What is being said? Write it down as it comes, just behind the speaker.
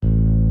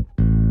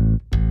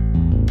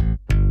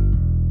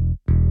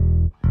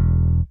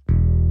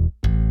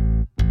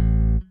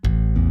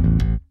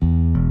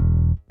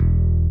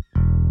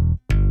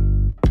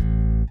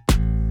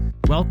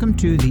Welcome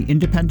to the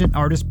Independent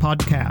Artist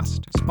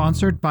Podcast,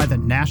 sponsored by the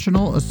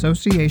National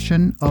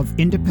Association of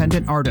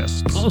Independent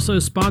Artists. Also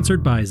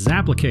sponsored by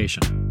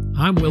Zapplication.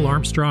 I'm Will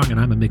Armstrong, and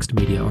I'm a mixed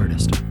media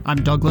artist. I'm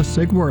Douglas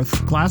Sigworth,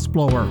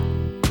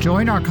 glassblower.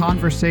 Join our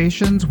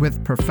conversations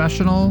with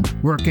professional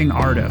working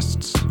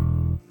artists.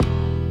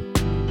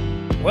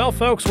 Well,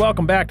 folks,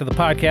 welcome back to the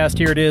podcast.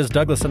 Here it is.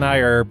 Douglas and I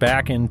are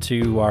back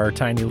into our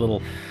tiny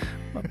little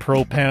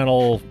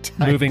pro-panel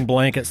moving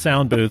blanket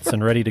sound booths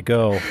and ready to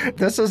go.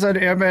 This is an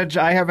image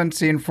I haven't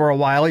seen for a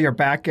while. You're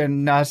back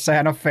in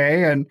Santa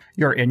Fe, and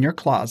you're in your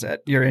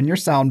closet. You're in your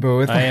sound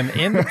booth. I am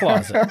in the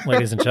closet,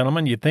 ladies and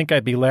gentlemen. You'd think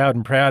I'd be loud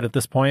and proud at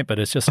this point, but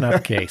it's just not the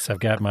case. I've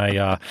got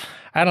my,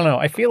 I don't know.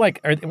 I feel like,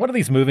 what are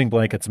these moving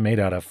blankets made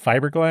out of?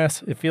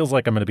 Fiberglass? It feels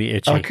like I'm going to be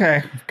itchy.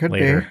 Okay, could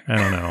later. be. I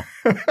don't know.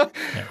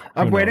 Yeah,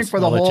 I'm waiting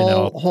for the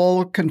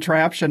whole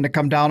contraption to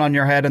come down on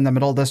your head in the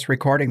middle of this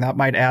recording. That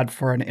might add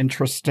for an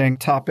interesting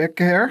topic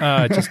here.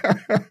 Just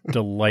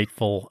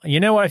delightful. You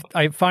know what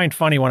I find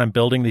funny when I'm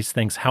building these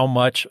things, how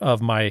much of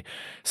my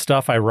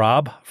stuff I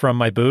rob from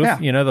my booth. Yeah.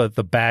 You know,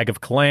 the bag of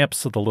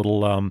clamps, the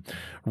little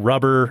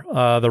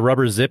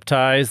rubber zip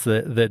ties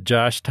that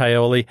Josh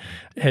Taioli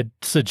had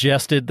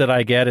suggested that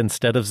I get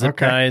instead of zip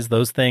ties.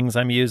 Those things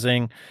I'm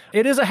using.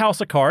 It is a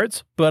house of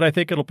cards, but I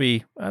think it'll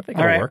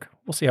work.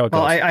 We'll see how it goes.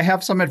 Well, I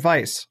have some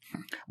advice.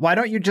 Why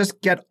don't you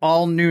just get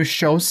all new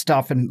show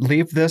stuff and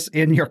leave this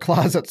in your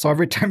closet so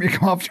every time you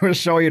come off to a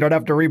show, you don't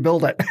have to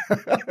rebuild it?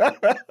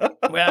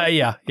 Well,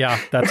 yeah,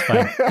 that's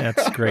fine.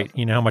 That's great.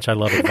 You know how much I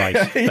love advice.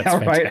 That's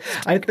fantastic. Right.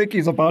 I think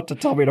he's about to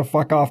tell me to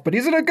fuck off, but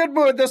he's in a good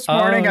mood this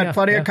morning. Had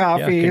plenty of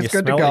coffee. He's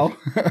good to go.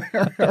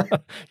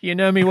 You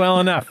know me well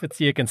enough.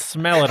 You can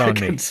smell it on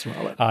me.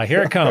 Smell it.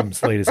 Here it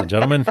comes, ladies and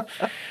gentlemen.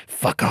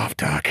 Fuck off,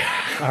 Doug.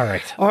 All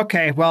right.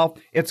 Okay, well,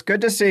 it's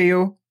good to see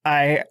you.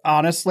 I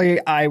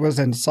was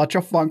in such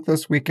a funk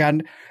this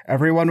weekend.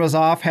 Everyone was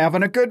off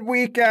having a good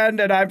weekend,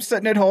 and I'm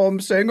sitting at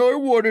home saying I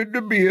wanted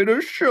to be in a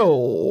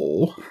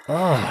show.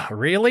 Oh,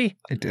 really?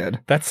 I did.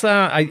 That's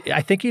I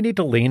think you need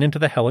to lean into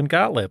the Helen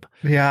Gottlieb.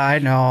 Yeah, I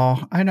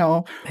know.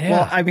 Yeah.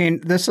 Well, I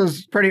mean, this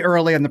is pretty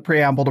early in the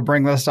preamble to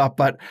bring this up,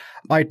 but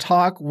my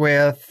talk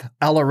with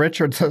Ella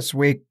Richards this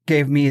week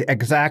gave me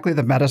exactly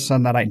the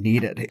medicine that I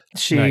needed.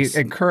 She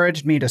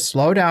encouraged me to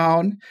slow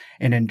down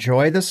and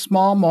enjoy the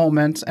small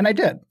moments, and I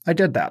did. I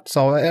did that.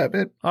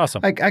 So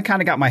awesome. I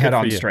kind of got my head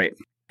on straight.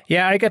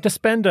 Yeah, I got to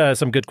spend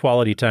some good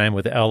quality time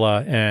with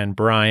Ella and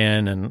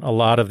Brian and a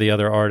lot of the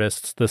other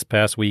artists this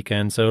past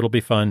weekend, so it'll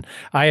be fun.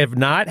 I have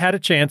not had a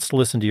chance to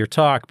listen to your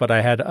talk, but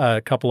I had a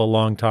couple of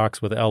long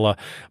talks with Ella.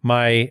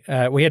 We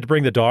had to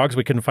bring the dogs.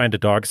 We couldn't find a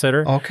dog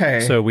sitter.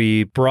 Okay. So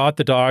we brought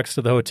the dogs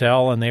to the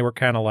hotel, and they were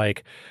kind of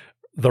like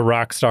the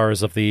rock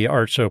stars of the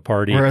art show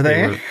party. Were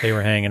they? They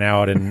were hanging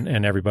out,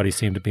 and everybody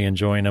seemed to be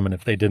enjoying them, and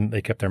if they didn't,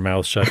 they kept their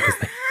mouths shut because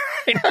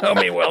they know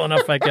me well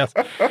enough, I guess.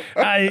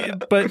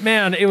 But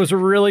man, it was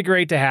really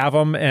great to have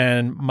them.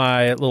 And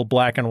my little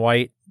black and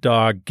white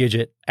dog,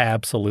 Gidget,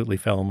 absolutely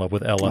fell in love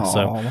with Ella. Aww.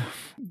 So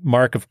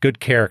mark of good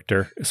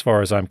character, as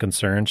far as I'm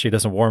concerned. She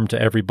doesn't warm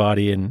to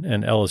everybody,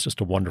 and Ella's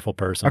just a wonderful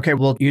person. Okay,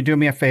 will you do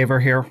me a favor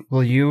here?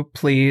 Will you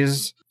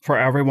please, for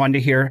everyone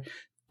to hear,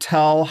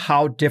 tell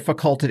how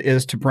difficult it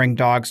is to bring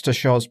dogs to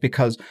shows,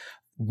 because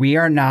we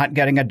are not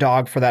getting a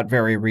dog for that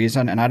very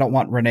reason, and I don't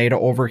want Renee to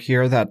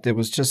overhear that it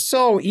was just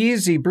so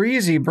easy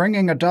breezy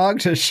bringing a dog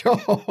to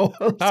shows. Oh,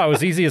 it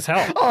was easy as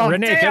hell. Oh,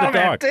 Renee, get a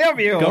dog. Damn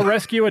you. Go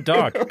rescue a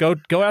dog.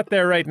 Go out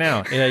there right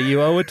now.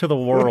 You owe it to the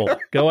world.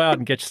 Go out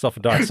and get yourself a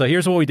dog. So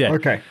here's what we did.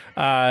 Okay.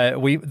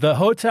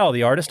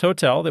 The artist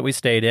hotel that we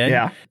stayed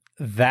in,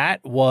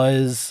 that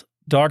was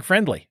dog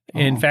friendly.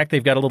 In fact,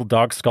 they've got a little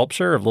dog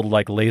sculpture of little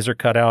like laser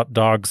cutout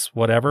dogs,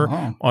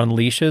 whatever, on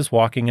leashes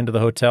walking into the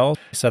hotel.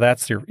 So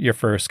that's your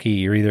first key.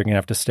 You're either going to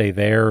have to stay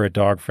there or a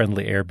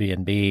dog-friendly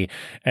Airbnb.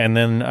 And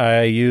then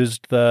I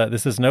used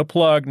this is no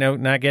plug,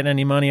 not getting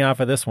any money off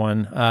of this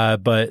one,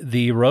 but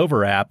the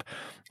Rover app.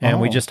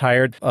 And we just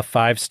hired a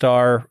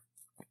 5-star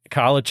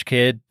college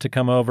kid to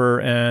come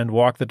over and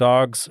walk the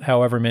dogs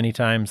however many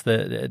times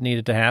that it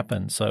needed to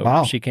happen.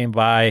 So she came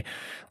by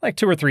like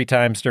 2 or 3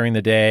 times during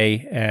the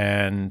day,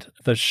 and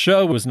the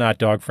show was not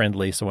dog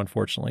friendly. So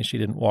unfortunately, she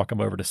didn't walk them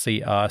over to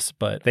see us,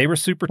 but they were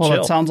super chill.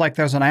 Well, it sounds like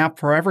there's an app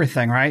for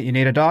everything, right? You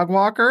need a dog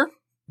walker?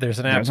 There's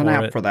an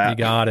app for that. You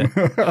got it.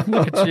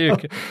 Look at you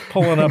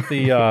pulling up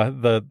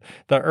the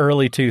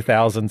early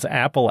 2000s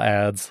Apple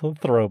ads.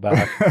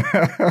 Throwback.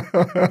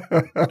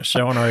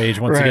 Showing our age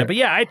once again. But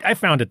yeah, I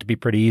found it to be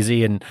pretty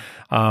easy. And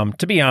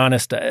to be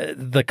honest,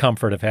 the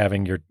comfort of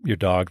having your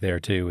dog there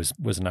too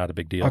was not a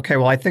big deal. Okay,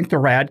 well, I think the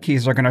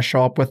Radkeys are going to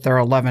show up with their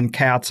 11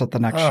 cats at the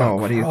next show.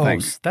 What do you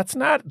think?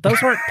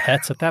 Those aren't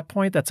pets at that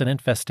point. That's an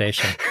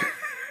infestation.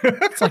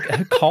 It's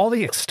like, call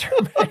the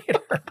exterminator.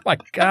 My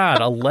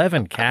God,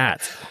 11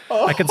 cats.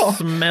 I can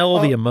smell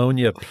the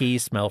ammonia pee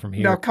smell from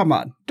here. No, come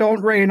on.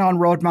 Don't rain on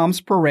Road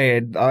Mom's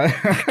parade.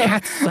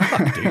 Cats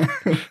suck, dude.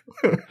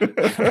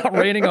 I'm not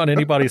raining on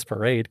anybody's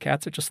parade.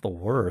 Cats are just the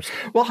worst.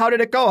 Well, how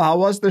did it go? How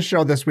was the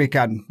show this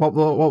weekend? What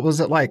was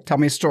it like? Tell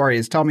me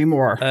stories. Tell me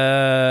more.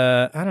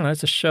 I don't know.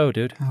 It's a show,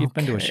 dude. You've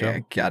been to a show.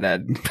 I get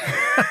it.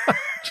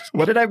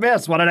 What did I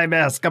miss?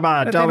 Come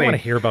on, tell me. They want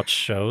to hear about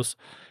shows.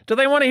 Do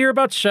they want to hear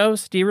about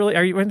shows? Do you really?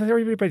 Are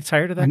everybody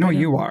tired of that? I know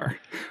you are.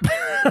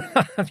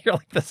 You're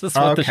like, this is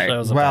what the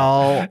show's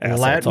about. Well,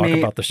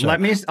 let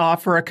me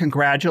offer a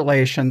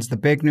congratulations. The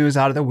big news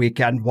out of the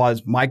weekend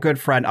was my good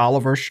friend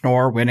Oliver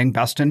Schnorr winning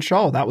Best in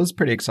Show. That was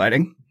pretty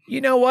exciting. You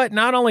know what?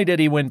 Not only did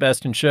he win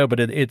Best in Show, but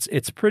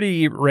it's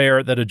pretty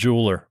rare that a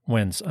jeweler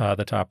wins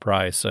the top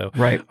prize. So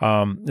right.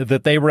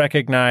 That they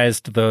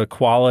recognized the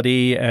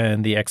quality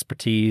and the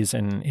expertise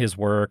in his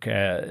work,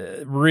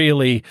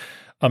 really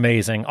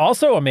amazing.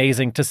 Also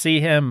amazing to see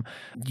him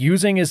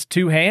using his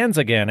two hands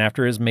again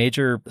after his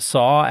major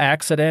saw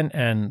accident,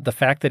 and the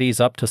fact that he's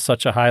up to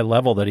such a high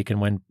level that he can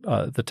win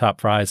the top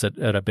prize at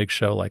a big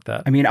show like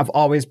that. I mean, I've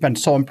always been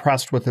so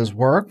impressed with his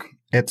work.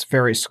 It's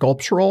very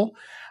sculptural.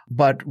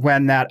 But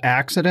when that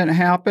accident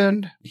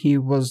happened, he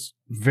was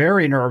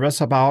very nervous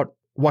about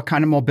what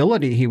kind of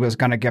mobility he was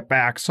going to get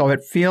back. So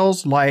it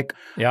feels like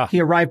he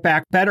arrived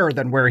back better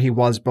than where he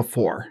was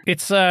before.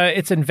 It's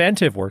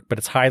inventive work, but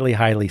it's highly,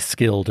 highly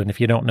skilled. And if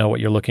you don't know what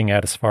you're looking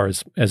at as far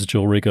as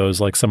jewelry goes,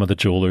 like some of the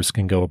jewelers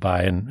can go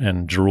by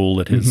and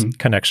drool at his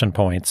connection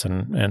points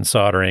and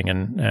soldering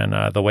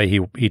and the way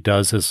he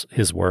does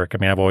his work. I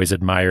mean, I've always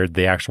admired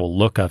the actual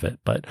look of it,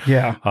 but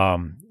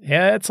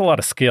it's a lot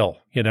of skill.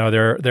 You know,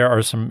 there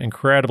are some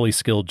incredibly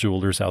skilled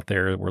jewelers out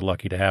there that we're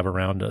lucky to have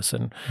around us,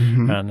 and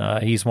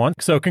he's one.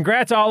 So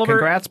congrats, Oliver.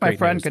 Congrats, my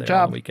friend. Good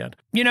job. Weekend.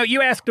 You know,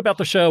 you asked about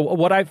the show.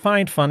 What I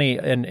find funny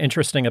and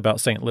interesting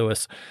about St.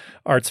 Louis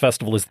Arts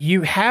Festival is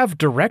you have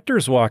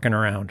directors walking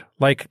around,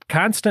 like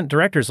constant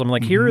directors. I'm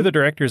like, here are the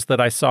directors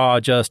that I saw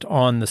just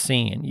on the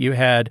scene. You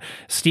had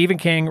Stephen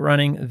King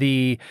running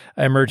the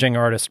Emerging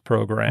Artist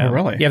Program. Oh,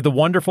 really? You have the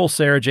wonderful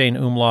Sarah Jane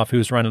Umlauf,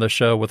 who's running the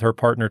show with her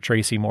partner,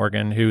 Tracy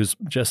Morgan, who's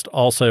just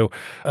also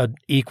an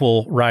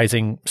equal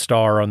rising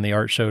star on the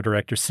art show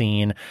director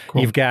scene.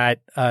 Cool. You've got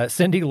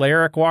Cindy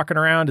Larrick walking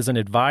around as an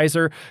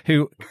advisor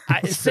who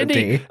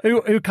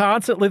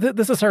constantly,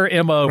 this is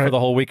her MO for the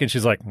whole weekend.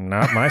 She's like,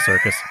 not my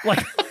circus.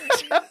 Like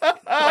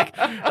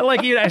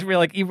you'd ask me,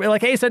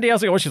 like, hey, Cindy,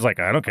 how's it going? She's like,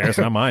 I don't care. It's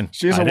not mine.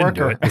 She's a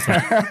worker.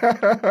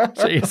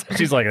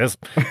 She's like, it's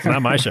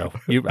not my show.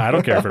 I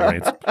don't care if it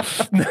rains.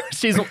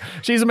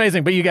 She's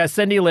amazing. But you got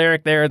Cindy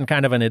Larrick there in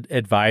kind of an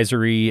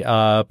advisory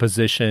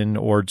position,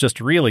 or just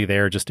really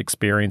there, just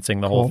experiencing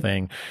the whole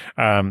thing.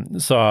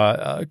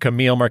 Saw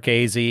Camille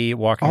Marchese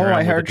walking around.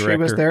 I heard she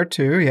was there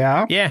too.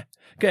 Yeah. Yeah.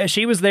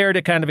 She was there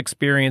to kind of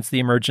experience the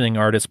Emerging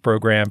Artist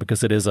Program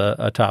because it is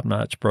a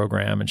top-notch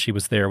program, and she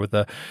was there with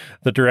the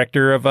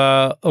director of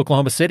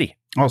Oklahoma City.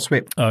 Oh,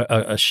 sweet.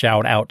 A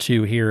shout out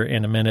to here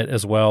in a minute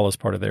as well as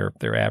part of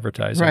their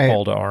advertising,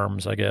 call to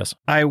arms, I guess.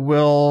 I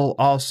will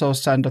also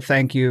send a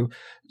thank you.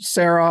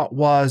 Sarah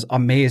was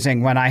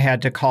amazing when I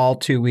had to call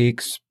 2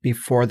 weeks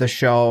before the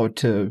show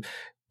to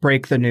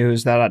break the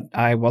news that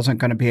I wasn't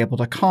going to be able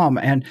to come.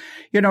 And,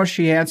 you know,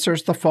 she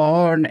answers the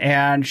phone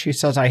and she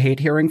says, I hate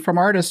hearing from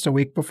artists a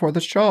week before the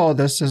show.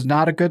 This is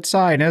not a good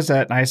sign, is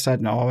it? And I said,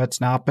 no,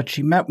 it's not. But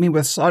she met me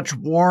with such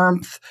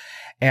warmth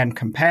and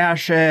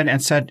compassion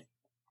and said,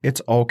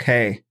 it's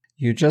okay.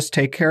 You just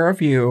take care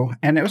of you.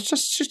 And it was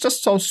she's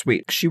just so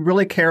sweet. She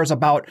really cares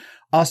about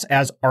us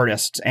as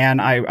artists.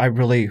 And I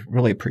really,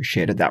 really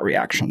appreciated that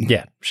reaction.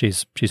 Yeah,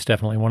 she's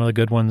definitely one of the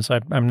good ones.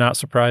 I'm not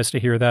surprised to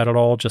hear that at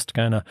all. Just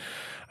kind of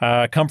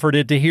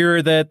comforted to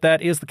hear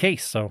that is the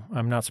case. So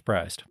I'm not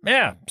surprised.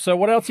 Yeah. So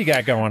what else you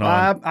got going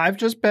on?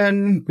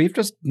 We've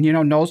just,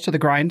 nose to the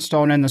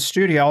grindstone in the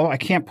studio. I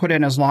can't put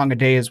in as long a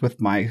days with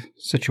my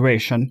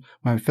situation,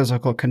 my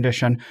physical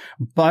condition,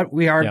 but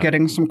we are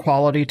getting some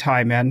quality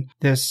time in.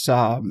 This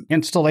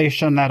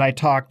installation that I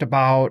talked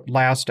about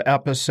last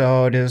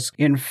episode is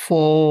in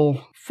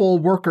full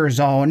worker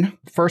zone.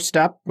 First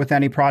step with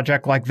any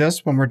project like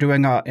this when we're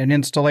doing an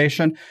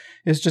installation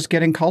is just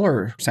getting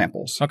color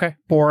samples. Okay.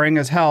 Boring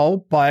as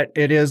hell, but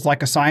it is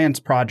like a science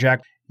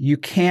project. You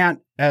can't,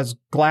 as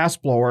glass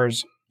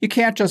blowers, you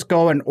can't just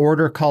go and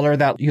order color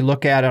that you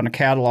look at on a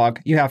catalog.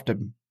 You have to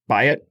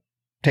buy it,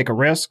 take a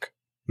risk,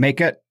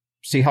 make it,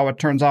 see how it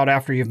turns out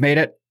after you've made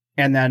it,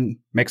 and then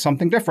make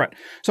something different.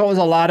 So it was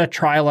a lot of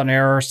trial and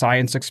error,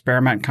 science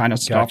experiment kind of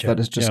stuff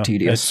that is just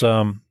tedious.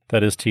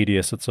 That is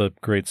tedious. It's a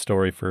great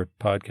story for a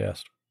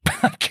podcast.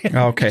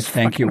 Okay,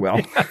 thank you, Will.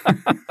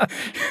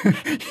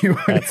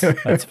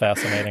 That's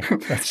fascinating.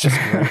 That's just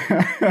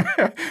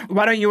great.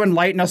 Why don't you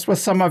enlighten us with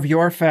some of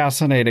your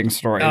fascinating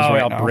stories?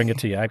 I'll bring it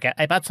to you.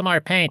 I bought some more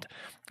paint.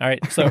 All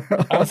right. So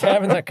I was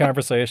having that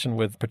conversation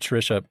with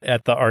Patricia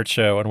at the art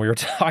show, and we were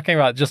talking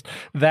about just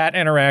that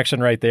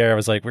interaction right there. I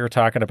was like, we were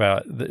talking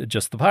about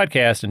just the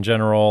podcast in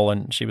general,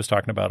 and she was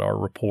talking about our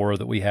rapport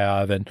that we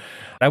have. And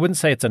I wouldn't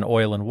say it's an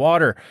oil and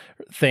water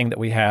thing that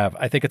we have.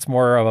 I think it's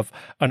more of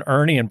an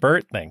Ernie and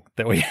Bert thing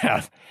that we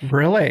have.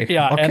 Really?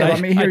 Yeah. Okay, let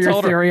me hear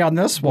your theory on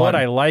this one. What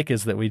I like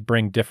is that we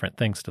bring different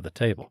things to the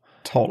table.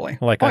 Totally.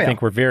 Like, I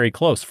think we're very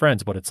close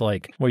friends, but it's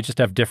like we just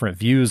have different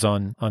views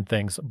on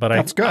things. But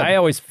that's good. I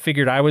always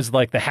figured I was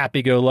like the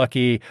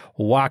happy-go-lucky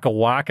waka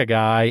waka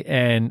guy,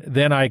 and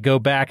then I go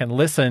back and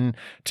listen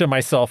to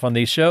myself on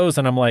these shows,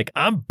 and I'm like,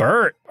 I'm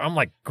Bert. I'm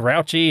like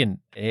grouchy, and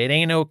it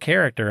ain't no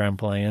character I'm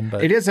playing.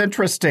 But it is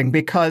interesting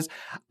because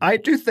I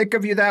do think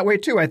of you that way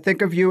too. I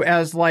think of you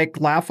as like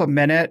laugh a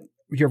minute.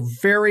 You're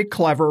very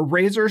clever,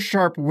 razor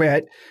sharp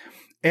wit,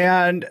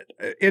 and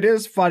it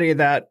is funny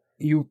that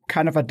you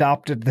kind of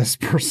adopted this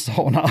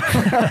persona.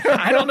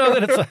 I don't know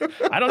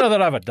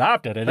that I've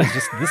adopted it. It's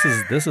just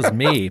this is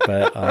me,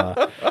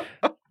 but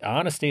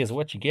honesty is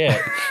what you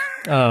get.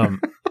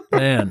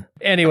 Man.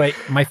 Anyway,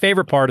 my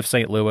favorite part of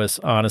St. Louis,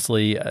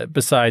 honestly,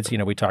 besides,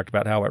 we talked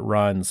about how it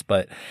runs,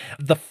 but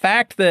the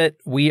fact that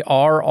we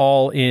are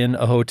all in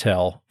a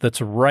hotel that's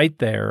right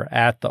there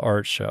at the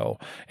art show,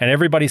 and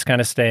everybody's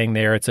kind of staying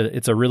there.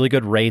 It's a really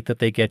good rate that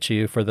they get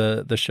you for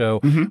the show.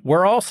 Mm-hmm.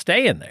 We're all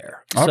staying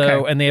there. Okay.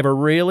 So, and they have a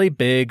really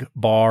big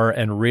bar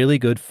and really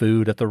good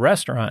food at the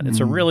restaurant. It's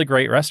a really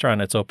great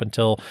restaurant. It's open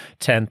till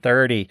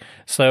 10:30.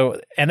 So,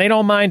 and they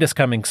don't mind us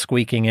coming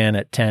squeaking in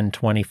at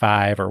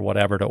 10:25 or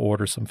whatever to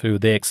order some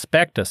food. They expect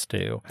us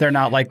to. They're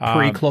not like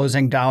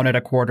pre-closing down at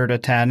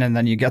 9:45 and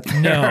then you get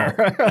there.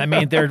 No, I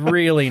mean, they're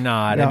really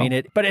not. No. I mean,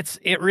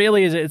 it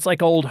really is. It's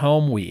like old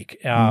home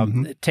week.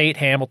 Tate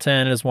Hamilton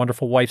and his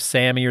wonderful wife,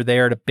 Sammy, are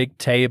there at a big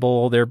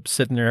table. They're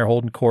sitting there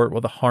holding court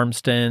with the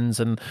Harmstons,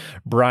 and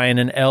Brian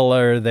and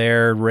Ella are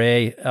there,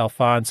 Ray,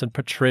 Alphonse, and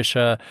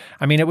Patricia.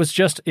 I mean,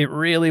 it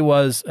really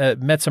was,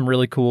 met some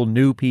really cool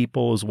new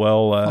people as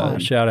well.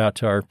 Shout out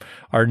to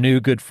our new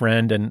good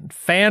friend and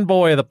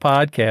fanboy of the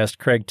podcast,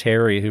 Craig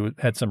Terry, who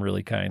had some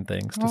really kind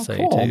things to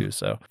say too.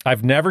 So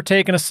I've never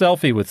taken a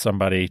selfie with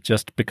somebody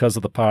just because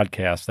of the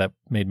podcast. That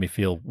made me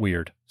feel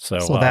weird. So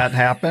that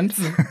happened?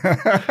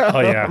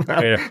 Oh,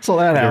 yeah. So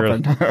that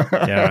happened.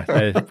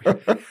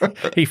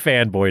 He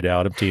fanboyed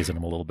out. I'm teasing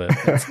him a little bit.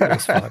 It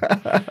was fun.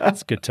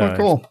 It's good times.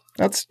 Cool.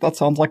 That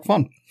sounds like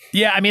fun.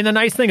 Yeah, I mean, the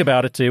nice thing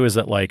about it, too, is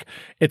that, like,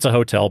 it's a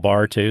hotel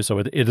bar, too, so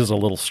it is a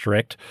little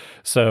strict.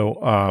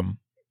 So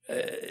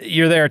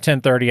you're there at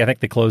 10:30. I think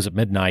they close at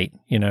midnight,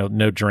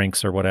 no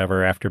drinks or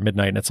whatever after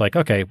midnight. And it's like,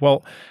 okay,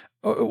 well,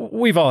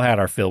 we've all had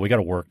our fill. We got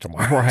to work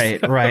tomorrow. Right,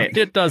 so right.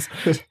 It does.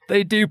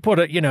 They do put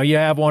it, you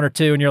have one or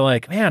two and you're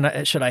like,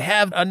 man, should I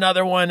have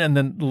another one? And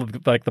then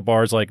like the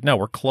bar's like, no,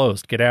 we're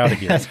closed. Get out of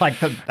here. It's like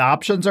the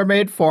options are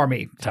made for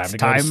me. Time to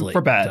go to sleep.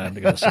 For bed. Time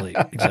to go to sleep.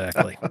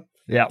 Exactly.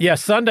 Yeah. Yeah.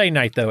 Sunday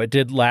night, though, it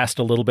did last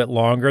a little bit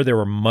longer. There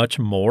were much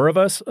more of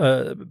us.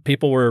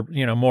 People were,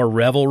 more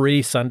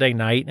revelry Sunday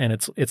night, and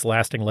it's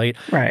lasting late.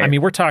 Right. I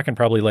mean, we're talking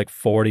probably like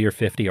 40 or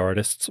 50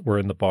 artists were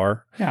in the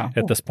bar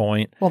at this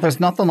point. Well, there's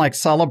nothing like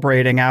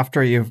celebrating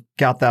after you've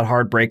got that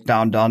hard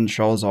breakdown done,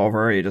 show's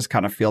over. You just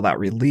kind of feel that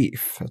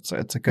relief. It's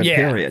a good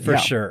period. For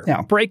sure.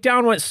 Yeah.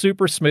 Breakdown went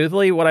super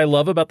smoothly. What I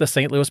love about the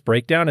St. Louis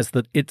breakdown is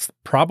that it's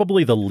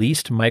probably the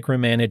least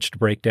micromanaged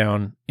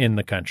breakdown in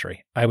the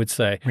country, I would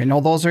say. We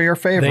know those are your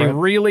favorite. They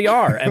really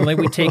are. And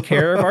we take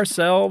care of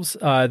ourselves.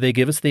 They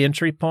give us the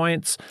entry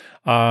points.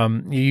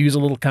 You use a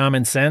little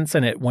common sense,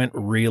 and it went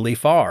really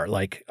far.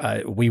 Like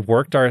we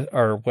worked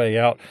our way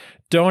out.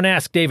 Don't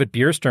ask David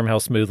Bierstrom how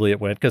smoothly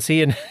it went, because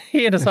he and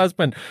his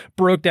husband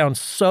broke down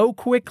so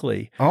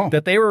quickly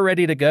that they were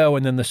ready to go,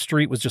 and then the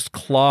street was just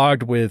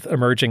clogged with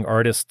emerging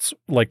artists,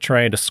 like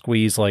trying to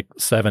squeeze like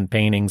 7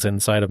 paintings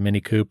inside of Mini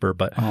Cooper.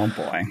 But oh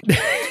boy,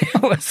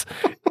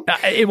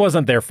 it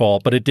wasn't their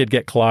fault, but it did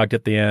get clogged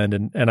at the end,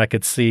 and I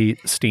could see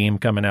steam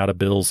coming out of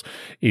Bill's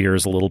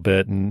ears a little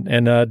bit,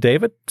 and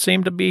David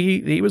seemed to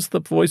be he was the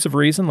voice of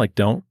reason, like,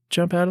 don't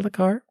jump out of the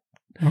car.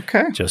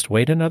 Okay. Just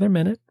wait another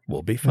minute.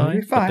 We'll be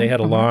fine. But they had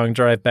a long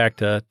drive back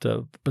to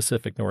the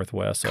Pacific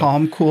Northwest. So.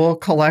 Calm, cool,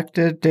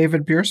 collected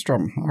David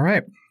Bierstrom. All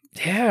right.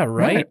 Yeah,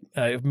 right.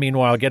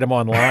 Meanwhile, get him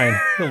online.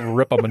 He'll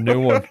rip him a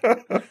new one.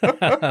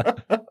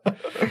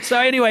 So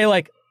anyway,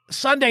 like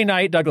Sunday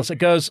night, Douglas, it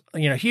goes,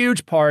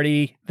 huge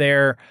party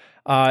there.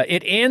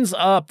 It ends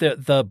up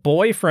that the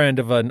boyfriend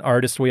of an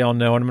artist we all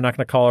know, and I'm not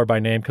going to call her by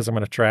name because I'm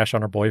going to trash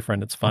on her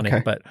boyfriend. It's funny.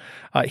 Okay. But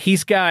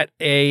he's got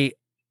a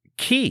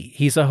key.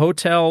 He's a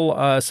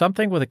hotel,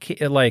 something with a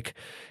key. Like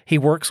he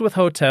works with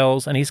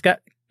hotels, and he's got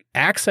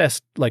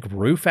access, like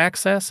roof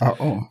access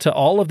to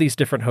all of these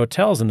different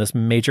hotels, and this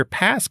major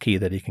pass key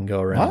that he can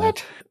go around.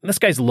 What? This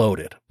guy's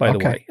loaded, by the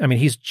way. I mean,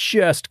 he's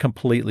just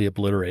completely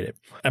obliterated.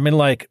 I mean,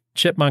 like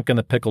Chipmunk in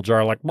the pickle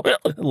jar,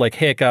 like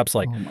hiccups,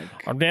 like,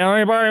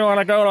 anybody want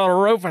to go to the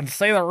roof and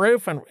see the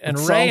roof? And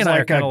Ray and I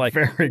are kind of like,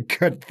 very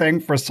good thing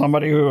for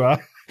somebody who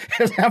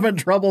is having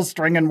trouble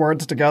stringing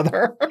words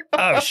together.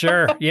 Oh,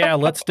 sure. Yeah,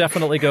 let's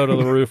definitely go to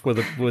the roof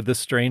with this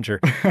stranger.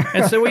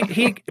 And so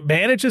he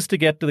manages to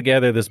get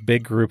together this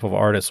big group of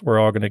artists. We're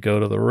all going to go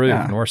to the roof,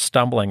 and we're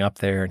stumbling up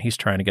there, and he's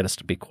trying to get us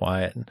to be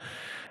quiet.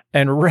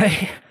 And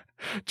Ray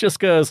just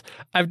goes,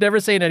 I've never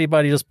seen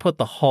anybody just put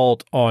the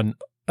halt on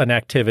an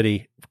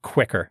activity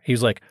quicker.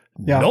 He's like,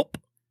 nope,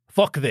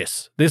 fuck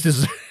this. This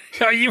is...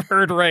 You've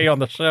heard Ray on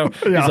the show.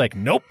 He's like,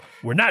 nope,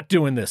 we're not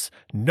doing this.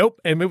 Nope.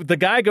 And the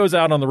guy goes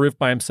out on the roof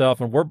by himself,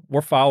 and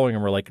we're following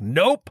him. We're like,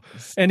 nope.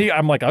 And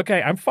I'm like,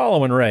 okay, I'm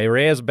following Ray.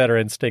 Ray has better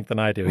instinct than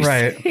I do.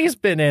 He's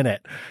been in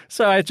it.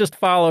 So I just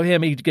follow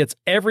him. He gets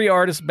every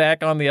artist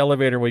back on the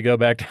elevator. We go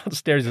back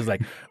downstairs. He's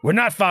like, we're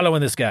not following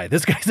this guy.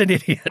 This guy's an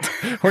idiot.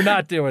 We're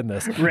not doing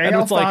this. Ray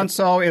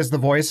Alfonso is the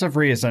voice of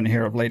reason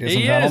here, ladies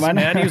and gentlemen.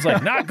 Man. He was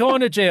like, not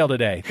going to jail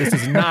today. This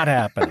is not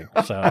happening.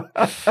 So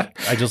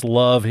I just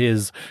love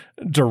his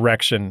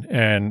direction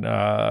and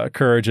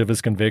courage of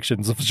his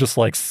convictions of just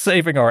like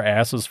saving our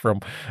asses from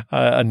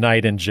a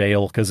night in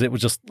jail, because it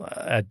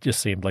just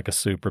seemed like a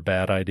super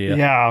bad idea.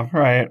 Yeah,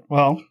 right.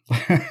 Well,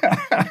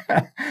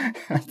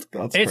 that's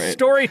it's great.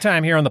 Story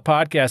time here on the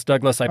podcast,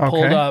 Douglas. I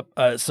pulled up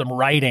some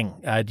writing.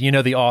 Do you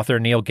know the author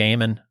Neil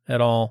Gaiman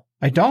at all?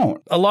 I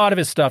don't. A lot of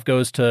his stuff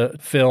goes to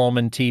film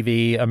and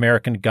TV.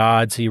 American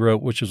Gods he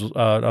wrote, which is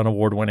an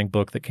award-winning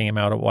book that came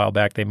out a while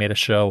back. They made a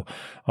show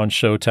on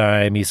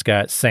Showtime. He's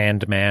got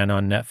Sandman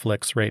on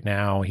Netflix right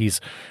now.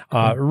 He's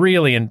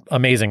really an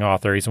amazing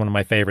author. He's one of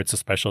my favorites,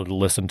 especially to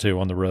listen to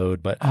on the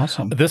road. But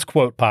awesome. This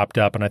quote popped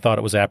up, and I thought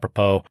it was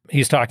apropos.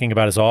 He's talking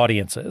about his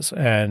audiences,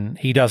 and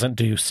he doesn't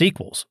do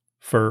sequels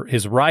for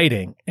his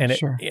writing. And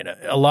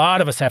a lot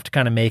of us have to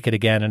kind of make it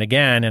again and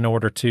again in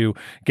order to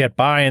get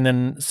by. And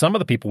then some of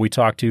the people we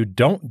talk to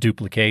don't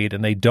duplicate,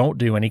 and they don't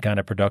do any kind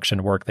of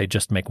production work. They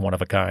just make one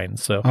of a kind.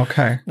 So,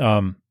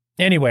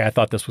 anyway, I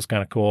thought this was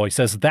kind of cool. He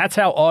says, that's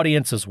how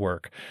audiences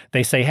work.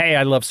 They say, hey,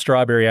 I love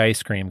strawberry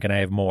ice cream. Can I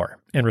have more?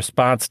 In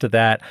response to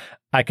that,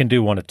 I can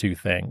do one of two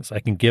things. I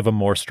can give them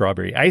more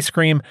strawberry ice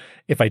cream.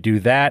 If I do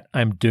that,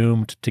 I'm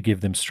doomed to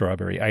give them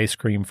strawberry ice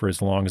cream for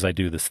as long as I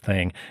do this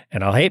thing,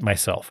 and I'll hate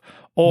myself.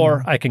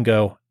 Or I can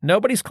go,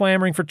 nobody's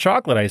clamoring for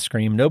chocolate ice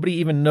cream. Nobody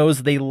even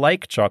knows they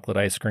like chocolate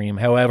ice cream.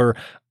 However,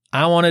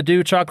 I want to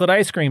do chocolate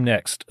ice cream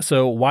next.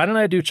 So why don't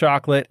I do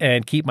chocolate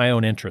and keep my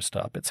own interest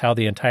up? It's how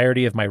the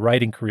entirety of my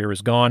writing career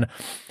has gone.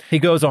 He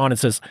goes on and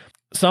says,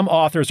 some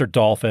authors are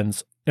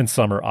dolphins and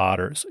some are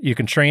otters. You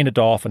can train a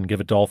dolphin,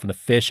 give a dolphin a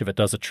fish. If it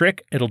does a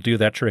trick, it'll do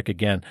that trick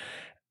again.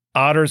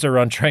 Otters are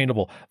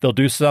untrainable. They'll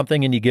do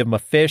something and you give them a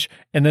fish,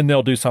 and then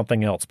they'll do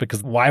something else,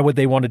 because why would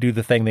they want to do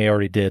the thing they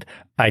already did?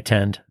 I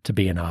tend to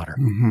be an otter.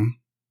 Mm-hmm.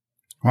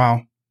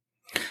 Wow.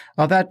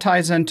 Well, that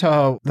ties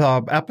into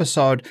the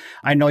episode.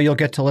 I know you'll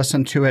get to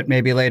listen to it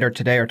maybe later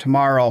today or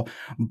tomorrow,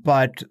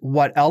 but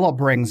what Ella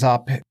brings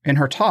up in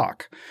her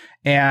talk,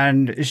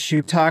 and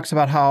she talks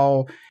about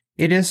how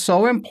it is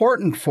so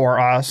important for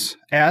us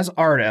as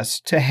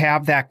artists to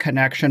have that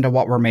connection to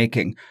what we're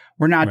making.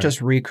 We're not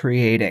just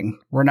recreating.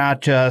 We're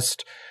not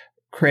just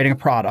creating a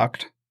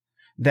product.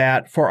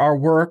 That for our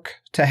work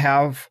to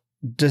have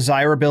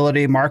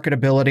desirability,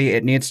 marketability,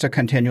 it needs to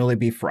continually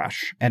be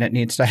fresh, and it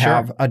needs to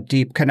have a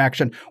deep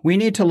connection. We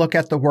need to look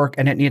at the work,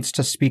 and it needs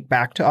to speak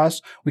back to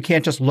us. We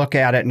can't just look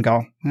at it and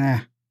go,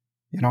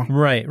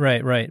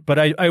 Right. But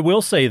I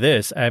will say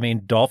this. I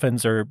mean,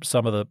 dolphins are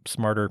some of the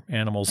smarter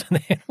animals in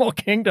the animal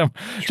kingdom.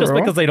 True. Just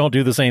because they don't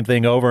do the same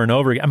thing over and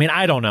over again. I mean,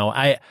 I don't know.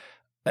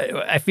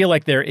 I feel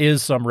like there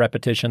is some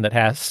repetition that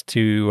has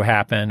to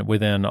happen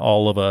within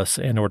all of us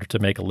in order to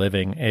make a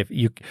living. If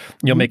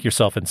you'll make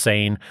yourself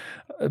insane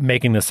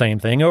making the same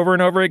thing over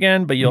and over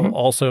again, but you'll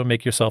also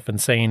make yourself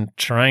insane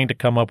trying to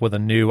come up with a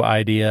new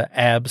idea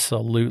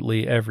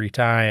absolutely every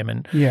time.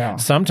 And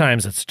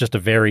sometimes it's just a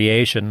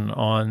variation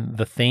on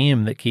the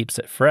theme that keeps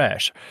it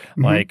fresh.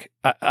 Like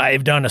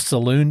I've done a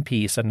saloon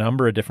piece a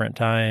number of different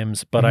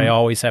times, but I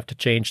always have to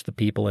change the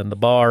people in the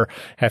bar,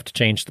 have to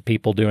change the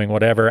people doing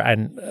whatever,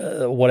 and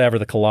whatever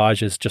the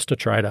collage is, just to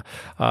try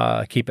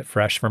to keep it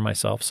fresh for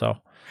myself. So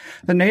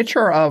the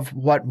nature of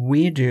what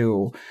we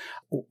do,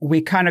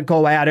 we kind of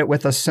go at it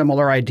with a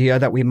similar idea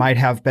that we might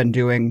have been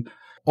doing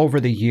over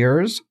the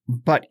years,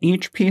 but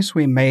each piece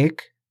we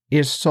make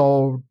is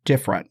so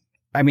different.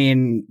 I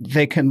mean,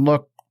 they can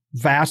look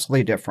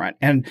vastly different.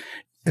 And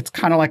it's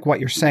kind of like what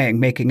you're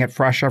saying, making it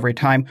fresh every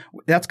time.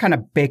 That's kind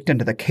of baked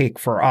into the cake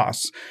for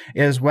us,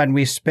 is when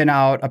we spin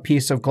out a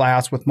piece of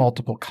glass with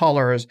multiple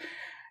colors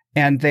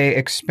and they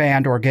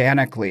expand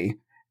organically.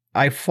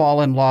 I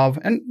fall in love,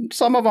 and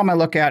some of them I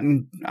look at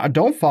and I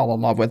don't fall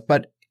in love with,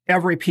 but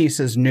every piece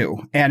is new,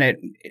 and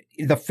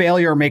the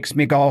failure makes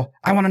me go,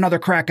 I want another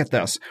crack at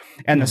this.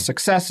 And the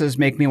successes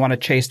make me want to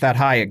chase that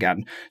high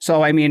again.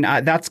 So, I mean,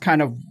 that's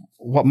kind of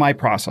what my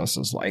process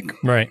is like.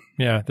 Right.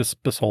 Yeah.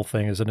 This whole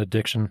thing is an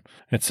addiction.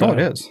 It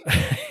is.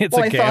 It's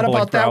well, a I thought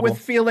about problem. that with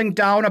feeling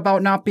down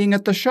about not being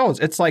at the shows.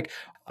 It's like,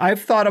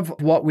 I've thought of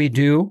what we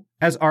do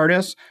as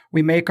artists.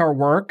 We make our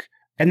work,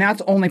 and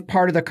that's only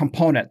part of the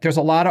component. There's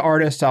a lot of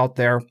artists out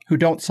there who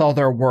don't sell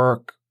their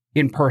work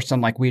in person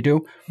like we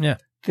do. Yeah.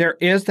 there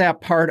is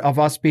that part of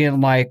us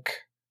being like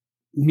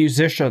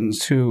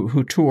musicians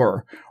who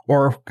tour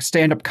or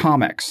stand-up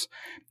comics.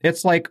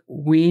 It's like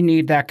we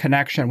need that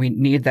connection. We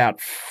need that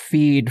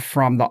feed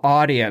from the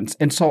audience.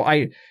 And so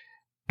I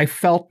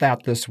felt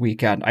that this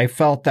weekend. I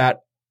felt that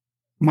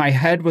my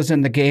head was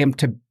in the game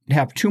to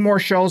have 2 more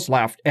shows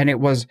left, and it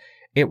was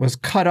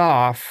cut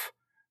off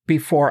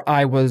before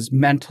I was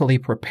mentally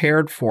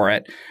prepared for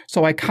it.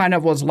 So I kind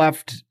of was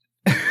left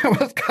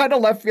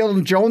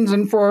feeling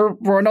jonesing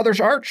for another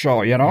art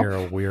show, you know? You're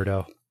a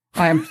weirdo.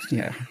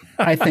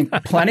 I think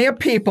plenty of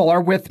people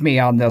are with me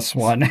on this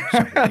one.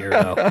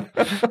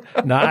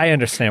 Weirdo. No, I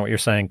understand what you're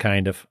saying,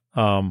 kind of.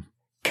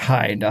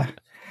 Kinda.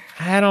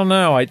 I don't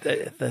know.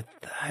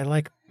 I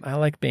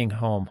like being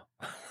home.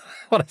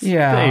 Want to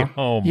stay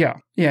home. Yeah.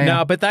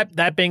 No, but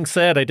that being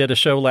said, I did a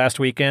show last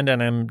weekend,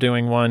 and I'm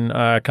doing one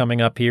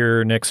coming up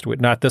here next week.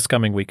 Not this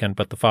coming weekend,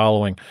 but the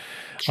following,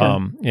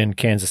 in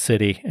Kansas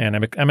City,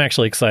 and I'm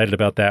actually excited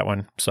about that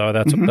one. So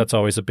that's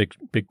always a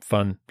big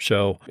fun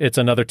show. It's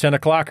another 10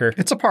 o'clocker.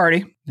 It's a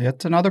party.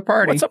 It's another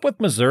party. What's up with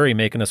Missouri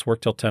making us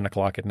work till 10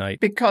 o'clock at night?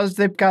 Because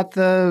they've got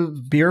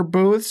the beer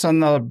booths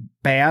and the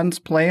bands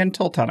playing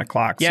till 10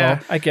 o'clock. Yeah,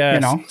 so, I guess. You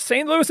know.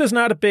 St. Louis is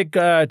not a big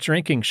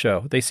drinking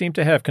show. They seem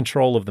to have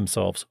control of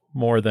themselves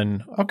more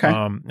than... Okay.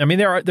 I mean,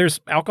 there's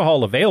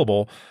alcohol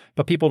available,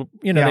 but people,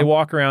 they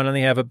walk around and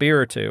they have a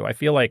beer or two. I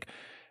feel like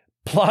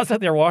Plaza,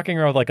 they're walking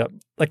around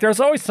with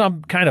there's always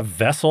some kind of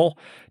vessel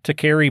to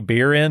carry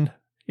beer in,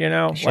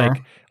 Sure.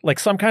 like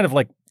some kind of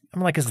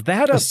I'm like, is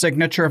that a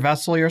signature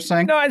vessel you're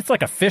saying? No, it's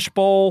like a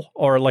fishbowl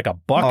or like a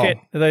bucket.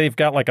 They've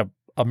got like a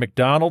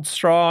McDonald's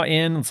straw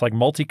in. It's like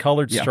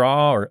multicolored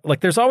straw, or like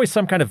there's always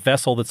some kind of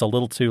vessel that's a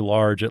little too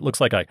large. It looks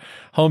like a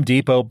Home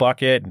Depot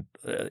bucket,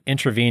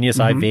 intravenous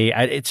IV.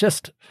 It's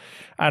just,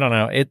 I don't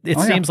know. It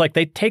seems like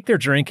they take their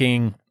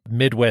drinking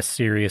Midwest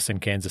serious in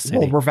Kansas City.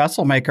 Well, we're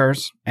vessel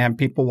makers, and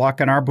people walk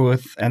in our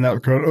booth and they're,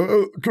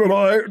 could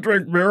I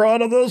drink beer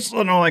out of this?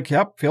 And I'm like,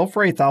 yep, feel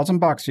free,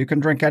 $1,000. You can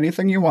drink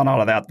anything you want out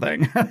of that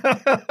thing.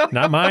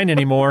 Not mine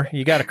anymore.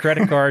 You got a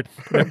credit card,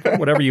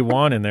 whatever you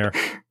want in there.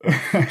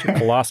 It's your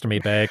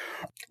colostomy bag.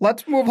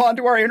 Let's move on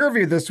to our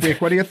interview this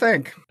week. What do you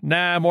think?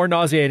 Nah, more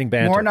nauseating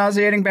banter. More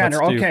nauseating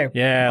banter. Okay.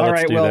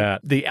 Let's do that.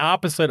 The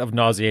opposite of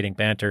nauseating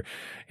banter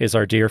is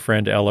our dear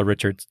friend Ella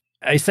Richards.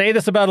 I say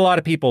this about a lot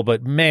of people,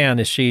 but man,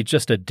 is she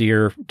just a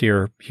dear,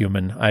 dear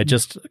human. I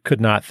just could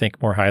not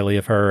think more highly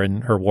of her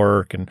and her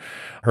work and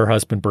her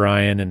husband,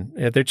 Brian.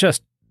 And they're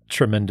just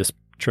tremendous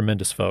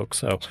folks.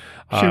 So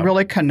she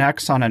really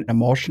connects on an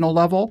emotional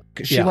level.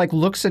 She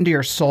looks into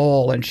your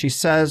soul and she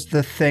says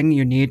the thing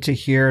you need to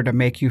hear to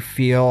make you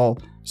feel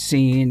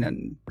seen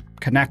and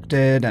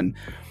connected. And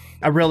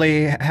I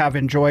really have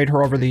enjoyed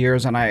her over the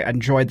years, and I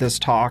enjoyed this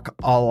talk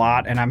a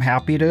lot. And I'm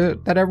happy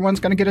that everyone's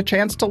going to get a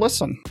chance to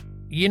listen.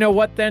 You know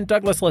what then,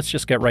 Douglas? Let's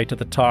just get right to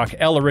the talk.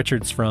 Ella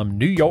Richards from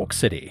New York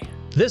City.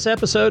 This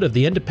episode of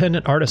the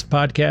Independent Artist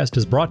Podcast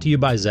is brought to you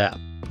by Zap,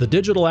 the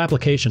digital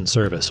application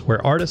service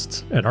where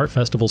artists and art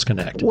festivals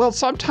connect. Well,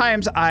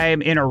 sometimes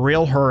I'm in a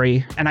real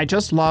hurry, and I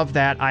just love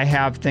that I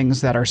have things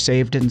that are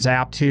saved in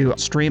Zap to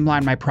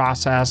streamline my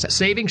process.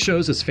 Saving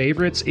shows as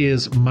favorites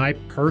is my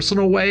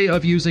personal way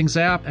of using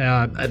Zap.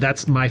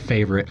 That's my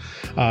favorite.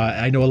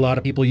 I know a lot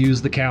of people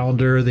use the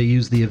calendar, they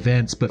use the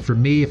events, but for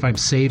me, if I'm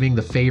saving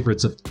the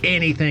favorites of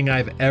anything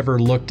I've ever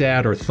looked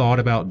at or thought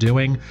about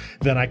doing,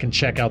 then I can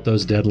check out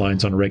those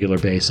deadlines on a regular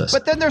basis.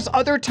 But then there's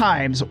other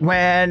times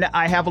when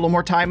I have a little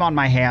more time on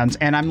my hands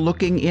and I'm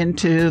looking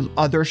into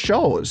other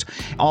shows.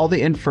 All the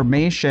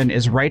information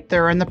is right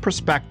there in the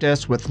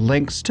prospectus with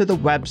links to the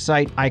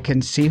website. I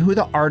can see who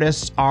the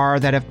artists are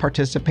that have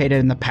participated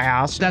in the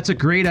past. That's a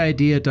great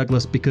idea,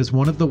 Douglas, because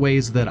one of the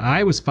ways that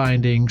I was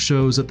finding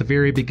shows at the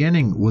very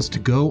beginning was to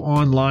go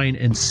online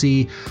and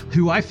see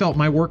who I felt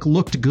my work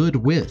looked good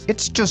with.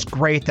 It's just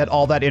great that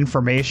all that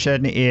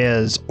information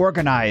is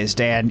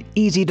organized and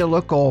easy to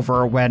look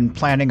over when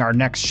planning our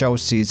next show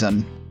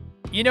season.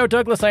 You know,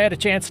 Douglas, I had a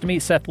chance to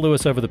meet Seth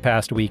Lewis over the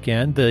past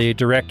weekend, the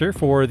director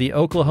for the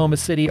Oklahoma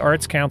City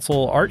Arts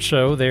Council art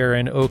show there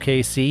in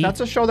OKC.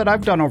 That's a show that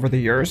I've done over the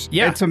years.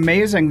 Yeah. It's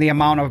amazing the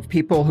amount of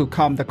people who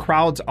come. The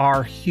crowds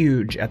are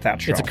huge at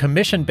that show. It's a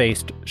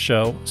commission-based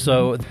show,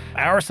 so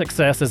our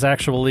success is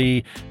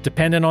actually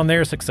dependent on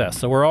their success.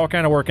 So we're all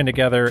kind of working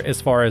together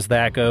as far as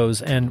that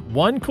goes. And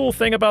one cool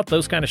thing about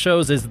those kind of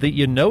shows is that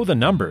you know the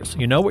numbers.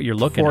 You know what you're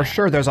looking at. For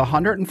sure. There's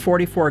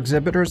 144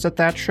 exhibitors at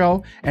that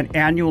show, and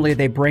annually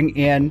they bring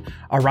in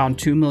around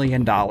 $2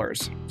 million.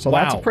 So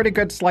that's a pretty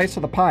good slice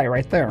of the pie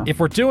right there. If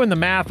we're doing the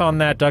math on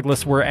that,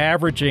 Douglas, we're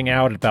averaging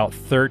out about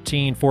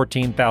 $13,000,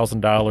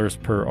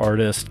 $14,000 per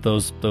artist.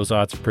 Those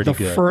odds are pretty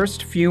good. The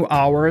first few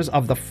hours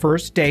of the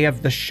first day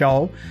of the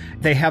show,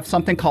 they have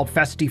something called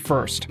Festi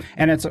First.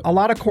 And it's a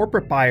lot of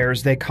corporate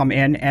buyers. They come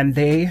in and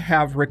they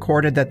have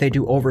recorded that they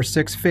do over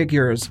 6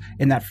 figures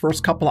in that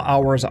first couple of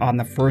hours on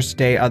the first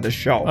day of the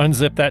show.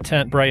 Unzip that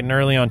tent bright and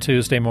early on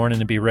Tuesday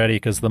morning and be ready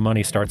because the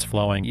money starts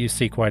flowing. You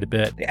see quite a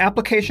bit. The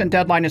application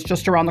deadline is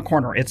just around the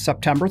corner. It's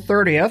September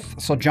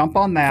 30th, so jump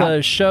on that.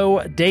 The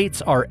show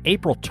dates are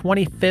April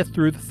 25th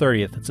through the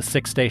 30th. It's a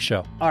 6-day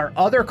show. Our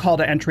other call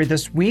to entry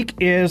this week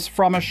is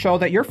from a show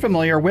that you're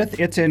familiar with.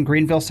 It's in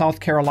Greenville,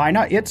 South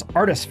Carolina. It's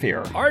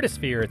Artisphere.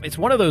 Artisphere. It's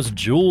one of those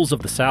jewels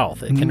of the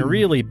South. It can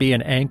really be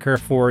an anchor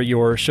for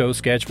your show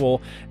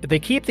schedule. They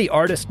keep the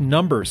artist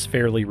numbers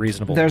fairly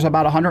reasonable. There's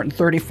about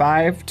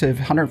 135 to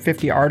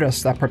 150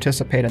 artists that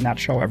participate in that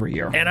show every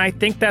year. And I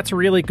think that's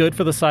really good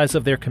for the size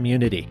of their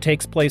community. It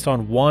takes place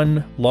on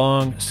one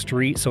long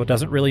street, so it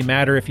doesn't really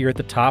matter if you're at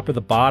the top or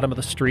the bottom of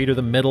the street or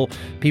the middle.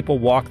 People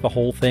walk the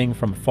whole thing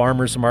from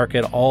farmers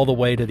market all the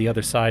way to the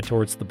other side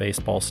towards the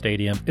baseball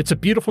stadium. It's a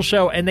beautiful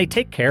show, and they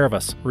take care of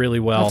us really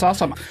well. That's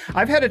awesome.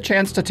 I've had a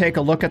chance to take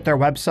a look at their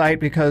website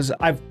because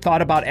I've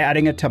thought about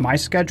adding it to my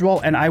schedule,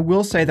 and I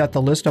will say that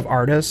the list of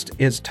artists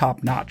is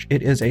top-notch.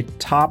 It is a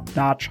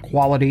top-notch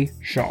quality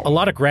show. A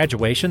lot of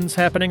graduations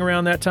happening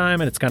around that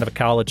time, and it's kind of a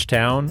college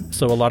town,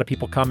 so a lot of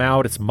people come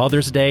out. It's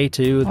Mother's Day,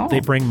 too. Oh. They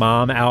bring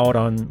mom out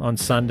on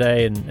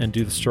Sunday and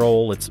do the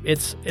stroll.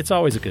 It's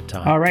always a good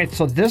time. All right,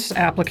 so this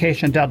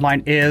application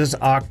deadline is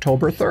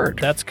October 3rd.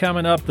 That's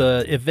coming up.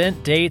 The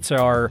event dates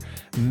are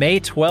May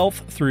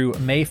 12th through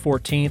May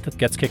 14th. It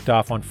gets kicked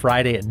off on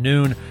Friday at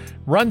noon.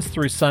 Runs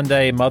through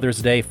Sunday,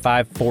 Mother's Day,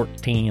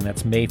 5/14.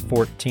 That's May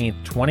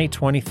 14th,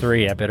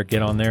 2023. I better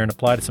get on there and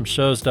apply to some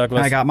shows,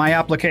 Douglas. I got my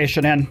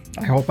application in.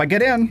 I hope I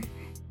get in.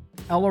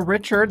 Ella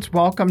Richards,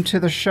 welcome to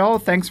the show.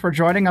 Thanks for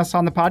joining us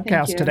on the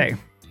podcast today.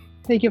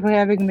 Thank you for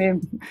having me.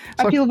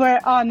 I feel very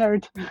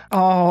honored.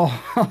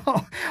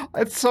 Oh,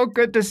 it's so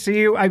good to see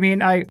you. I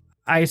mean,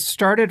 I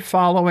started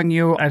following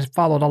you. I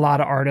followed a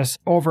lot of artists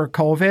over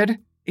COVID.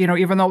 You know,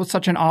 even though it was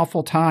such an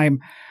awful time,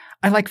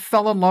 I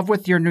fell in love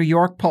with your New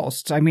York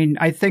posts. I mean,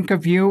 I think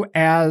of you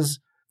as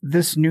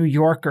this New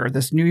Yorker,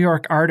 this New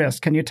York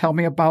artist. Can you tell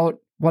me about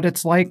what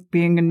it's like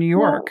being in New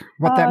York,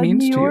 what that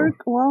means to you?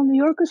 Well,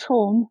 New York is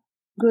home.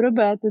 Good or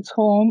bad, it's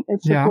home.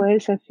 It's a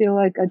place I feel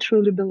like I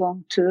truly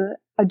belong to.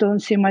 I don't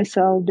see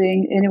myself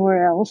being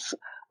anywhere else.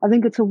 I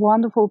think it's a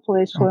wonderful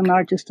place for an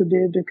artist to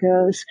be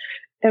because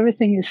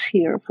everything is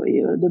here for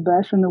you, the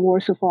best and the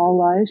worst of our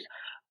lives,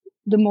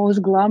 the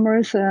most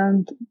glamorous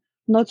and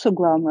not so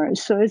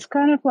glamorous. So it's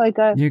kind of like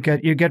you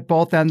get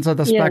both ends of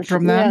the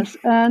spectrum then? Yes,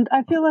 and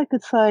I feel like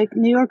it's like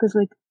New York is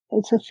like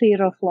it's a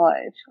theater of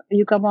life.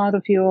 You come out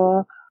of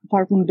your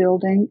apartment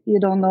building, you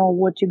don't know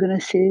what you're going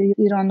to see,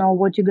 you don't know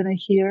what you're going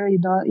to hear, you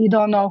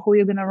don't know who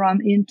you're going to run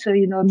into,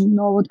 you don't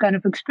know what kind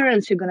of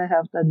experience you're going to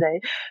have that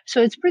day.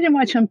 So it's pretty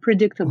much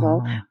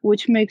unpredictable,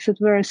 which makes it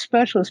very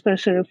special,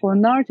 especially for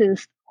an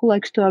artist who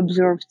likes to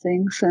observe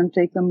things and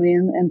take them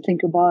in and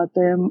think about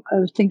them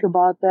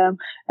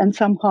and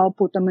somehow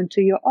put them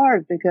into your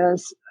art,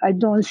 because I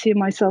don't see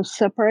myself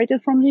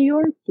separated from New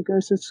York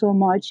because it's so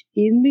much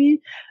in me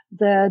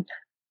that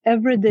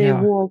everyday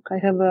walk. I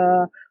have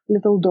a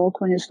little dog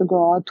who needs to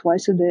go out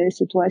twice a day.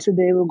 So twice a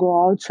day we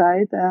go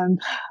outside, and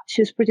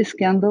she's pretty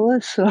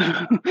scandalous. So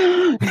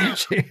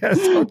she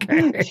is,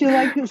 okay. She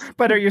likes.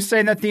 But are you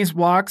saying that these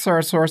walks are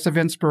a source of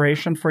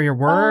inspiration for your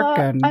work?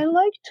 I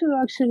like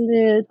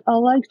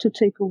to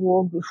take a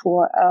walk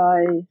before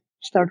I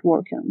start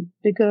working,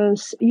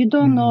 because you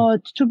don't know,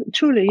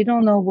 truly, you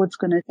don't know what's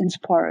going to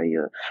inspire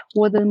you.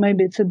 Whether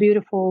maybe it's a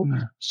beautiful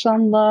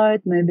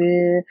sunlight,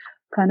 maybe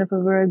kind of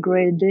a very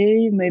great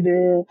day, maybe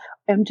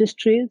empty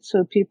streets,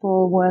 so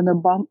people, when they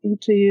bump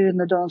into you and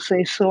they don't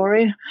say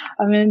sorry.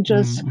 I mean,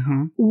 just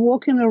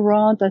walking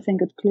around, I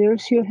think it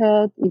clears your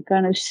head. You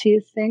kind of see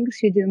things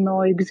you didn't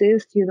know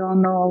exist. You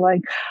don't know,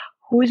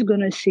 who is going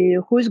to see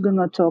you, who is going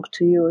to talk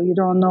to you. You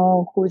don't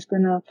know who is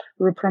going to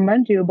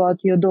reprimand you about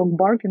your dog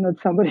barking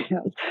at somebody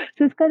else.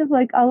 So it's kind of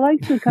like, I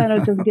like to kind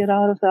of just get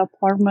out of the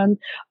apartment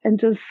and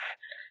just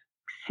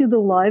see the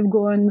life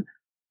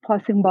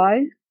passing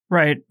by.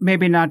 Right.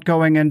 Maybe not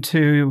going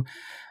into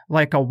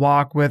a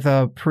walk with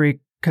a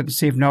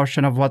preconceived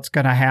notion of what's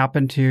going to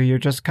happen to you. You're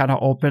just kind of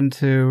open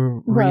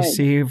to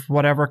receive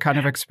whatever kind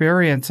of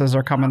experiences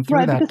are coming through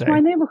that day. Right, because my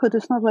neighborhood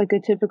is not like a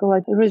typical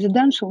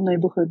residential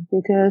neighborhood,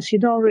 because you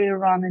don't really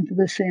run into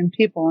the same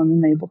people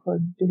in the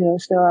neighborhood,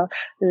 because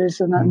there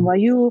is an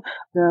NYU,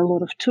 there are a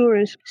lot of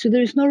tourists. So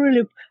there is no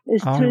really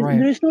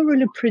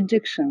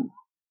prediction.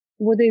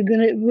 Whether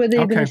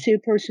you're gonna see a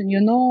person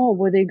you know, or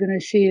whether you're gonna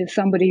see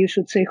somebody you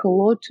should say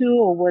hello to,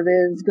 or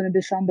whether it's gonna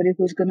be somebody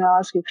who's gonna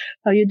ask you,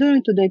 how you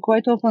doing today?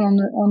 Quite often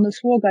on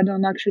this walk, I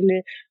don't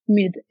actually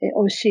meet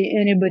or see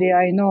anybody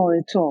I know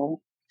at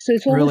all. So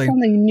it's always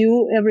something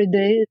new every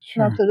day.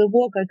 Sure. After the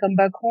walk, I come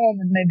back home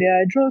and maybe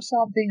I draw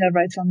something, I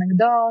write something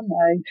down,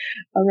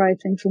 I write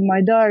things in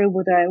my diary,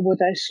 what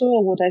I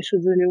saw, what I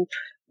should really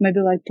maybe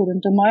put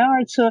into my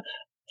art. So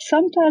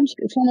sometimes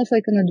it's almost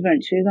like an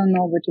adventure. You don't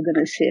know what you're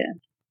gonna see.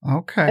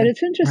 Okay. And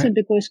it's interesting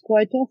because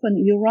quite often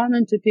you run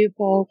into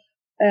people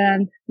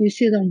and you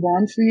see them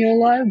once in your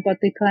life, but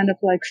they kind of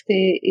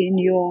stay in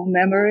your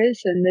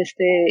memories and they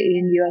stay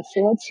in your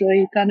thoughts. So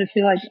you kind of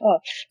feel like, oh.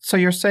 So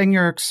you're saying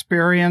your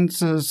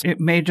experiences, it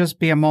may just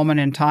be a moment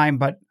in time,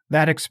 but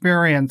that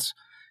experience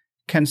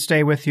can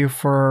stay with you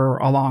for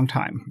a long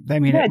time. I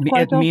mean,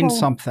 it means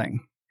something.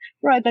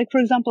 Right. Like, for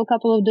example, a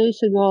couple of days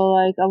ago,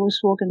 like, I was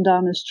walking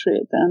down the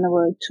street and there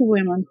were two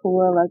women who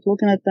were, like,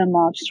 looking at their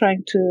maps,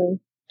 trying to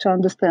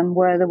understand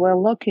where they were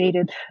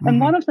located. And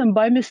one of them,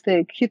 by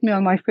mistake, hit me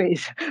on my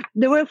face.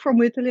 They were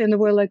from Italy and they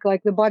were like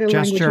the body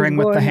language gesturing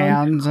with the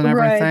hands and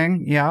everything.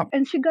 Right. Yeah.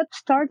 And she got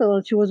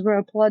startled. She was very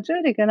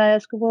apologetic. And I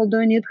asked her, well, do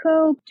you need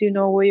help? Do you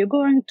know where you're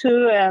going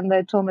to? And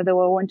they told me they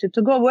were wanted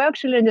to go. We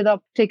actually ended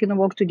up taking a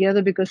walk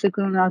together because they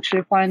couldn't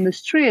actually find the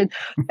street.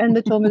 And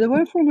they told me they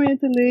were from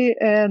Italy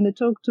and they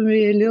talked to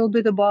me a little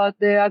bit about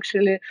their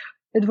actually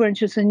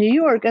adventures in New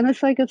York. And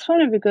it's like, it's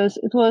funny because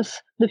it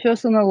was the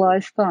first in a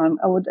lifetime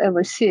I would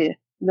ever see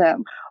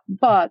them.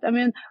 But I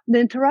mean, the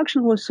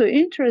interaction was so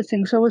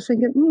interesting. So I was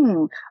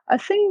thinking, I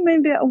think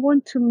maybe I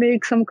want to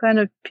make some kind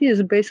of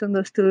piece based on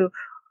those two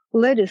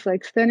ladies,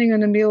 like standing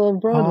in the middle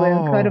of Broadway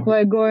and kind of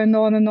like going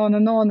on and on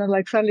and on and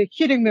like suddenly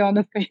hitting me on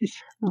the face.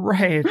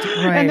 Right.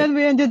 And then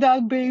we ended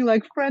up being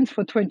like friends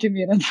for 20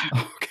 minutes.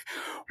 Okay.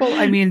 Well,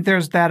 I mean,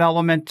 there's that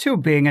element too.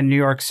 Being in New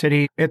York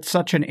City, it's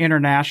such an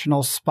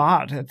international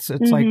spot. It's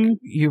like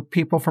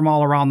people from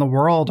all around the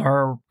world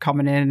are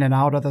coming in and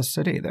out of the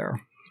city there.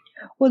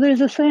 Well, there's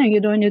a saying, you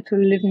don't need to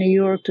leave New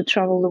York to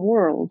travel the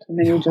world. I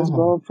mean, you just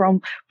go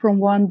from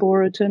one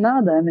borough to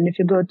another. I mean, if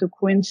you go to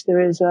Queens,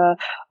 there is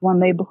one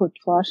neighborhood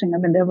Flushing. I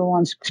mean,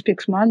 everyone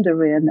speaks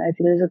Mandarin. If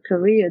there's a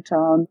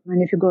Koreatown, I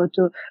mean, if you go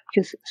to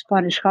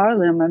Spanish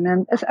Harlem,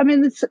 I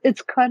mean,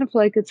 it's kind of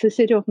like it's a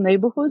city of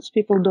neighborhoods.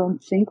 People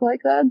don't think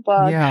like that,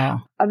 but yeah.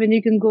 I mean,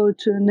 you can go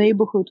to a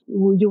neighborhood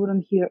where you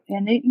wouldn't hear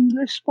any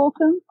English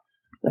spoken.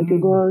 Like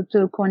you go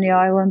to Coney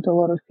Island, a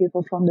lot of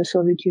people from the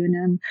Soviet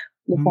Union.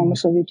 The former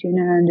Soviet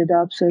Union ended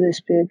up, so they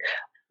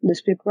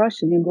speak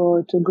Russian. You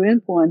go to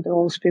Greenpoint, they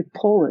all speak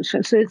Polish.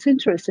 So it's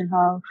interesting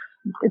how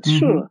it's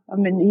true. I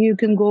mean, you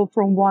can go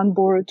from one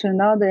borough to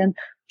another and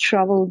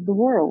travel the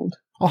world.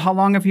 Well, how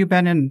long have you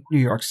been in New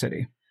York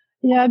City?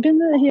 Yeah, I've been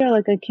here,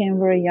 like I came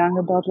very young,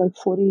 about like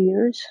 40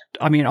 years.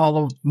 I mean,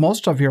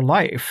 most of your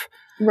life.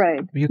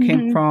 Right. You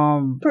came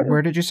from,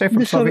 where did you say, from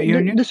the Soviet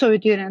Union? The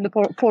Soviet Union,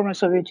 the former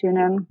Soviet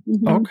Union.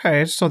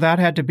 Okay, so that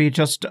had to be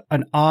just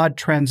an odd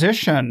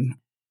transition.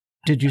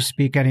 Did you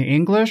speak any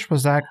English?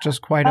 Was that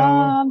just quite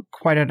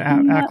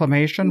an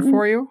acclamation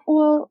for you?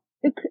 Well,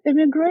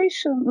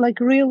 immigration, like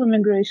real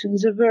immigration,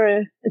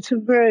 it's a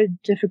very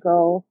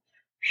difficult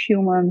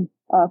human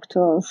act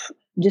of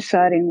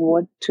deciding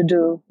what to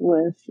do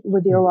with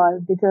your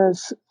life,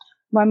 because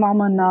my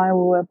mom and I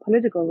were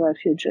political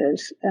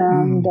refugees,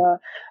 and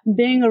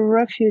being a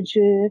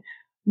refugee,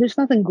 there's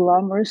nothing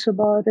glamorous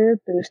about it.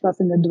 There's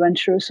nothing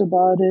adventurous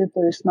about it.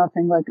 There's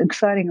nothing like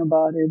exciting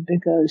about it,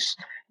 because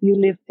you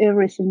leave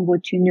everything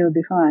what you knew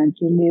behind.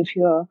 You leave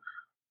your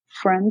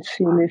friends,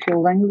 you leave your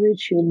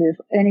language, you leave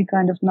any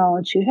kind of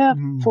knowledge you have.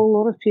 For a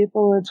lot of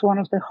people, it's one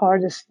of the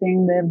hardest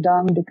things they've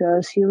done,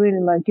 because you really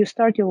you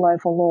start your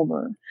life all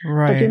over.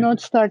 Right. But you're not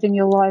starting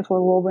your life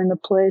all over in a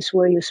place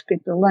where you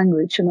speak the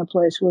language, in a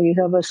place where you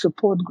have a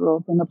support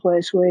group, in a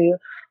place where you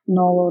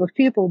know a lot of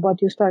people,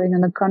 but you're starting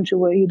in a country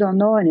where you don't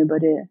know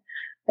anybody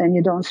and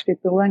you don't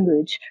speak the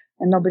language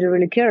and nobody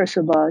really cares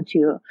about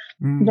you.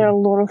 There are a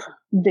lot of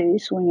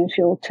days when you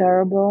feel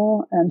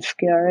terrible and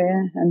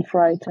scary and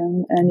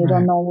frightened and you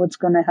don't know what's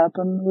going to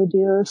happen with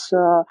you.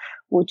 So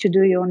what you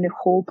do, you only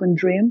hope and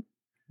dream.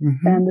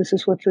 And this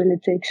is what really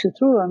takes you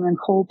through. I mean,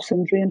 hopes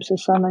and dreams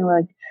is something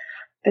like,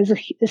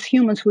 as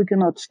humans, we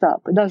cannot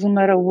stop. It doesn't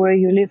matter where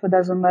you live. It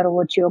doesn't matter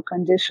what your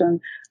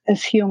condition.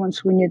 As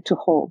humans, we need to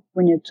hope.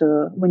 We need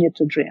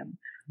to dream.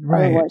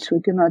 Right. Otherwise,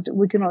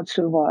 we cannot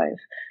survive.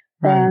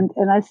 Right.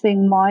 And I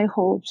think my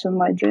hopes and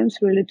my dreams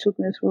really took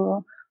me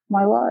through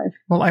my life.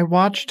 Well, I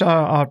watched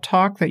a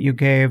talk that you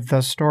gave,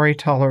 the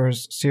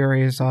Storytellers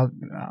series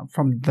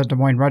from the Des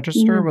Moines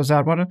Register. Was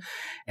that one?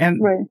 And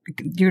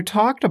you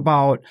talked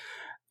about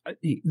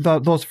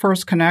those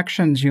first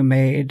connections you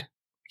made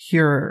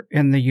here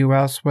in the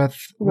U.S. with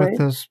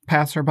this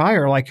passerby,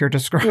 or like you're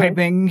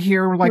describing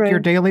here, like your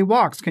daily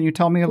walks. Can you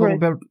tell me a little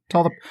bit,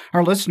 tell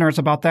our listeners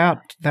about that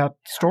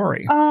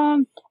story?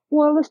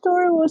 Well, the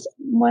story was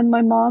when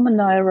my mom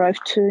and I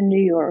arrived to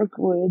New York,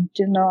 we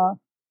did not,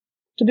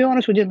 to be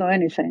honest, we didn't know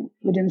anything.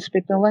 We didn't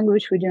speak the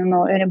language. We didn't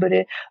know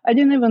anybody. I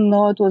didn't even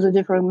know it was a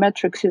different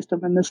metric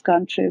system in this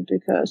country,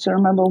 because I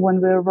remember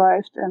when we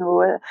arrived and we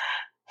were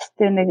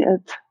standing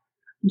at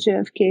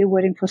JFK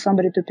waiting for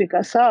somebody to pick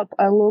us up,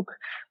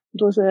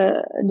 it was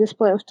a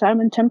display of time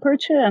and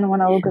temperature, and when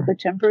I look at the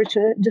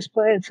temperature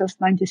display, it says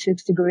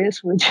 96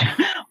 degrees, which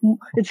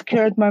it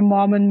scared my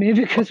mom and me,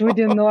 because we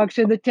didn't know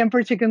actually the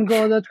temperature can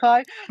go that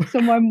high.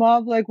 So my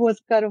mom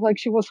was kind of like,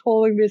 she was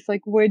holding me. It's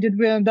like, where did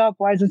we end up?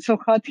 Why is it so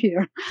hot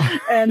here?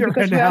 And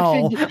because we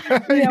hell.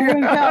 We're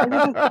in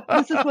hell.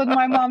 This is what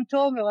my mom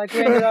told me. Like,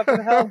 we ended up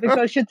in hell,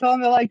 because she told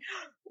me like,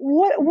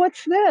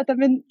 what's that? I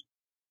mean,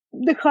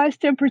 the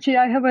highest temperature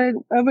I have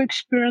ever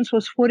experienced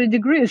was 40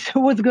 degrees. So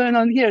what's going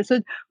on here? So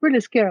it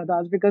really scared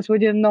us because we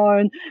didn't know.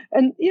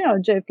 And you know,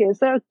 JFK,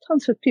 there are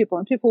tons of people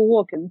and people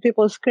walking,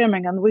 people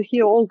screaming, and we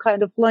hear all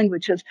kind of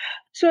languages.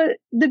 So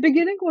the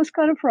beginning was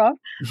kind of rough,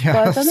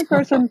 but then the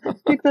person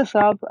picked us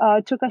up,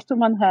 took us to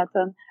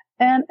Manhattan.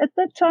 And at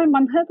that time,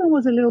 Manhattan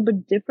was a little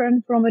bit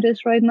different from it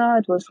is right now.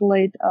 It was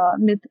late,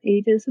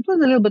 mid-'80s. It was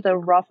a little bit a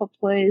rougher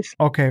place.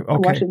 Okay.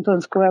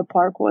 Washington Square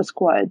Park was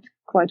quite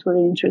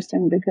really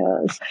interesting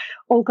because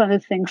all kind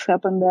of things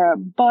happened there.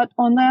 But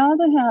on the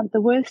other hand, there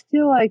were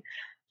still like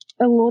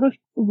a lot of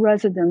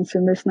residents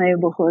in this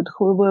neighborhood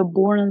who were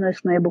born in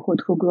this neighborhood,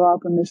 who grew up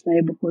in this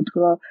neighborhood,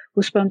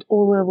 who spent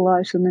all their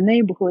lives in the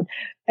neighborhood.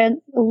 And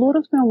a lot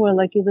of them were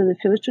like either the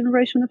first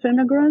generation of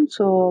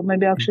immigrants or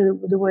maybe actually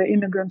they were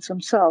immigrants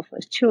themselves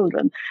as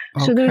children.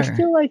 Okay. So there's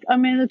still like, I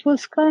mean, it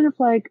was kind of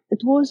like,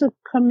 it was a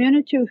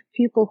community of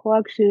people who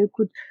actually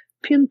could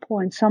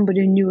pinpoint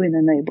somebody new in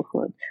the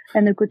neighborhood.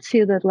 And I could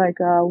see that like,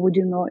 we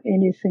didn't know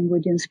anything, we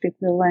didn't speak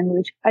the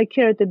language. I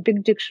carried a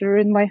big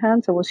dictionary in my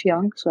hands. I was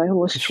young, so I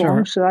was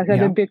strong. Sure. So I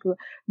had a big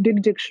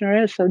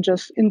dictionary. So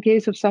just in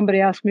case if somebody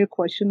asked me a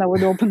question, I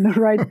would open the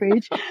right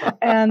page.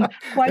 And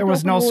there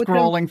was no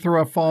scrolling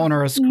through a phone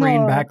or a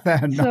screen back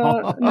then.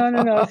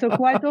 No. So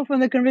quite often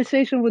the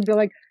conversation would be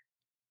like,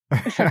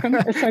 a second.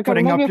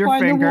 Putting up your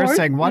finger,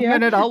 saying 1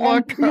 minute, I'll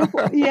look.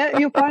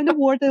 You find a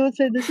word, they would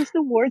say, this is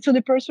the word. So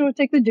the person would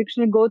take the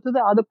dictionary, go to the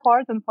other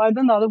part and find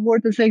another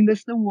word and saying, this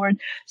is the word.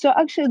 So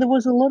actually, there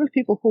was a lot of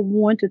people who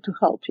wanted to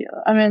help you.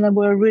 I mean, there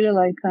were really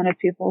like kind of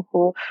people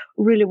who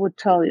really would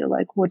tell you,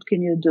 like, what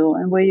can you do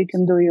and where you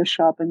can do your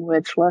shopping, where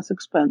it's less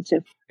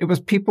expensive. It was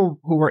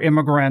people who were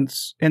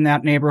immigrants in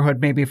that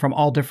neighborhood, maybe from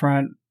all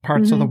different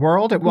parts of the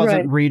world. It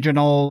wasn't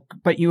regional,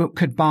 but you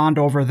could bond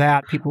over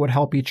that. People would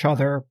help each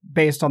other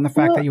based on the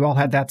fact that you all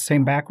had that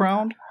same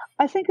background.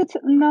 I think it's a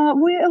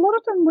lot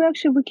of them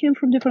we came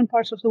from different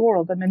parts of the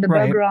world. I mean, the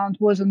background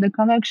wasn't the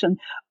connection.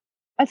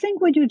 I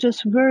think when you're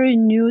just very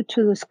new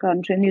to this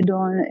country and you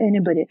don't know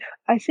anybody,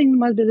 I think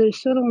maybe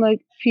there's sort of like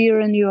fear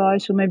in your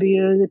eyes, or maybe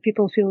the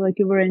people feel like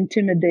you were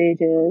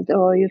intimidated,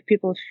 or if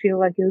people feel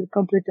like you're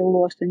completely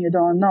lost and you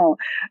don't know.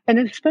 And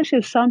especially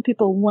if some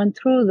people went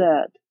through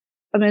that.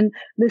 I mean,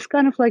 this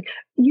kind of like,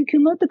 you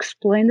cannot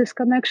explain this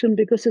connection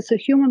because it's a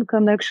human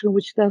connection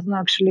which doesn't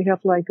actually have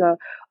like a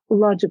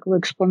logical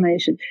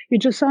explanation. You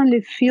just only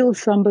feel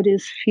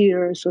somebody's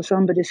fears or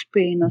somebody's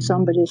pain or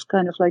somebody's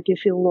kind of like you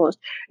feel lost.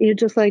 You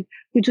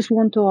just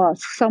want to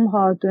ask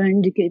somehow to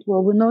indicate,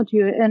 well, we're not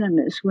your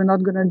enemies. We're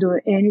not going to do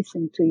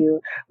anything to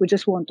you. We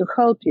just want to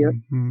help you.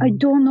 I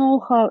don't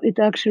know how it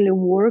actually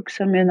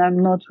works. I mean,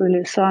 I'm not really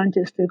a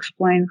scientist to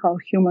explain how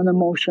human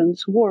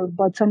emotions work,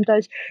 but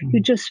sometimes you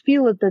just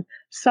feel it that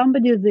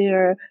somebody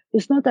there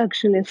is not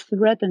actually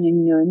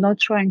threatening you, not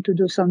trying to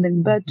do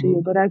something bad to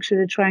you, but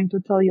actually trying to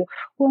tell you,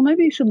 well,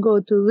 maybe you should go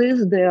to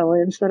this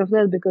deli instead of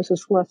that because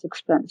it's less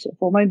expensive.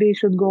 Or maybe you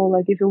should go,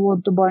 like, if you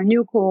want to buy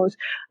new clothes,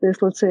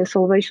 there's, let's say, a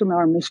Salvation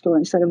Army store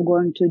instead of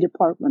going to a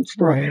department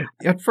store. Right.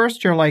 At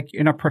first, you're like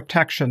in a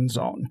protection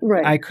zone.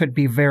 Right. I could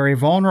be very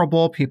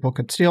vulnerable. People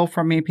could steal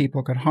from me.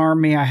 People could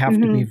harm me. I have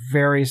to be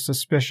very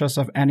suspicious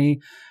of any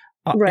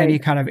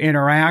kind of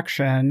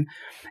interaction.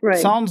 Right.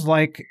 Sounds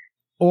like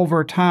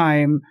over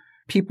time,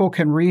 people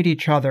can read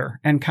each other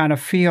and kind of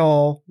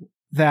feel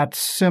that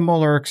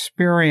similar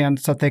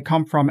experience that they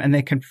come from, and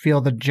they can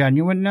feel the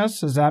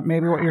genuineness. Is that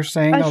maybe what you're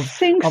saying of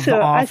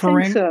the offering?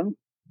 I think so.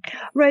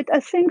 Right,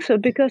 I think so,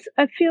 because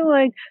I feel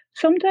like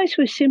sometimes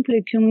we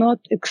simply cannot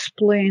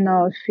explain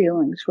our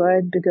feelings,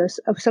 right?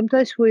 Because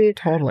sometimes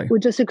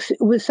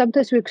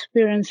sometimes we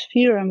experience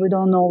fear and we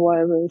don't know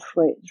why we're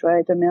afraid,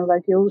 right? I mean,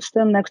 like you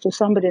stand next to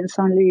somebody and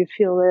suddenly you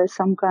feel there's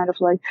some kind of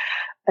like,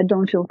 I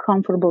don't feel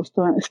comfortable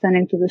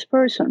standing to this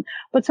person.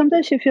 But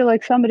sometimes you feel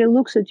like somebody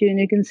looks at you and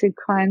you can see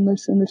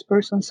kindness in this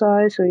person's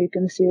eyes, or you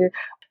can see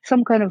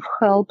some kind of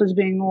help is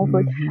being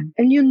offered.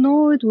 And you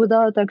know it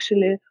without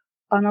actually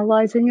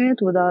analyzing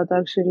it, without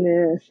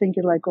actually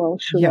thinking like, well,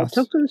 should I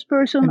talk to this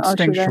person or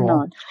should I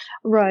not?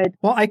 Right.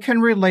 Well, I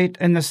can relate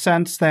in the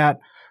sense that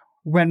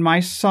when my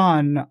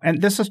son,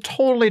 and this is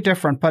totally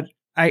different, but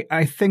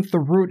I think the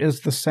root is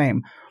the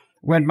same.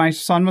 When my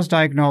son was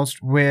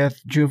diagnosed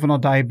with juvenile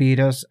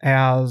diabetes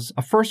as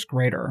a first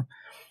grader,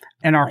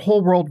 and our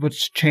whole world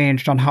was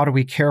changed on how do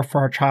we care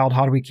for our child,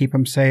 how do we keep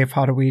him safe,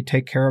 how do we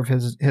take care of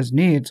his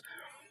needs,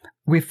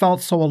 we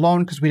felt so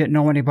alone because we didn't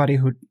know anybody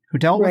who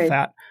dealt with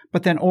that.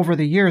 But then over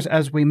the years,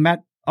 as we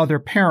met other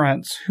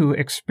parents who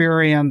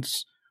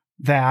experience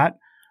that,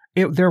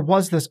 there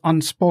was this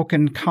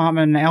unspoken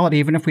commonality.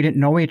 Even if we didn't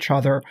know each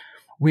other,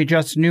 we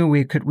just knew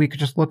we could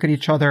just look at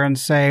each other and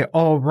say,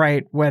 oh,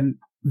 right, when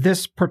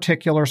this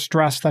particular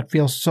stress that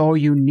feels so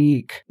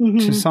unique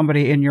to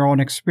somebody in your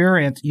own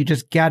experience, you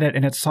just get it.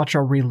 And it's such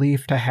a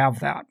relief to have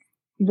that.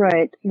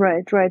 Right,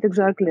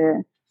 exactly.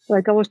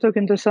 Like I was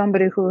talking to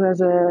somebody who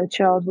has a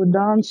child with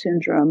Down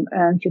syndrome,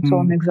 and he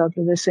told me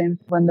exactly the same.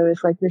 When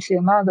they see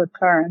another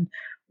parent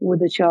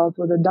with a child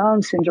with a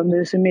Down syndrome,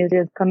 there's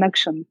immediate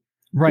connection.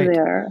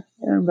 there.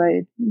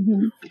 Right.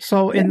 Mm-hmm.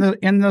 So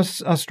in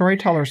this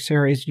Storyteller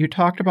series, you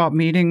talked about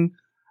meeting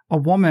a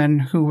woman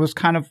who was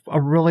kind of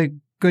a really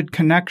good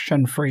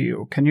connection for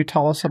you. Can you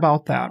tell us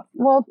about that?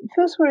 Well, it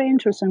was very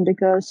interesting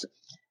because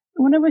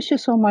whenever she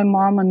saw my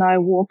mom and I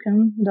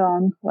walking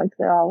down like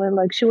the alley,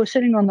 like she was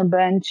sitting on the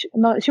bench.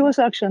 No, she was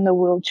actually in a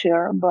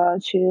wheelchair,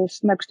 but she's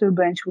next to a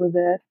bench with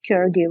a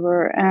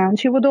caregiver, and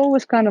she would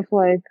always kind of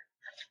point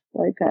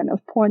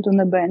on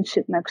the bench,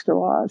 sit next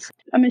to us.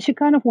 I mean, she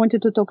kind of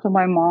wanted to talk to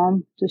my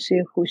mom to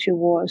see who she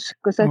was.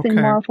 Because I think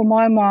for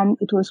my mom,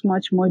 it was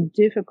much more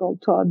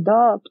difficult to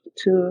adapt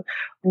to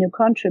a new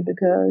country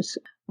because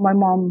my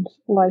mom's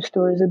life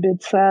story is a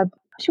bit sad.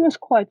 She was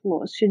quite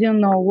lost. She didn't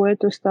know where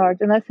to start.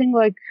 And I think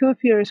like her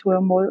fears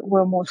were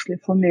mostly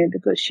for me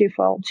because she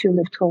felt she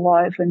lived her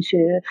life and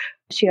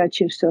she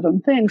achieved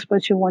certain things,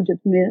 but she wanted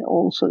me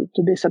also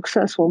to be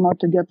successful, not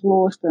to get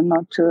lost and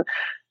not to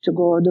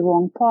go the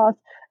wrong path.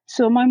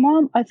 So my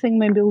mom, I think,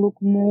 maybe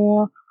looked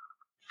more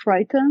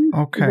frightened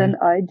than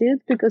I did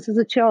because as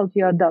a child,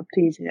 you adapt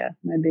easier.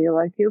 Maybe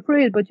like you're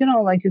afraid, but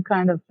like you're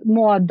kind of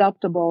more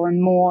adaptable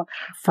and more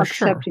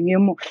accepting.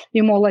 Sure.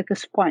 You're more like a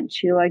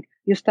sponge.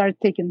 You start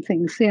taking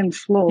things in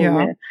slowly.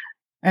 Yeah.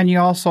 And you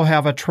also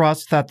have a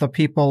trust that the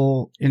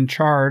people in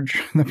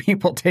charge, the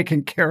people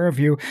taking care of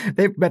you,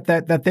 they've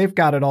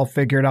got it all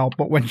figured out.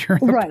 But when you're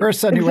the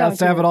person who has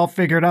to have it all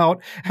figured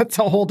out, it's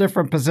a whole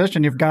different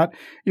position. You've got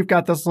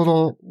this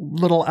little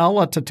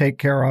Ella to take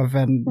care of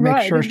and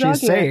make sure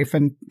she's safe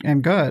and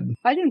good.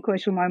 I didn't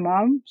question my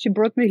mom. She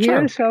brought me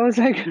here, so I was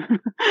like,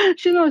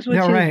 she knows what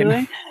she's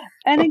doing.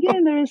 And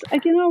again, there's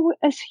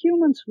as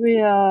humans, we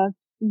are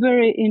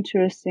very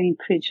interesting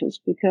creatures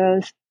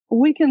because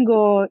we can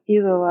go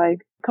either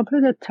like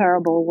completely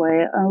terrible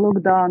way and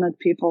look down at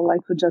people like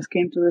who just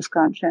came to this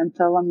country and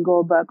tell them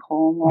go back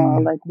home or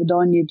like we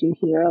don't need you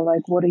here,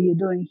 like what are you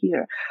doing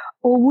here?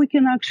 Or we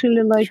can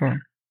actually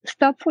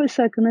stop for a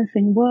second and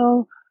think,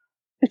 well,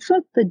 it's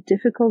not that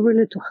difficult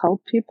really to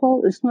help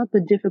people. It's not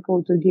that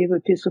difficult to give a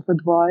piece of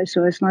advice,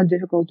 or it's not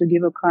difficult to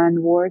give a kind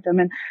word. I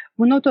mean,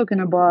 we're not talking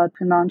about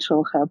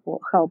financial help.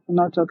 We're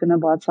not talking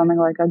about something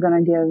like I'm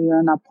going to give you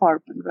an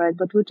apartment, right?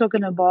 But we're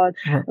talking about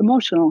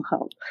emotional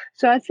help.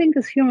 So I think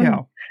as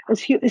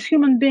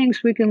human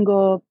beings, we can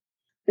go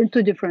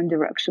into different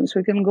directions.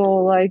 We can go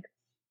like,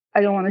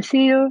 I don't want to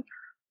see you.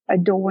 I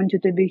don't want you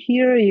to be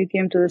here. You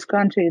came to this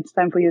country. It's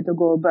time for you to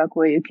go back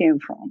where you came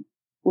from,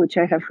 which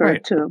I have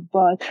heard too.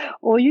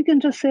 Or you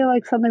can just say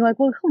like something like,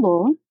 well,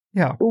 hello.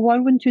 Yeah. Why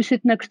wouldn't you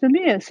sit next to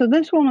me? So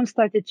this woman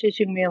started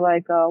teaching me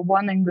like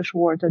one English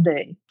word a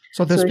day.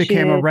 So this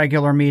became a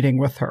regular meeting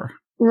with her.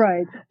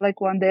 Right.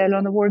 Like one day I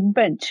learned the word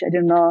bench. I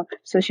didn't know.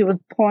 So she would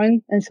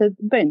point and said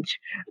bench.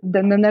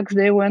 Then the next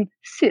day went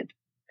sit.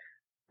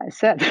 I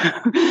said.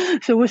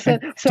 So we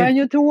said, I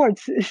knew 2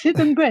 words, sit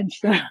and bench.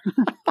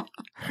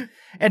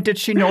 And did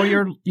she know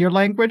your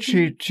language?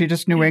 She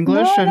just knew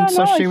English,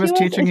 she was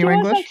teaching you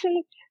English?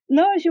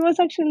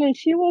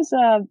 She was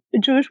a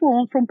Jewish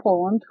woman from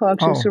Poland who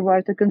actually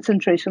survived a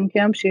concentration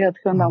camp. She had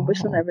her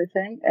numbers and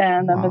everything.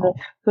 And I mean,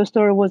 her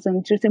story was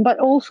interesting. But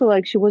also,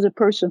 like, she was a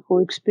person who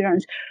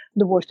experienced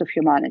the worst of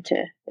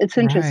humanity. It's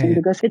interesting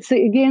because it's,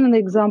 again, an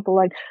example,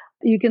 like,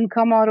 you can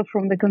come out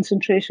from the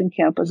concentration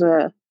camp as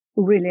a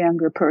really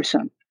angry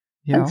person.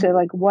 Yeah. And say,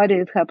 like, why did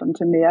it happen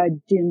to me? I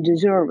didn't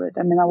deserve it.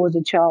 I mean, I was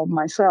a child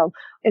myself.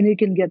 And you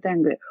can get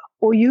angry.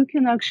 Or you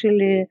can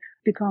actually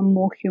become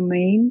more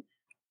humane.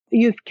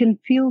 You can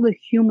feel the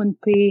human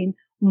pain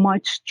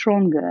much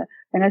stronger.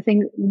 And I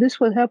think this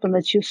would happen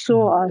that you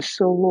saw us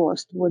so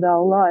lost with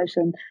our lives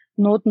and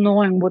not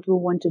knowing what we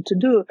wanted to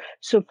do.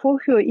 So for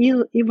her,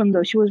 even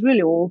though she was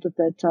really old at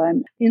that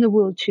time, in a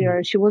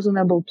wheelchair, she wasn't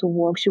able to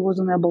walk. She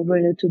wasn't able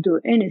really to do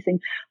anything.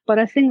 But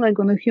I think like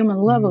on a human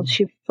level,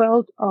 she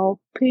felt our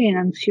pain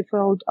and she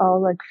felt our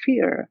like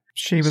fear.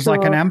 She was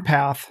like an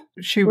empath.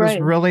 She was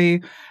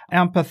really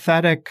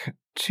empathetic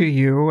to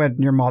you and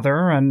your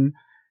mother.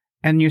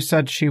 And you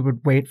said she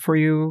would wait for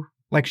you.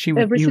 Like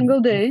every single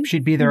day.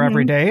 She'd be there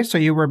every day. So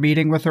you were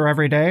meeting with her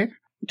every day?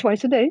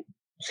 Twice a day.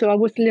 So I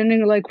was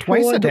learning like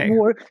twice a day.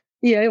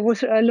 I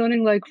was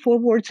learning like 4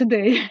 words a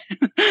day,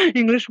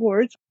 English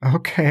words.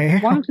 Okay.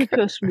 One of the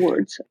first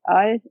words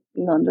I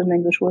learned in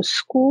English was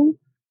school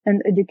and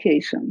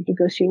education,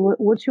 because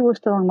what she was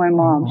telling my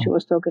mom, she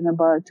was talking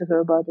to her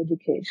about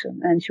education,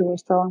 and she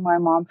was telling my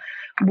mom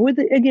with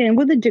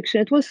addiction.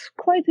 It was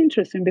quite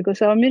interesting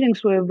because our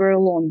meetings were very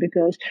long,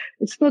 because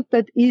it's not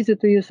that easy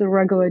to use a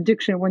regular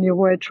addiction when you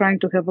were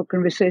trying to have a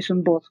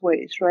conversation both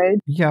ways, right?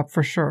 Yeah,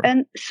 for sure.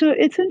 And so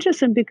it's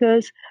interesting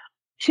because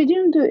she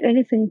didn't do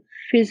anything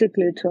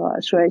physically to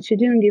us, right? She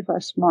didn't give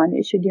us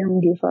money. She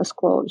didn't give us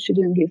clothes. She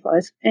didn't give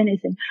us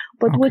anything.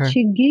 But what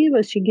she gave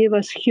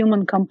us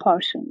human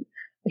compassion,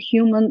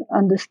 human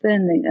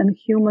understanding, and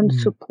human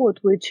support,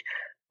 which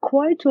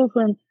quite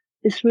often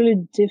is really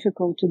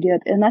difficult to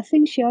get. And I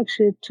think she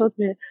actually taught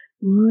me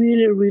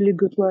really, really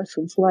good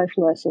lessons, life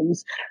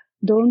lessons.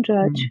 Don't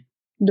judge.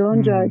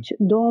 Don't judge.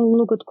 Don't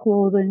look at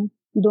clothing.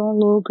 Don't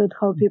look at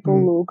how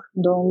people look.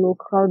 Don't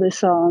look how they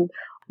sound.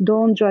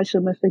 Don't judge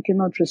them if they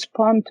cannot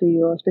respond to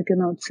you, or if they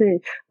cannot say.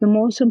 The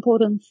most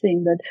important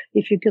thing that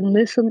if you can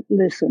listen,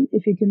 listen.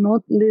 If you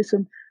cannot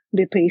listen,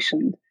 be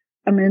patient.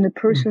 I mean, the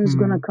person is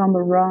going to come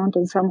around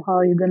and somehow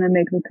you're going to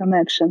make the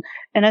connection.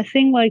 And I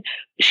think like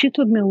she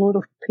taught me a lot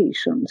of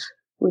patience,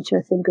 which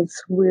I think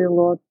is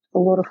really a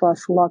lot of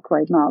us lack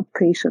right now,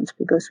 patience,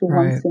 because we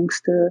want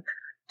things to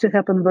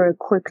happen very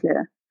quickly.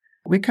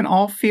 We can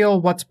all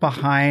feel what's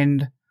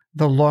behind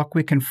the look.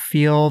 We can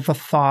feel the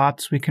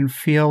thoughts. We can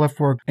feel if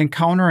we're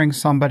encountering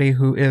somebody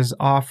who is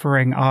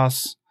offering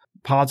us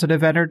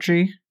positive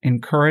energy,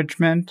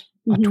 encouragement,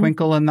 a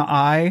twinkle in the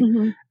eye.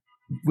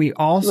 We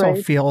also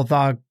feel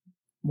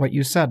what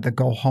you said, the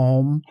go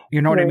home.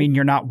 You know what I mean?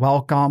 You're not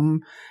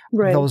welcome.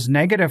 Those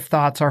negative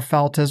thoughts are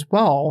felt as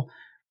well,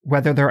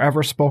 whether they're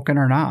ever spoken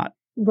or not.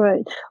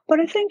 Right. But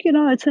I think,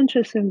 it's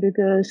interesting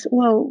because,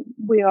 well,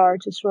 we are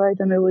artists, right?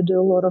 I mean, we do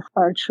a lot of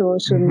art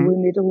shows and we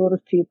meet a lot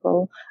of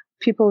people.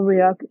 People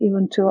react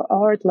even to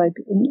art like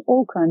in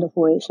all kind of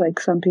ways. Like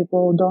some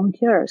people don't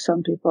care.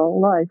 Some people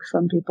like,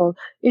 some people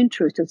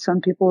interested,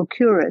 some people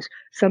curious,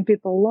 some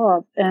people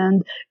love.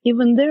 And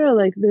even there,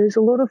 like there's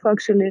a lot of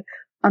actually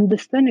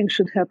understanding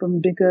should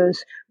happen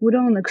because we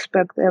don't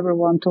expect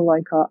everyone to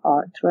like our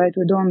art, right?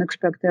 We don't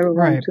expect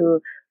everyone to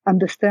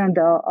understand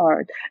our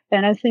art.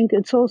 And I think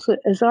it's also,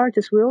 as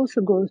artists, we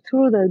also go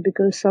through that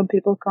because some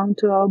people come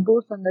to our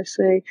booth and they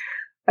say,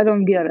 I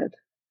don't get it.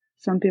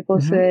 Some people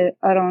say,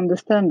 I don't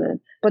understand it.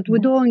 But we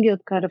don't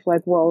get kind of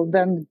like, well,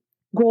 then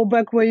go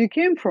back where you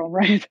came from,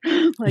 right?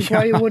 Like,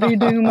 what are you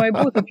doing in my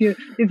booth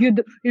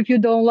if you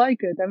don't like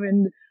it? I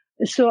mean,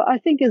 so I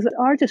think as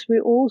artists, we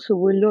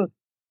learned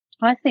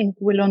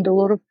a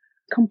lot of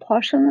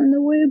compassion in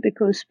a way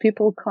because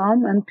people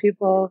come and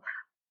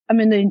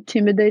they're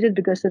intimidated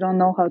because they don't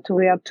know how to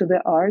react to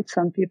the art.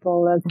 Some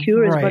people are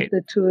curious, but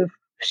they're too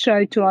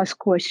shy to ask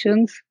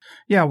questions.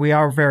 Yeah, we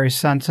are very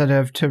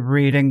sensitive to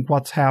reading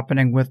what's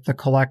happening with the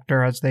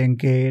collector as they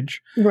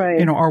engage.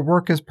 Right. Our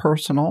work is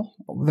personal.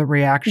 The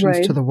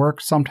reactions to the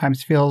work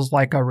sometimes feels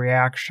like a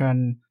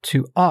reaction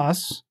to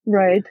us.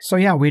 Right. So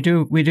yeah, we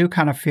do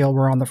kind of feel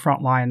we're on the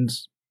front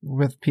lines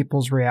with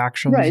people's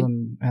reactions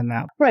and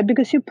that. Right,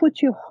 because you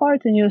put your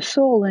heart and your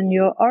soul in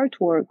your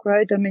artwork,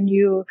 right? I mean,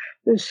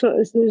 there's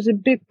a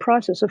big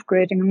process of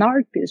creating an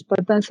art piece,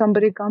 but then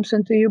somebody comes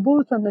into your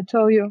booth and they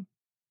tell you,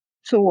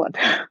 so what?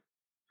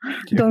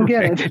 Don't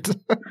get it.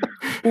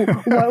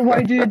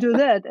 Why do you do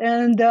that?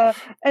 And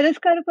it's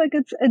kind of like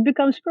it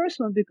becomes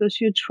personal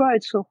because you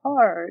tried so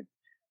hard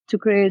to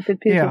create a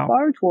piece of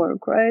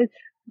artwork, right?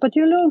 But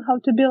you learn how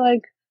to be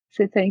like,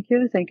 say thank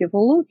you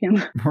for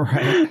looking.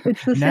 Right.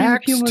 It's the same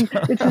human.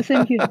 It's the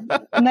same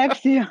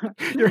next year.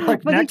 You're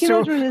like, next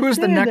who's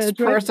the next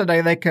person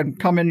they can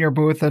come in your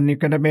booth and you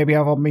can maybe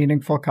have a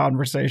meaningful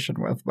conversation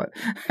with. But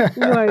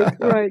right.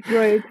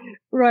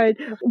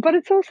 But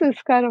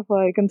it's kind of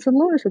like in St.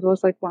 Louis, it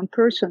was like one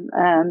person,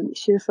 and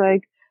she's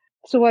like,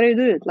 "So what do you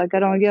do? Like, I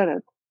don't get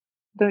it.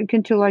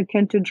 Can't you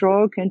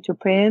draw? Can't you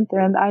paint?"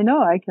 And I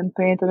know I can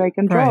paint and I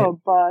can draw,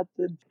 but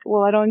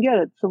I don't get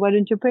it. So why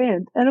don't you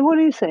paint? And what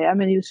do you say? I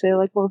mean, you say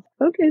like, well,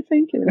 okay,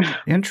 thank you.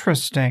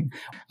 Interesting.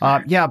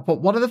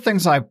 But one of the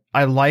things I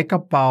like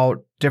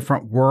about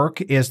different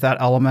work is that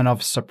element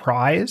of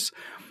surprise.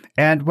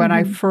 And when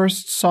I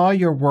first saw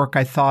your work,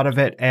 I thought of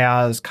it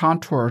as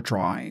contour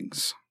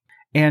drawings.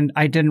 And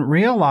I didn't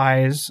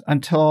realize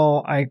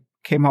until I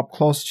came up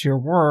close to your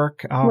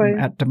work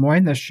at Des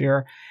Moines this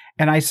year.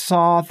 And I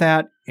saw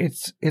that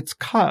it's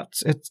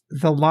cuts.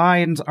 The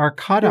lines are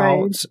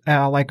cutouts,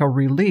 like a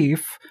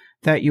relief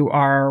that you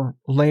are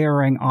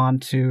layering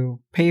onto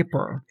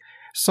paper.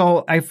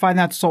 So I find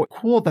that so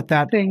cool that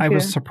I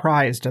was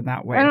surprised in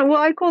that way.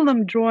 I call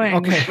them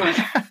drawings. Okay.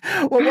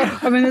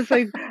 I mean, it's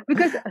like,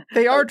 because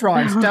they are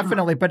drawings,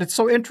 definitely, but it's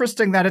so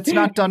interesting that it's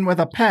not done with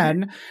a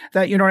pen,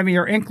 that, you know what I mean?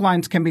 Your ink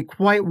lines can be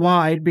quite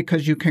wide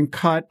because you can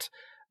cut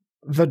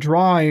the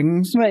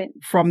drawings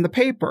from the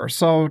paper.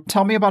 So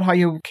tell me about how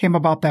you came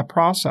about that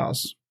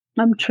process.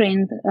 I'm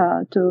trained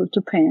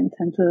to paint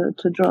and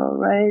to draw,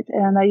 right?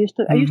 And I used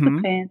to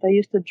paint, I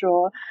used to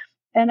draw,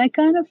 and I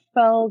kind of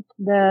felt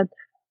that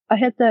I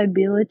had the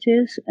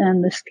abilities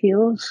and the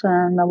skills,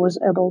 and I was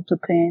able to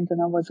paint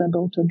and I was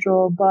able to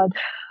draw, but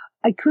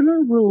I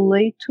couldn't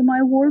relate to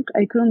my work.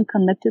 I couldn't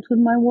connect it with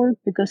my work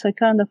because I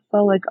kind of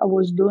felt like I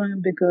was doing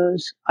it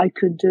because I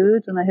could do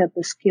it and I had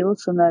the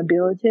skills and the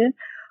ability.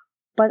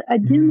 But I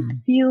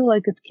didn't feel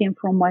like it came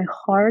from my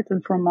heart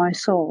and from my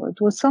soul.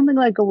 It was something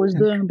like I was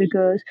doing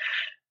because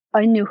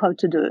I knew how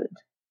to do it.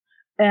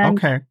 And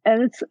I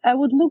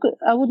would look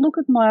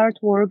at my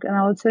artwork and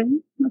I would say,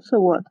 so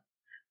what?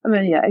 I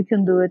mean, yeah, I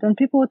can do it. And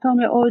people would tell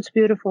me, oh, it's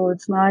beautiful,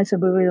 it's nice, I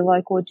really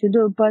like what you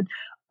do. But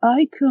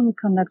I couldn't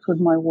connect with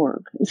my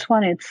work. It's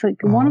funny. It's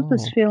like one of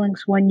those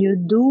feelings when you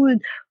do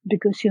it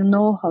because you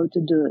know how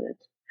to do it.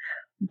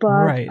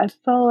 But I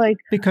felt like...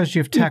 Because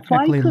you've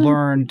technically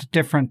learned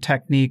different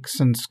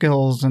techniques and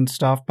skills and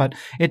stuff, but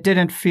it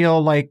didn't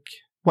feel like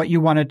what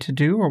you wanted to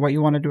do or what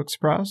you wanted to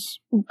express?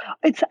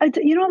 Like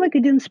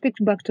it didn't speak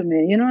back to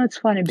me. It's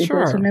funny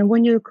because, Sure.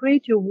 when you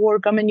create your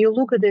work, you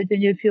look at it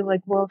and you feel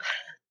like, well,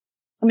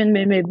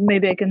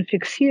 maybe I can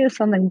fix here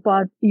something,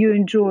 but you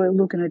enjoy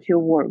looking at your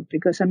work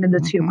because,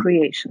 that's your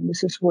creation.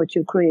 This is what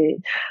you create.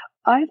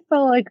 I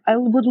felt like I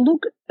would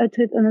look at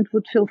it and it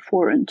would feel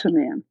foreign to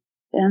me.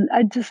 And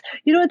I just,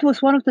 it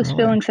was one of those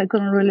feelings I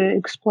couldn't really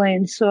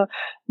explain. So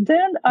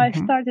then I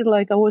started,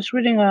 I was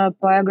reading a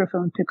biography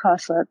on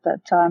Picasso at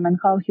that time and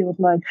how he would,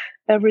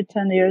 every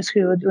 10 years,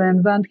 he would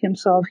reinvent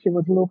himself. He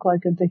would look,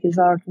 into his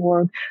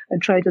artwork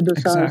and try to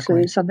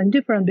do something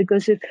different.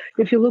 Because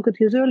if you look at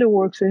his early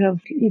works,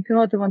 you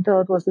cannot even tell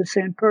it was the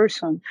same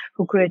person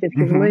who created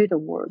his later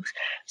works.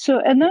 So,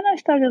 and then I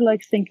started,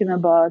 thinking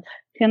about,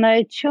 can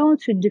I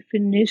challenge a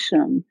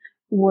definition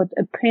what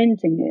a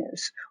painting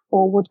is,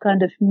 or what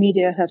kind of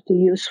media I have to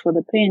use for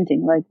the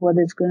painting, whether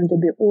it's going to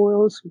be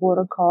oils,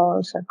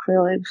 watercolors,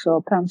 acrylics,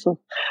 or pencils.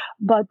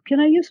 But can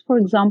I use, for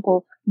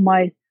example,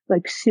 my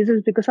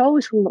scissors, because I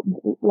always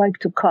like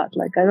to cut.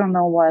 I don't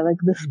know why.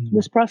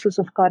 This process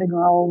of cutting,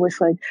 I always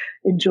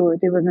enjoy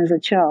it, even as a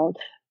child.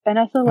 And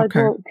I thought,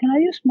 well, can I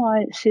use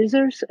my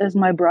scissors as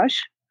my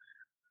brush?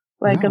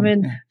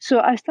 So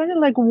I started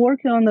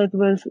working on it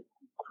with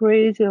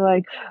crazy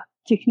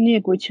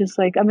technique, which is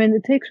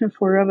it takes me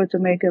forever to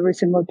make every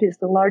single piece.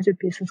 The larger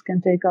pieces can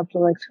take up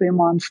to 3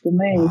 months to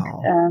make.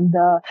 Wow. And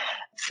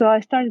so I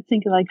started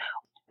thinking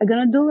I'm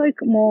gonna do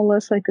more or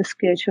less a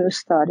sketch or a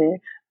study,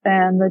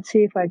 and let's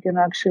see if I can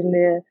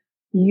actually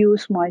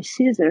use my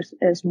scissors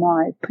as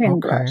my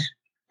paintbrush.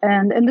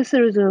 And in this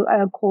series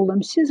I call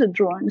them scissor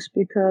drawings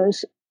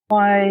because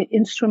my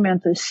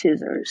instrument is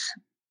scissors,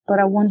 but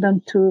I want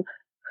them to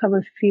have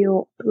a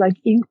feel like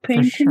ink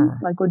painting,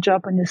 or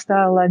Japanese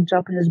style,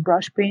 Japanese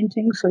brush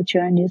paintings, or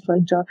Chinese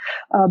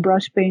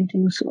brush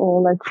paintings,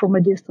 or from a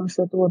distance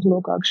that would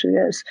look actually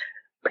as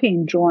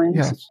paint drawings.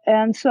 Yes.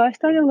 And so I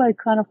started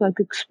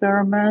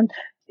experiment.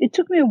 It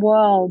took me a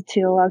while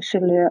till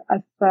actually I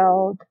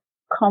felt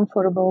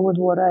comfortable with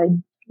what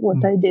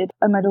I did.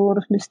 I made a lot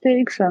of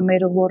mistakes. I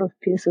made a lot of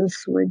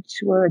pieces which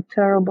were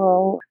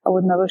terrible. I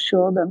would never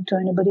show them to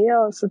anybody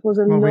else. It was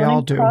a learning we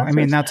all do.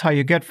 process. That's how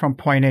you get from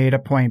point A to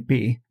point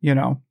B,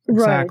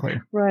 Exactly.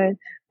 Right.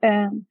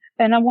 And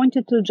I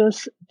wanted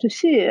to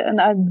see it.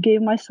 And I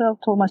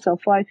told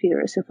myself 5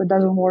 years. If it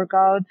doesn't work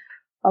out,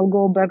 I'll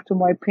go back to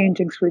my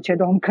paintings, which I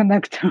don't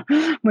connect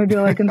to. Maybe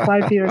in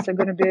 5 years, I'm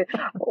going to be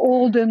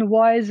old and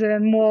wise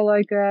and more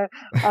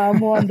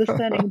more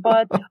understanding.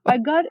 But I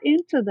got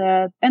into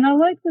that. And I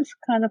like this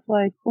kind of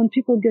when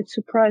people get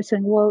surprised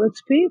saying, well,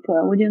 it's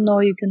paper. When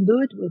you can do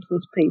it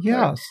with paper.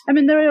 Yes.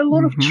 There are a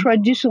lot of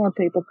traditional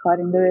paper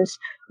cutting. There is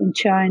in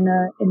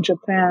China, in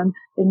Japan,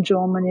 in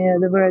Germany.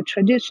 They're very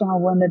traditional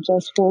when they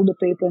just fold the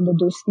paper and they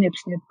do snip,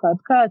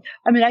 cut.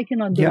 I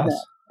cannot do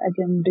that.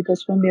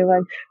 Because for me,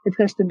 it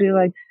has to be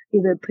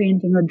either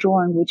painting or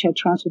drawing, which I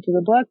transfer to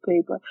the black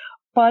paper.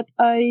 But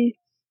I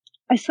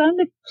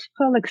suddenly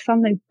felt like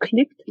something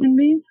clicked in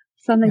me.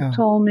 Something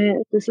told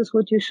me this is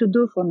what you should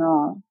do for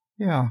now.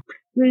 Yeah.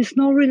 There is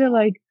no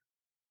really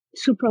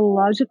super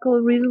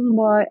logical reason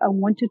why I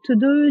wanted to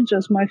do it.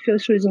 Just my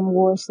first reason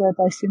was that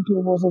I simply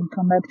wasn't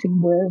connecting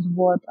with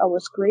what I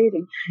was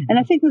creating. Mm-hmm. And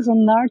I think as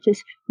an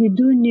artist, you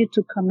do need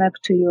to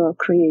connect to your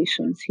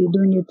creations. You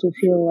do need to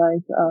feel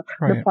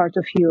the part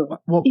of you.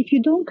 Well, if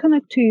you don't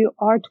connect to your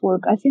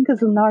artwork, I think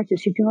as an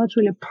artist, you cannot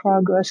really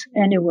progress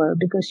anywhere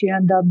because you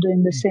end up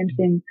doing the same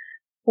thing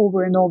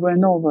over and over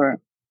and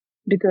over.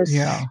 Because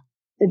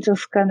it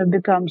just kind of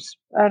becomes,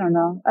 I don't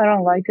know, I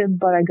don't like it,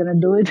 but I'm going to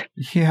do it.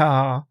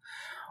 Yeah.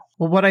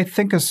 Well, what I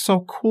think is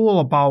so cool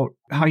about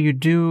how you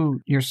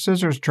do your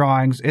scissors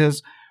drawings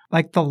is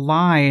the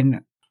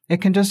line, it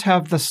can just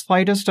have the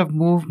slightest of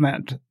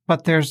movement,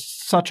 but there's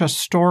such a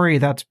story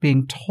that's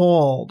being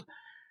told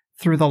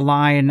through the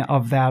line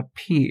of that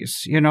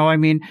piece.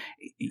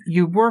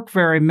 You work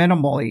very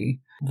minimally.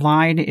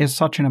 Line is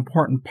such an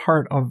important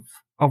part of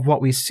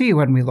what we see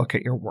when we look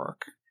at your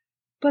work.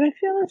 But I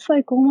feel it's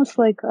almost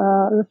like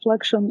a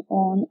reflection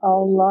on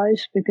our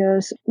lives,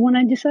 because when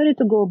I decided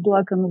to go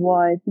black and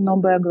white, no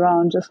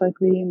background, just like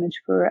the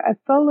image for it, I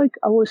felt like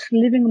I was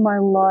living my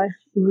life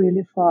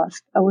really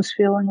fast. I was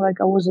feeling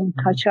like I wasn't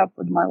catch up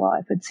with my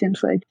life. It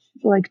seems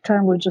like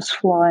time was just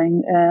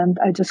flying, and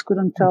I just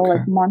couldn't tell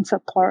months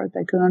apart.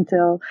 I couldn't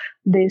tell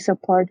days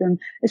apart. And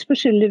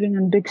especially living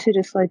in big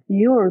cities like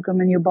New York,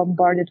 you're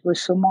bombarded with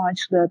so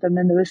much that,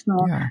 there is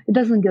no, it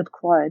doesn't get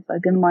quiet.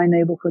 In my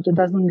neighborhood, it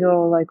doesn't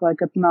go like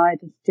at night.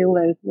 It's still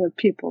there are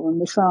people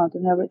and the sound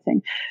and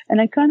everything.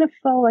 And I kind of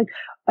felt like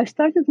I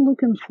started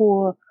looking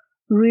for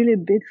really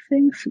big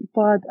things,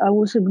 but I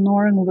was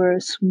ignoring very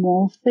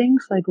small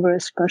things, very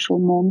special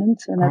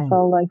moments. And I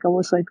felt like I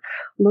was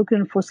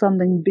looking for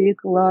something big,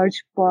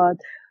 large, but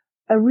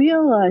I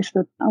realized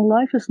that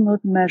life is not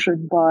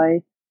measured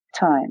by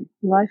time.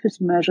 Life is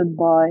measured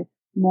by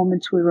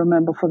moments we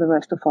remember for the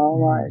rest of our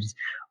lives.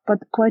 But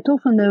quite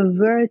often they're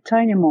very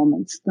tiny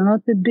moments. They're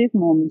not the big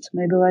moments.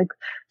 Maybe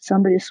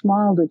somebody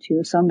smiled at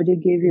you, somebody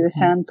gave you a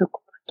hand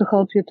to to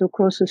help you to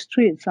cross the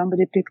street.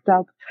 Somebody picked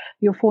up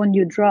your phone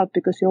you dropped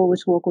because you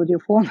always walk with your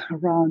phone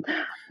around.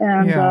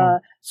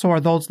 And so are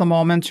those the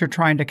moments you're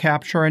trying to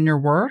capture in your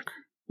work?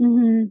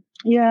 Mm-hmm.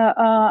 Yeah,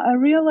 I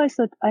realized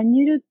that I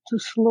needed to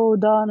slow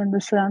down in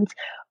the sense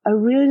I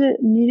really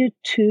needed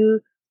to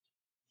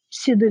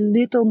see the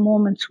little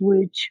moments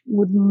which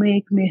would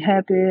make me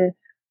happy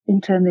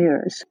in 10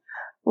 years.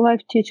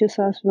 Life teaches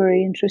us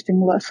very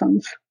interesting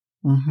lessons.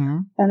 Mm-hmm.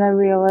 And I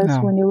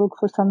realized when you look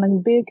for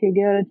something big, you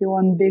get it, you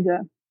want bigger.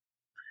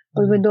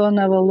 But we don't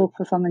ever look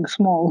for something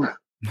small.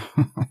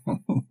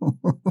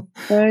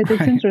 Right?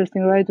 It's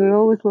interesting, right? We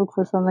always look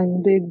for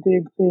something big,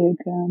 big, big,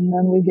 and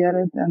then we get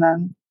it, and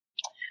then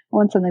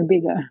want something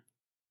bigger.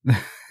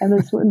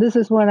 And this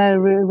is when I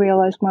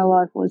realized my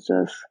life was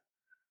just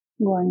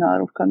going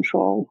out of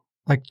control.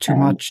 Like too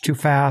much, too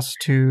fast,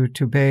 too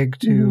big,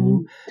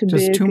 too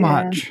just big, too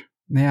much.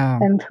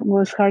 And it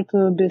was hard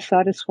to be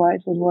satisfied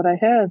with what I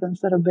had.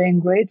 Instead of being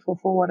grateful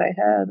for what I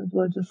had, it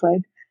was just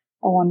like,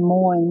 I want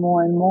more and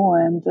more and more.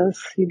 And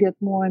just you get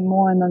more and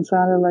more, and then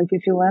suddenly like you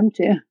feel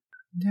empty.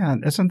 Yeah.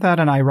 Isn't that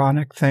an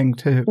ironic thing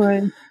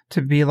to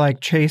be like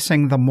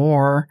chasing the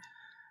more,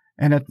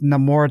 and the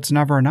more it's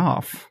never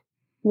enough.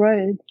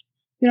 Right.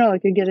 You know,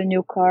 like you get a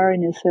new car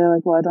and you say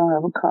like, well, I don't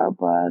have a car,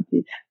 but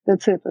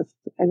that's it.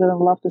 I'm going to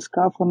love this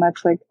car for the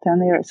next like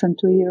 10 years. In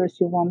 2 years,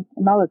 you want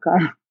another car.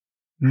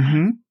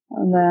 Mm-hmm.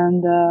 And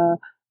then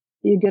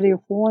you get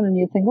your phone and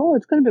you think, oh,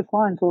 it's going to be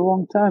fine for a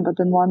long time. But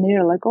then 1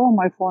 year, like, oh,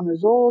 my phone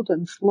is old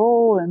and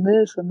slow and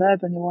this and that,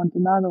 and you want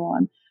another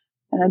one.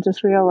 And I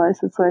just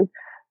realized it's like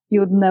you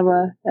would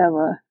never,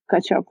 ever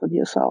catch up with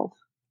yourself.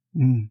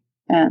 Mm.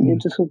 And you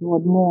just would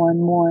want more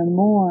and more and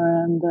more.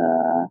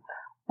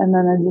 And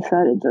then I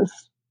decided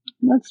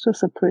let's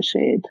just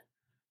appreciate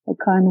a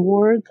kind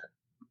word,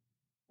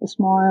 a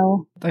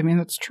smile. I mean,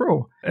 it's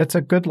true. It's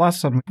a good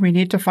lesson. We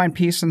need to find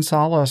peace and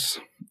solace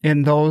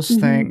in those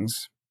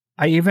things.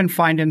 I even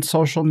find in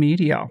social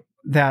media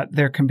that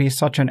there can be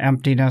such an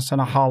emptiness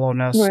and a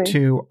hollowness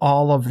to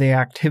all of the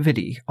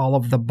activity, all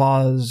of the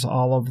buzz,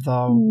 all of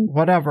the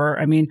whatever.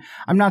 I mean,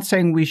 I'm not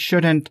saying we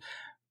shouldn't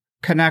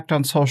connect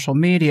on social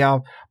media,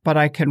 but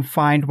I can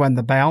find when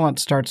the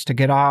balance starts to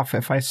get off,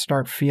 if I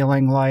start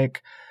feeling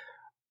like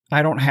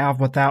I don't have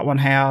what that one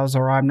has,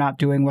 or I'm not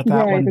doing what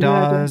that one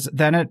does,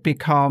 then it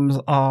becomes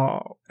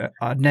a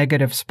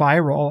negative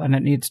spiral, and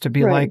it needs to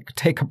be like,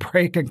 take a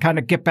break and kind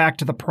of get back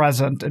to the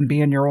present and be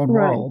in your own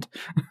world.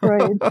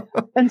 Right.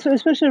 And so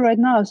especially right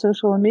now,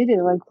 social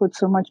media like puts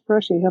so much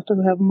pressure. You have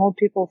to have more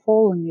people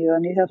following you,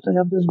 and you have to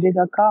have those big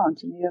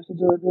accounts, and you have to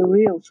do the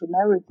reels and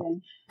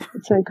everything.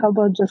 It's like, how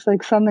about just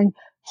like something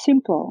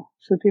simple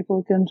so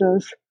people can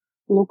just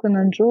look and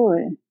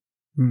enjoy?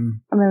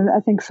 I mean, I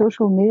think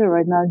social media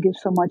right now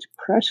gives so much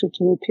pressure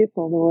to the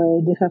people, the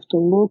way they have to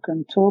look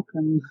and talk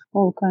and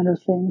all kind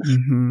of things.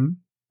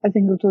 I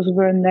think it was a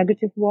very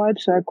negative vibe,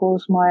 so I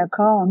closed my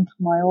account,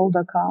 my old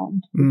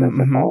account, because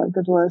I felt like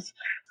it was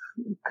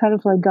kind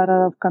of like got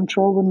out of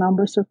control with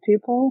numbers of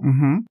people.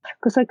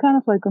 Because I kind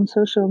of like on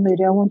social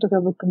media, I want to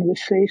have a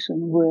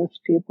conversation with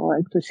people,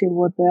 like to see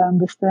what they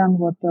understand,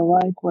 what they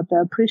like, what they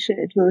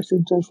appreciate,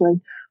 versus just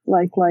like.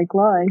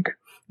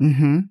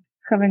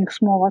 Having a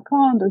small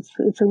account,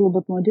 it's a little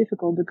bit more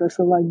difficult because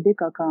I like big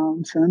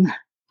accounts, and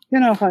you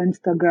know how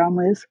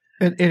Instagram is.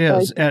 It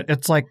is.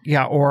 It's like,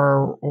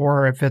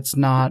 or if it's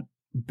not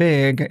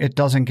big, it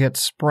doesn't get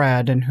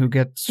spread, and who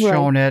gets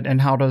shown it,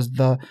 and how does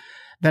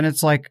then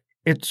it's like,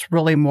 it's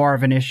really more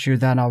of an issue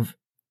than of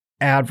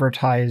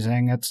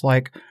advertising. It's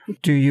like,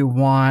 do you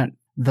want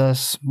the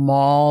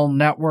small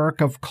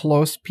network of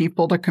close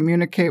people to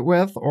communicate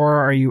with, or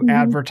are you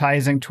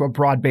advertising to a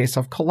broad base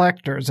of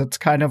collectors? It's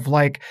kind of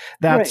like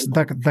that's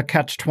the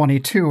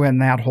catch-22 in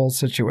that whole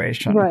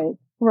situation.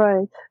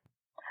 Right.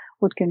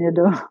 What can you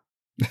do?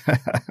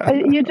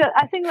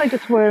 I think like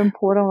it's very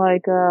important,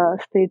 like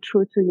stay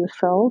true to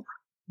yourself.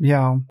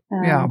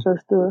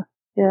 Just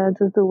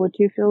do what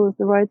you feel is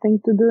the right thing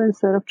to do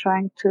instead of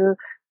trying to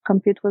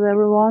compete with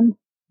everyone.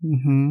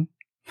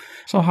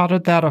 So how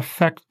did that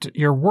affect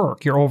your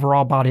work, your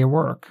overall body of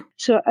work?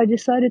 So I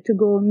decided to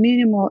go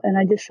minimal, and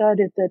I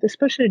decided that,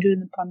 especially during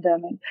the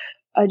pandemic,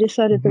 I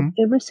decided that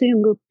every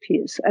single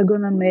piece I'm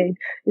going to make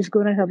is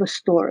going to have a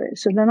story.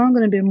 So they're not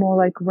going to be more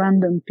like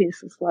random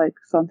pieces, like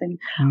something,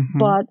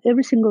 but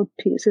every single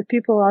piece. If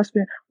people ask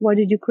me, why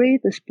did you create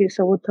this piece?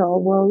 I would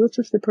tell, well, this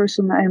is the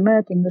person I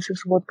met, and this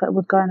is what kind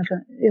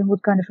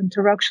of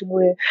interaction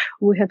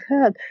we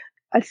had.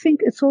 I think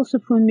it's also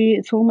for me,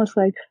 it's almost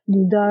like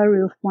the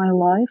diary of my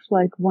life.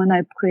 Like when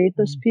I create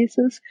those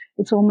pieces,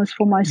 it's almost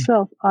for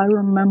myself. I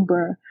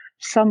remember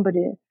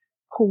somebody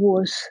who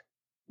was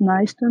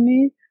nice to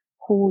me,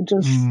 who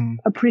just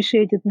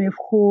appreciated me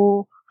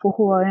for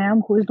who I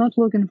am, who is not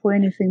looking for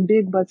anything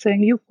big, but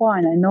saying, you're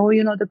fine. I know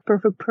you're not the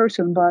perfect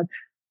person, but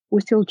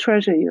we still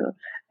treasure you.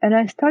 And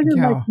I started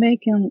like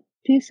making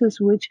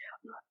pieces which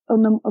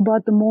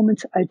about the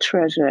moments I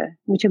treasure,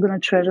 which I'm going to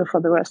treasure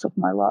for the rest of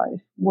my life.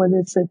 Whether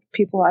it's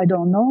people I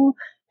don't know,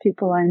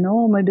 people I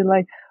know, maybe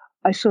like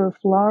I saw a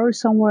flower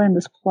somewhere and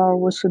this flower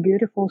was so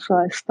beautiful. So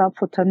I stopped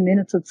for 10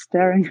 minutes and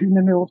staring in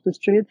the middle of the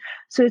street.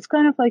 So it's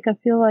kind of like, I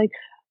feel like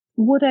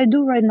what I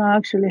do right now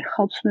actually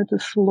helps me to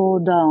slow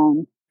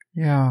down.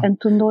 Yeah. And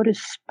to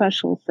notice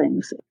special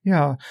things.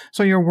 Yeah.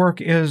 So your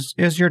work is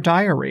your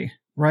diary,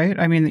 right?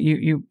 I mean,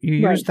 you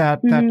use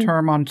that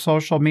term on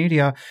social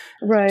media.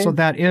 Right. So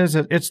that is,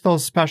 it's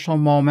those special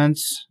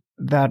moments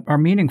that are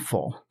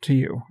meaningful to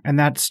you and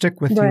that stick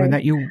with you and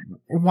that you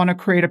want to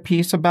create a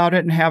piece about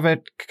it and have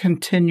it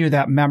continue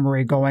that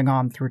memory going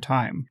on through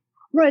time.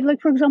 Right.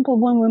 Like, for example,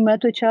 when we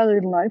met each other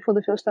in life for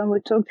the first time we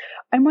talked,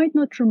 I might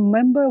not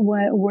remember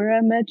where I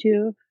met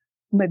you.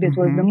 Maybe it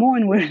was Des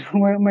Moines,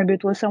 where maybe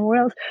it was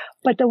somewhere else,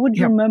 but I would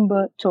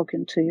remember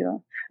talking to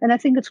you. And I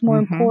think it's more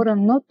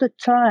important, not the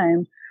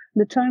time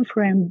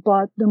frame,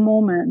 but the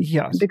moment.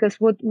 Yes. Because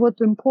what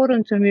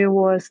important to me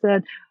was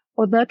that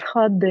on that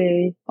hot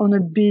day, on a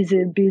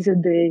busy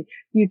day,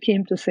 you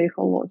came to say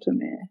hello to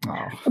me.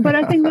 Oh. But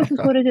I think this is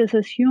what it is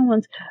as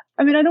humans.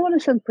 I mean, I don't want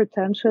to sound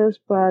pretentious,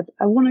 but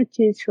I want to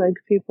teach like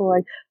people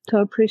like to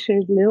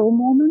appreciate little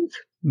moments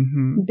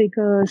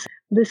because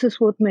this is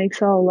what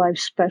makes our life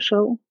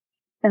special.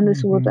 And this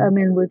is what, I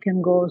mean, we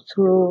can go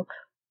through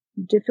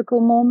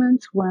difficult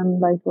moments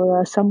when like there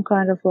are some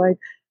kind of like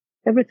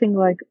everything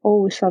like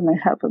always suddenly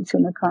happens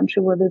in a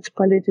country, whether it's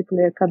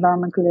politically,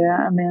 economically.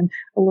 I mean,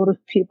 a lot of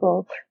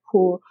people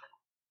who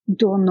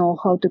don't know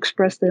how to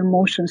express their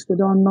emotions. They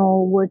don't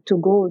know where to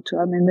go to.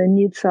 I mean, they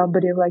need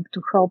somebody like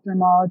to help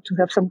them out, to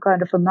have some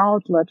kind of an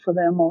outlet for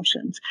their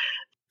emotions.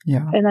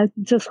 Yeah. And I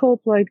just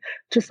hope like,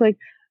 just like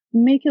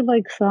make it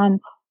like some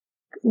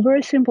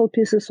very simple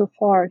pieces of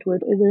art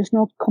with there's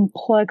no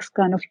complex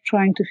kind of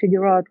trying to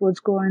figure out what's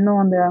going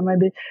on there.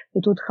 Maybe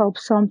it would help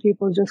some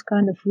people just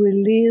kind of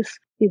release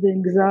either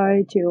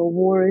anxiety or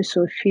worries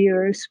or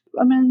fears.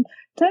 I mean,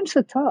 times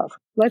are tough.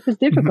 Life is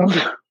difficult.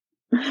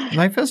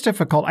 Life is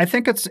difficult. I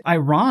think it's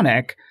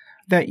ironic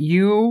that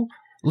you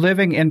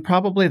living in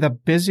probably the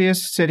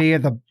busiest city,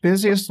 the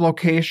busiest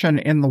location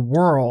in the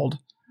world,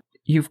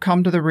 you've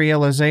come to the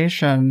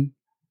realization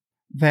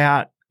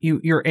that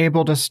you're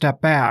able to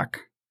step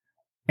back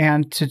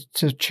and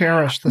to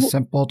cherish the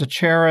simple, to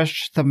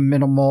cherish the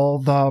minimal,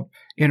 the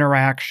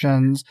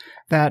interactions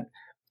that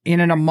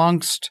in and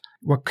amongst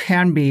what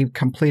can be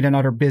complete and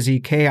utter busy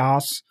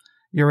chaos,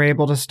 you're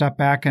able to step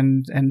back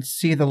and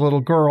see the little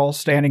girl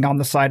standing on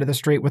the side of the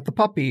street with the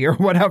puppy or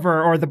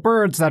whatever, or the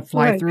birds that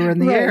fly through in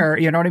the air,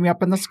 you know what I mean,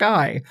 up in the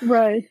sky.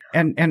 Right.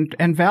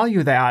 And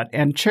value that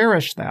and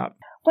cherish that.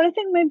 But I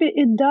think maybe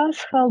it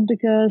does help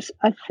because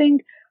I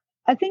think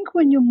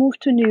when you move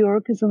to New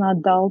York as an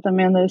adult, I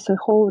mean, there's a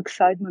whole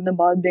excitement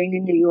about being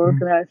in New York.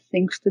 There are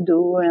things to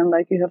do and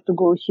like you have to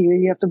go here,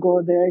 you have to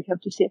go there, you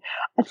have to see.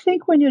 I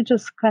think when you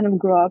just kind of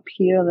grow up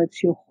here,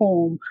 that's your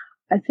home.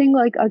 I think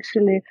like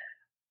actually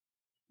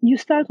you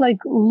start like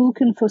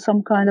looking for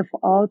some kind of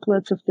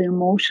outlets of the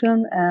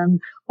emotion and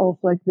of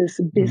like this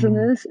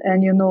business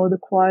and, you know, the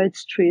quiet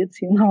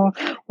streets, you know,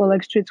 or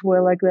like streets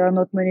where like there are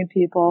not many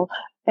people.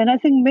 And I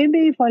think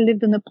maybe if I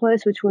lived in a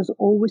place which was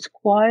always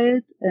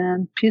quiet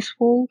and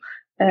peaceful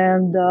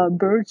and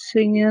birds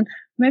singing,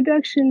 maybe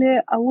actually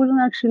I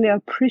wouldn't actually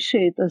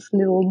appreciate those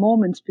little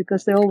moments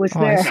because they're always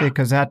there. I see,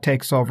 because that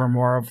takes over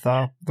more of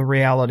the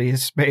reality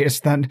space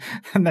than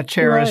the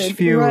cherished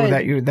few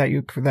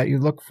that you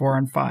look for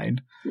and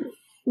find.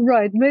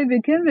 Right, maybe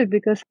it can be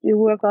because you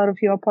work out of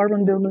your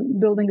apartment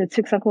building at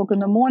 6 o'clock in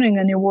the morning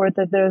and you're worried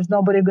that there's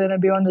nobody going to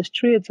be on the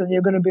streets and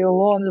you're going to be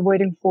alone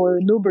waiting for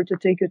an Uber to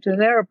take you to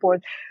an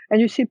airport.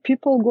 And you see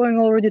people going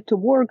already to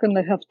work and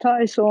they have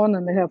ties on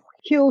and they have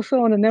heels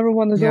on and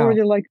everyone is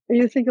already like,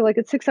 you're thinking like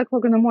at 6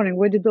 o'clock in the morning,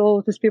 where did all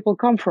of these people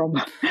come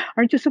from?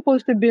 Aren't you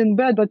supposed to be in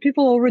bed? But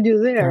people are already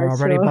there. They're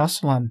already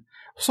bustling.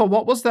 So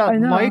what was that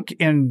like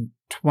in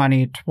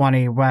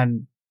 2020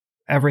 when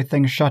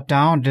everything shut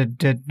down?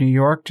 Did New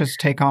York just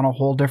take on a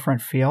whole different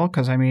feel?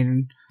 Because, I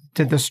mean,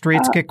 did the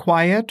streets get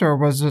quiet or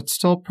was it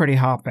still pretty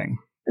hopping?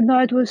 No,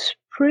 it was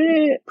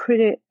pretty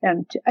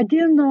empty. I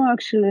didn't know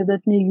actually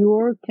that New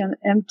York can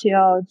empty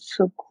out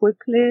so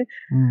quickly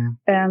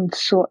and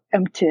so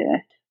empty.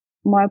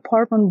 My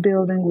apartment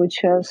building, which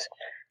has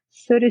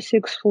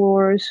 36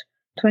 floors,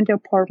 20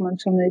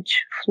 apartments on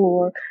each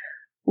floor,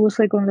 was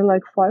like only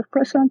like 5%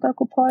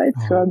 occupied.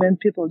 So I mean,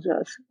 people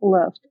just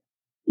left.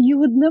 You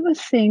would never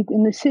think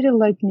in a city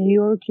like New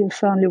York, you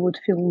suddenly would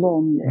feel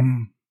lonely,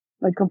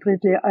 like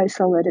completely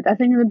isolated. I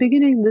think in the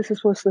beginning, this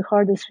was the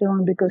hardest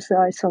feeling because the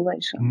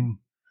isolation.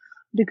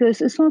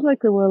 Because it's not like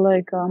there were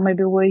like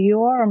maybe where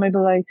you are, or maybe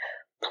like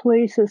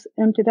places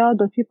emptied out,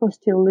 but people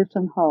still lived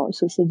in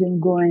houses. They didn't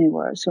go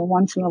anywhere. So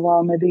once in a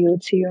while, maybe you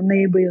would see your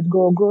neighbor, you'd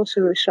go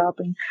grocery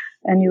shopping,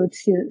 and you would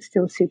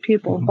still see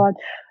people. But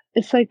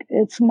it's like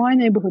it's my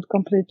neighborhood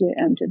completely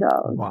emptied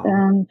out,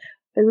 and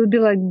it would be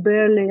like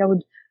barely.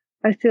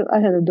 I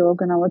had a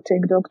dog and I would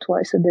take dog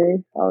twice a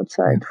day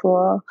outside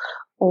for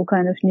all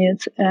kind of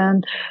needs.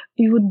 And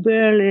you would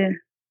barely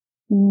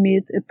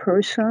meet a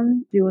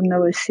person. You would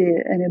never see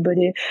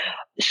anybody.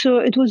 So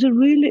it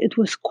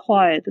was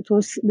quiet. It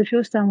was the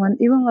first time when,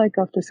 even like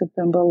after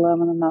September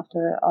 11 and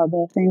after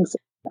other things,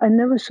 I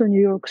never saw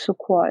New York so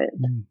quiet.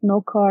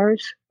 No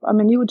cars. I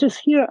mean, you would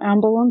just hear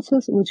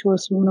ambulances, which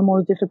was the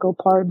most difficult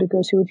part,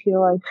 because you would hear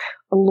like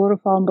a lot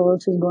of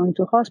ambulances going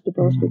to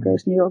hospitals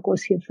because New York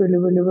was hit really,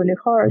 really, really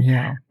hard.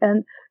 Yeah.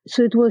 And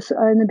so it was,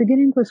 in the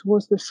beginning,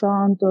 was the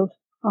sound of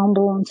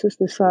ambulances,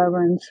 the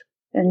sirens,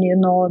 and you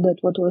know that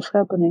what was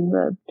happening,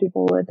 that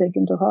people were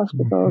taken to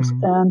hospitals,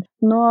 and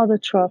no other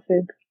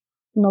traffic,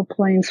 no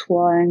planes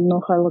flying,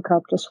 no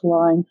helicopters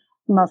flying,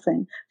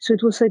 nothing. So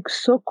it was like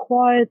so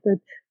quiet that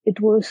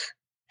it was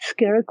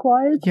scary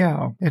quiet.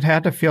 Yeah, it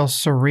had to feel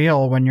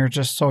surreal when you're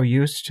just so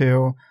used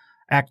to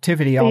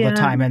activity all the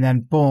time, and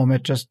then boom,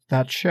 it just,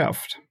 that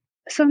shift.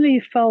 Suddenly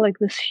you felt like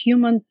this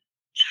human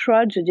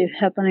tragedy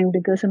happening,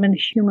 because, I mean,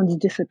 humans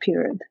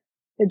disappeared.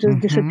 It just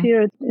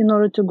disappeared. In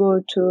order to go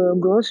to a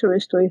grocery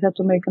store, you had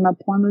to make an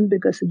appointment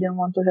because you didn't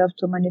want to have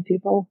too many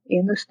people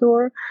in the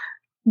store.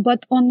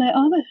 But on the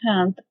other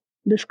hand,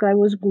 the sky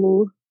was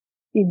blue.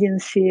 You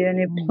didn't see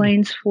any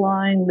planes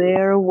flying. The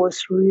air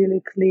was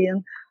really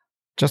clean.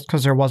 Just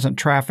because there wasn't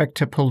traffic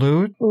to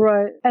pollute?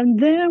 Right. And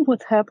then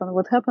what happened?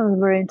 What happened is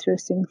a very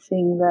interesting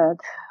thing, that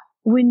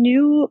we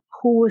knew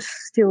who was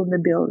still in the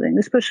building,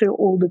 especially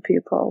older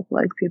people,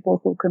 like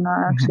people who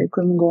actually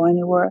couldn't go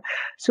anywhere.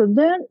 So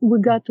then we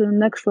got to the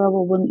next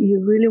level when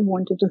you really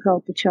wanted to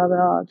help each other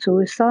out. So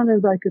it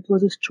sounded like it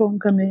was a strong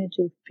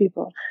community of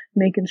people,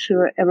 making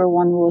sure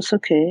everyone was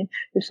okay.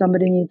 If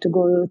somebody needed to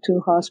go to a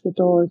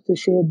hospital to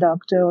see a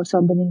doctor, or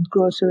somebody needed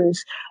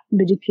groceries,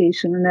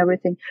 medication and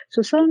everything.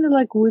 So suddenly,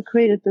 like, we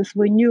created this,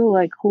 we knew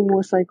like who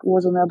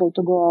wasn't able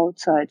to go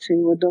outside. So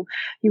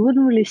you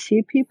wouldn't really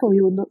see people.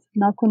 You would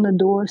knock on the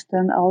door,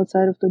 stand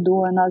outside of the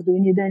door and ask, do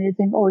you need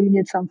anything? Oh, you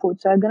need some food.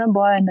 So I'm going to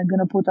buy and I'm going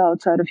to put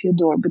outside of your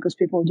door, because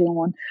people didn't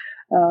want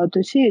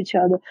to see each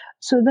other.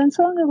 So then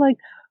suddenly, like,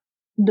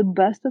 the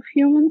best of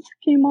humans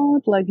came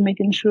out, like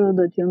making sure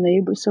that your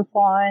neighbors are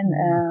fine.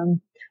 And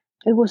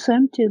it was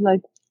empty,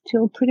 like,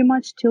 pretty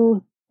much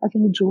till I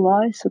think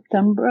July,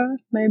 September,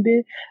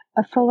 maybe.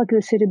 I felt like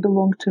the city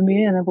belonged to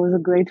me, and it was a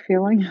great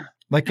feeling.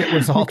 Like it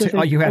was all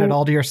you had it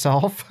all to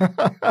yourself?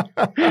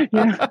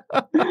 Yeah,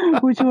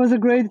 which was a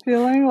great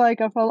feeling.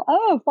 Like I felt,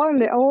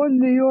 finally, I'm in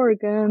New York.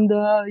 And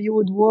you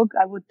would walk,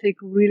 I would take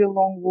really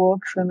long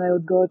walks, and I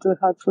would go to the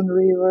Hudson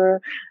River.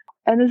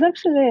 And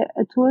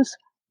it was,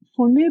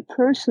 for me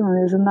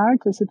personally, as an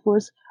artist, it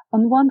was,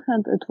 on one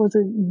hand, it was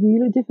a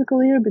really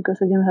difficult year because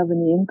I didn't have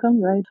any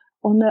income, right?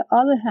 On the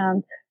other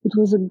hand, it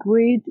was a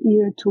great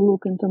year to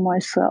look into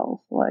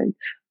myself. Like,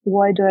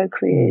 why do I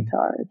create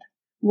art?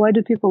 Why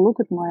do people look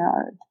at my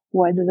art?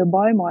 Why do they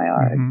buy my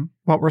art?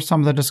 What were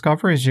some of the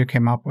discoveries you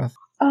came up with?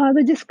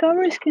 The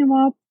discoveries came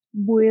up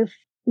with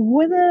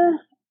whether,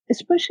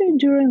 especially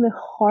during the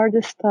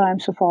hardest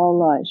times of our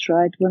lives,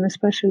 right?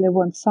 Especially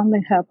when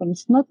something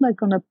happens, not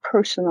like on a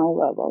personal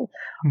level,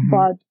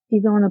 but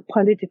even on a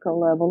political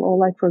level, or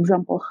like, for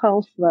example,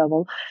 health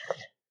level.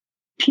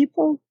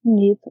 People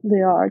need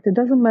the art. It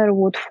doesn't matter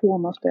what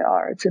form of the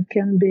art. It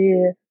can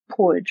be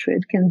poetry,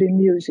 it can be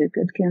music,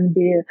 it can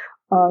be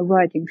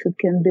writings, it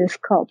can be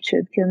sculpture,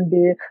 it can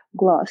be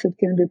glass, it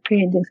can be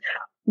paintings.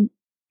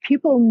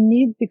 People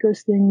need,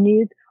 because they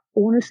need,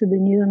 honestly, they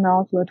need an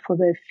outlet for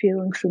their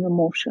feelings and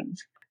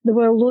emotions. There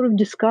were a lot of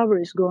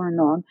discoveries going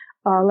on.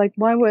 Like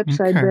my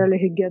website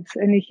barely gets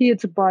any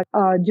hits, but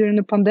during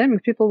the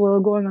pandemic, people were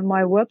going on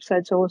my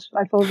website, so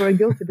I felt very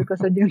guilty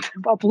because I didn't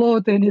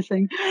upload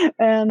anything.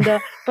 And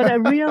but I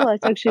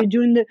realized actually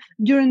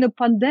during the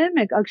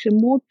pandemic, actually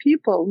more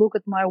people look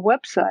at my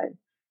website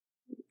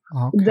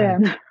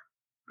than.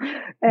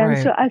 And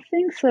so I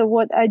think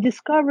what I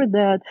discovered,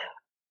 that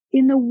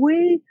in a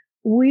way,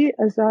 we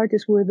as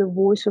artists were the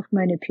voice of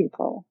many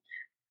people.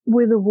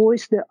 We're the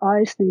voice, the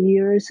eyes, the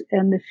ears,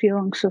 and the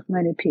feelings of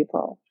many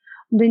people.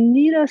 They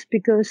need us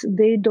because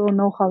they don't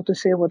know how to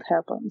say what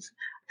happens.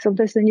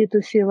 Sometimes they need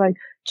to see like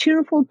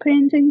cheerful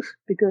paintings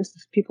because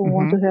people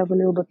want to have a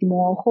little bit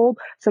more hope.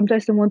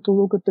 Sometimes they want to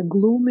look at the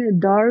gloomy,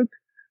 dark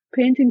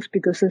paintings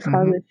because that's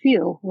how they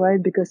feel,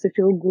 right? Because they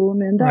feel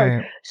gloomy and dark.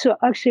 Right. So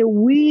actually,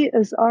 we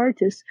as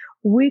artists,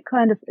 we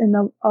kind of in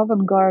the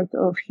avant-garde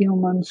of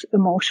humans'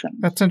 emotions.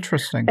 That's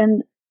interesting.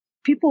 And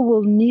people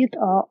will need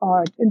our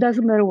art. It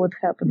doesn't matter what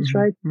happens,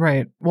 right?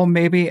 Right. Well,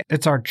 maybe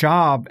it's our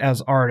job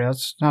as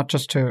artists, not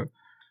just to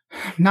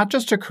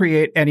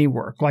create any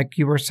work. Like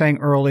you were saying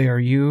earlier,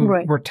 you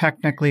were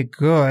technically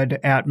good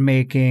at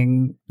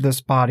making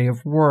this body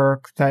of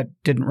work that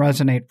didn't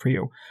resonate for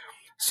you.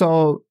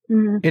 So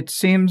it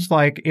seems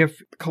like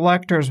if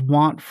collectors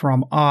want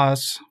from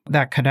us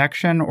that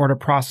connection or to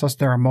process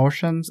their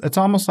emotions, it's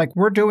almost like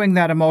we're doing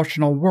that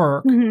emotional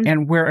work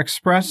and we're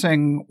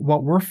expressing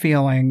what we're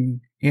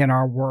feeling in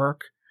our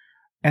work.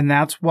 And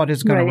that's what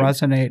is going to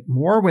resonate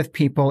more with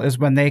people, is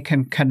when they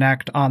can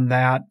connect on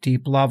that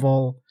deep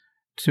level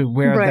to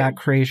where that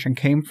creation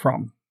came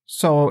from.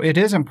 So it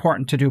is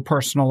important to do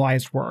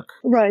personalized work.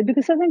 Right.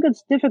 Because I think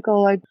it's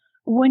difficult. Like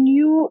when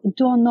you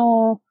don't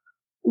know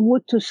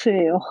what to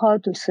say or how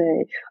to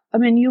say. I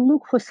mean, you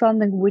look for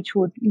something which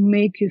would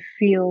make you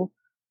feel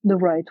the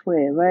right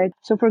way, right?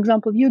 So, for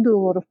example, you do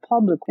a lot of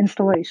public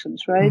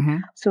installations, right? Mm-hmm.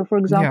 So, for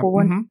example,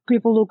 when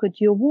people look at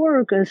your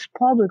work as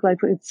public, like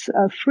it's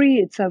free,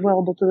 it's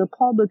available to the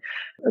public,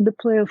 the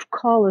play of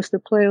colors, the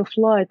play of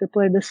light, the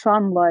play of the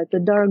sunlight, the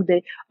dark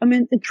day. I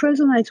mean, it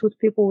resonates with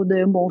people with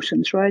their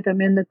emotions, right? I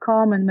mean, the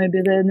calm and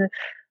maybe the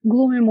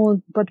gloomy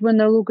mood, but when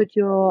they look at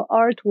your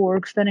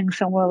artwork standing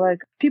somewhere, like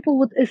people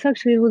would, it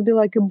would be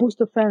like a boost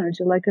of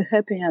energy, like a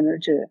happy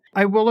energy.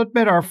 I will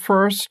admit, our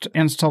first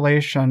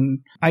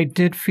installation, I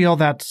did feel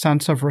that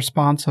sense of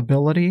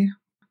responsibility.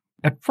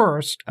 At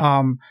first,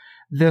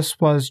 this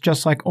was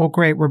just like, oh,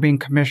 great, we're being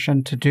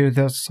commissioned to do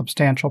this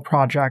substantial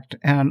project.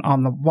 And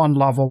on the one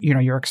level,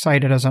 you're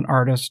excited as an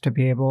artist to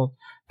be able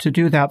to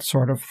do that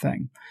sort of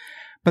thing.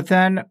 But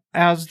then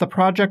as the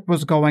project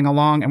was going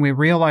along and we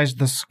realized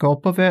the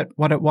scope of it,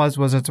 what it was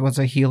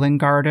a healing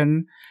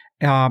garden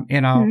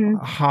in a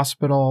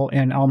hospital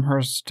in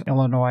Elmhurst,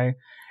 Illinois.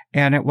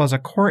 And it was a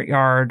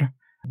courtyard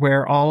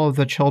where all of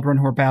the children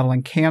who were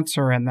battling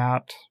cancer in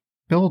that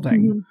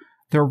building,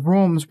 their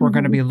rooms were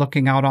going to be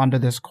looking out onto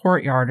this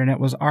courtyard. And it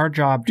was our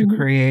job to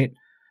create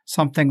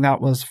something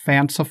that was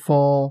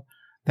fanciful,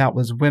 that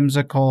was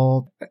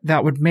whimsical,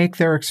 that would make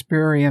their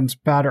experience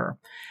better.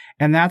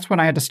 And that's when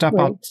I had to step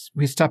out.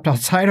 We stepped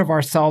outside of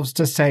ourselves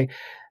to say,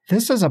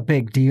 this is a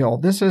big deal.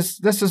 This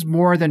is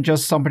more than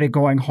just somebody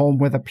going home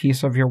with a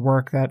piece of your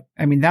work.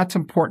 That's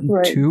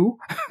important too.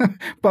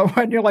 But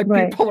when you're like,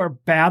 people are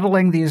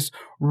battling these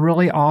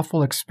really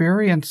awful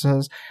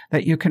experiences,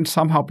 that you can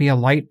somehow be a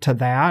light to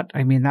that.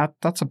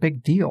 That's a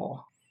big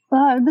deal.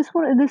 This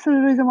is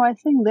the reason why I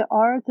think the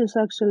art is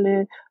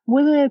actually,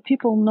 whether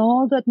people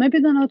know that, maybe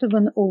they're not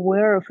even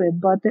aware of it,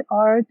 but the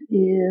art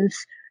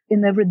is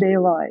in everyday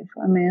life.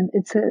 And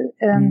it's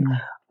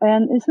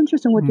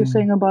interesting what you're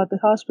saying about the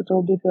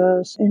hospital,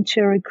 because in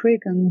Cherry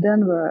Creek in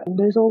Denver,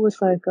 there's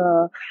always I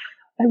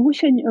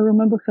wish I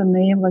remember her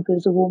name. Like,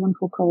 there's a woman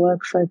who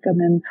collects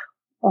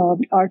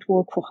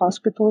artwork for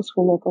hospitals,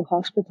 for local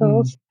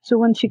hospitals. So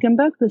when she came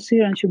back this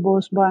year and she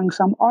was buying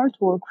some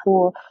artwork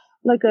for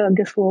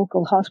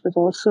local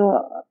hospital.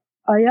 So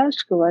I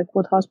asked her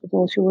what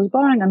hospital she was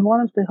buying, and one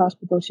of the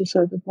hospitals, she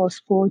said it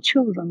was for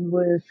children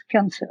with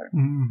cancer.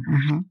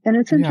 And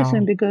it's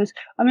interesting because,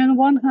 on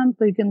one hand,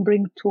 they can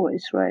bring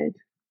toys, right?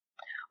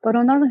 But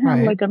on the other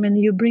hand,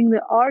 you bring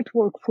the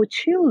artwork for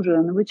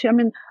children, which,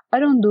 I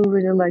don't do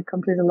really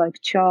completely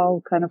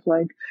child kind of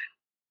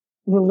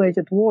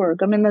related work.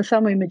 There's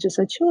some images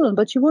of children,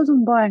 but she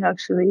wasn't buying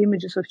actually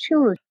images of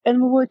children.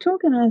 And we were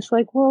talking, and it's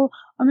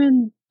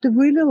they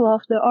really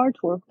love the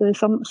artwork. There's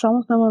some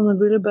of them are in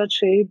really bad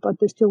shape, but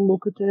they still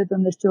look at it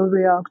and they still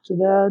react to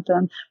that.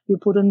 And you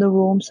put in the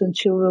rooms and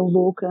children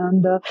look.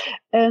 And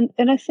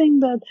I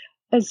think that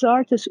as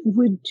artists,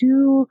 we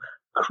do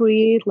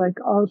create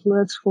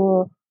outlets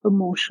for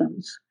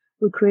emotions.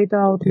 We create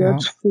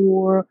outlets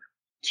for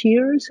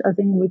tears, I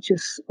think, which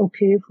is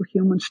okay for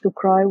humans to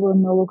cry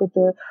when they look at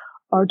the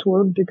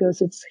artwork, because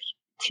it's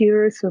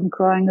tears and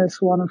crying is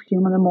one of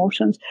human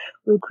emotions.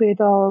 We create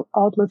our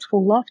outlets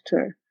for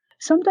laughter.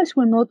 Sometimes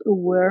we're not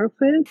aware of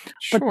it,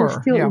 but they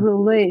still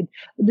relate.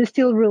 They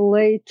still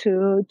relate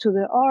to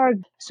the art.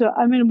 So,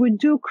 we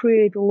do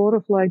create a lot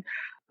of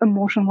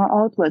emotional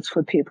outlets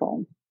for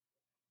people,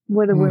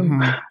 whether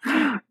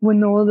we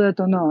know that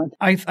or not.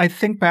 I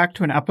think back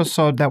to an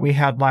episode that we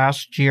had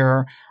last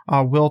year.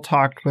 Will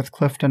talked with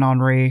Clifton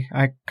Henry.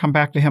 I come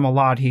back to him a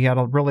lot. He had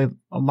a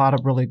lot of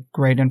really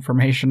great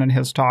information in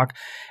his talk.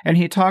 And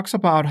he talks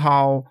about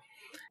how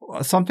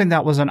something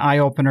that was an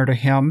eye-opener to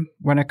him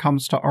when it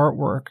comes to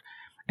artwork,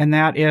 and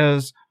that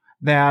is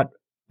that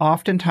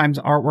oftentimes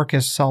artwork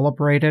is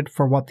celebrated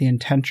for what the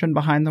intention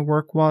behind the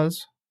work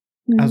was.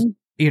 As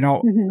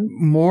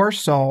more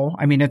so,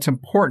 it's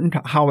important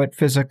how it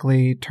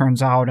physically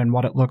turns out and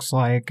what it looks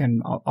like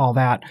and all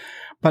that,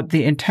 but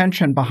the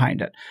intention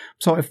behind it.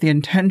 So if the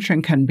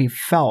intention can be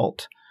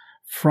felt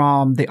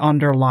from the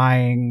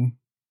underlying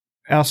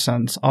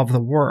essence of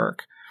the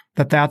work,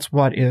 that's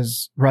what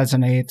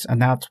resonates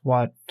and that's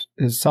what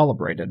is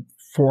celebrated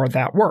for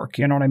that work.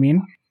 You know what I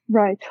mean?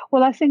 Right.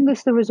 Well, I think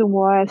that's the reason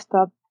why I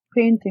stopped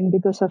painting,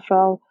 because I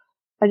felt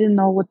I didn't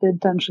know what the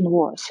intention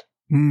was.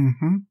 I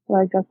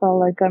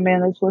felt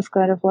it was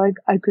kind of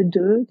I could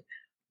do it,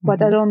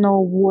 but I don't know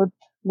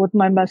what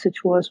my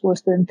message was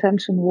the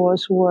intention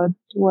was, what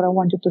I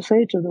wanted to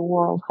say to the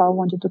world, how I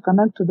wanted to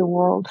connect to the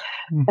world.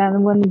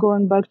 And when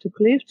going back to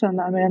Clifton,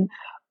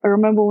 I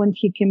remember when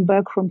he came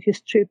back from his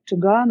trip to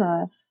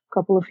Ghana a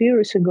couple of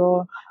years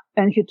ago,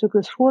 and he took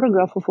this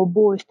photograph of a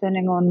boy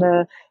standing on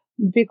the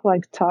big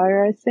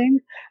tire, I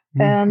think.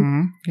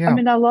 And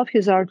I love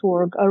his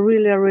artwork.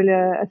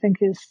 I think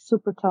he's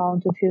super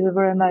talented. He's a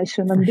very nice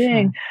human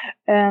being.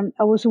 Sure. And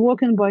I was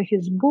walking by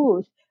his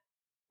booth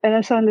and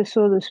I suddenly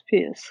saw this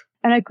piece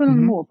and I couldn't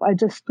move. I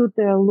just stood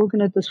there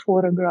looking at this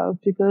photograph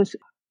because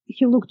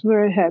he looked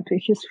very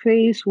happy. His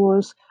face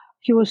was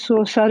he was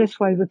so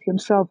satisfied with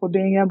himself for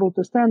being able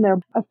to stand there.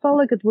 I felt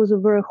like it was a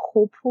very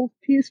hopeful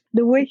piece.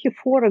 The way he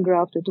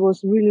photographed it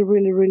was really,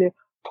 really, really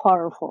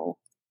powerful.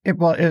 It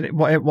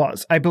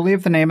was. I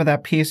believe the name of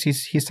that piece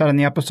he said in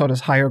the episode is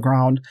Higher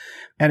Ground,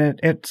 and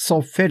it's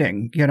so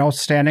fitting.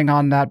 Standing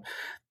on that,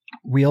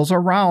 wheels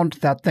around,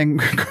 that thing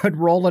could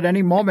roll at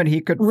any moment.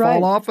 He could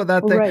fall off of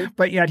that thing,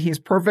 but yet he's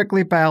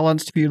perfectly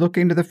balanced. If you look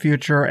into the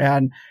future,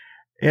 and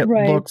it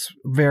looks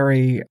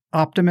very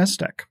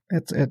optimistic.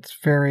 It's a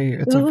very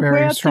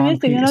strong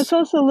piece. And it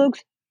also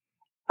looks.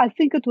 I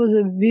think it was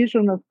a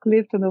vision of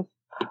Clifton of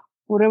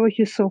whatever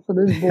he saw for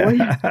this boy.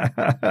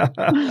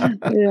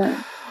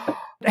 Yeah.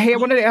 Hey, I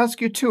wanted to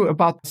ask you, too,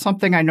 about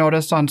something I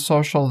noticed on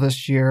social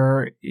this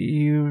year.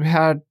 You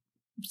had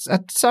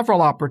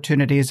several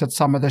opportunities at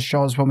some of the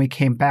shows when we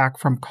came back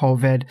from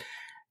COVID.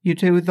 You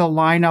do the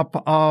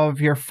lineup of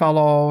your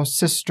fellow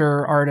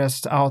sister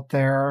artists out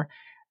there,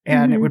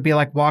 and it would be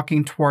like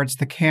walking towards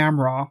the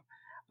camera.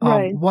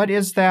 What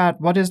is that?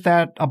 What is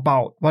that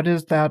about? What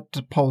is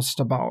that post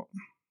about?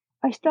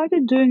 I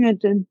started doing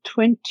it in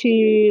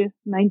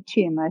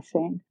 2019, I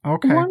think.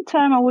 Okay. One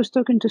time I was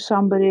talking to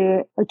somebody,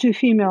 two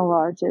female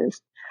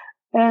artists,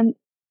 and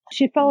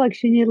she felt like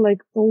she needed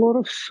like a lot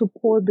of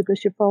support because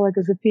she felt like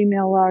as a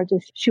female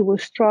artist, she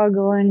was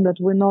struggling, that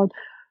we're not,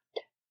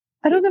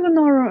 I don't even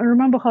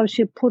remember how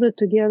she put it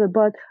together,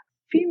 but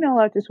female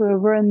artists were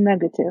very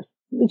negative,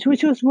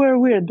 which was very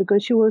weird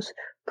because she was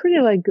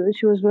pretty like good.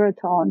 She was very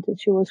talented.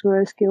 She was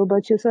very skilled,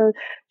 but she said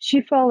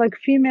she felt like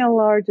female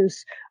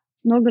artists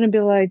not going to be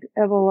like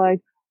ever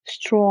like a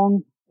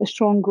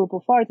strong group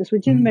of artists,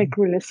 which didn't make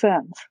really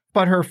sense.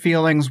 But her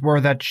feelings were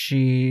that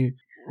she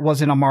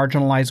was in a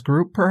marginalized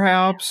group,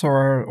 perhaps,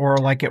 or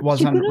like it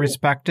wasn't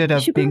respected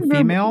as being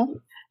female?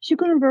 She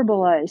couldn't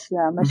verbalize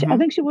them. I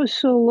think she was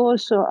so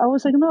lost. So I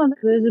was like, no,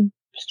 there's a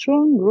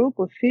strong group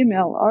of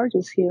female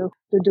artists here.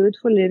 They do it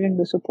for a living.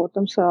 They support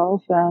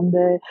themselves, and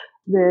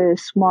they're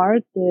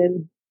smart, they're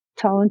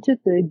talented,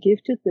 they're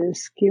gifted, they're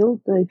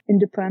skilled, they're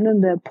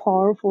independent, they're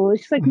powerful.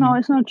 It's like, no,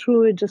 it's not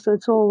true.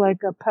 It's all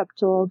like a pep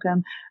talk,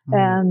 and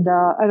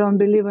I don't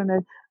believe in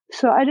it.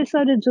 So I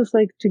decided just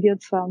like to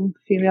get some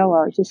female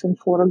artists and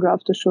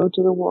photograph to show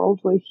to the world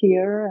we're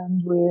here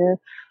and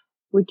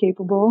we're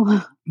capable.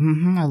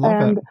 I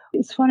love it.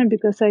 It's funny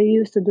because I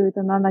used to do it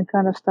and then I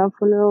kind of stopped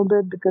for a little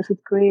bit because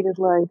it created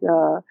like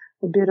a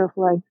bit of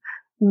like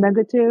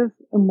negative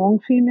among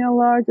female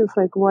artists.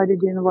 Like, why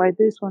did you invite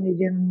this one? You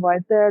didn't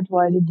invite that.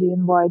 Why did you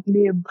invite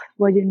me?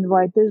 Why did you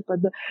invite this? But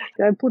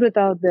I put it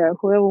out there.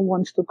 Whoever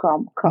wants to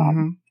come.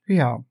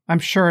 Yeah, I'm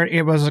sure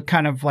it was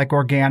kind of like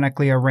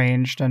organically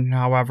arranged, and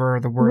however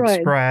the word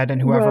spread,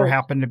 and whoever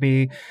happened to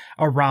be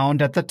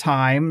around at the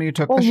time, you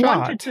took the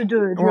shot. Wanted to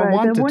do it, or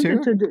wanted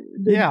to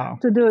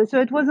do it.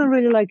 So it wasn't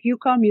really like you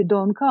come, you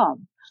don't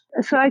come.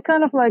 So I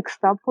kind of like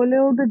stopped for a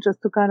little bit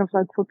just to kind of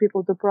like for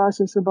people to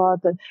process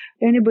about that.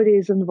 Anybody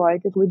is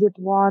invited. We did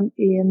one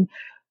in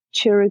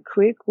Cherry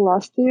Creek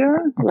last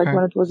year, like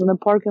when it was in a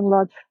parking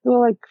lot. There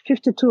were like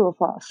 52 of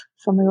us,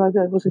 something like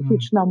that. It was a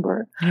huge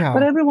number. Yeah.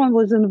 But everyone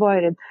was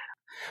invited.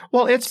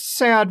 Well, it's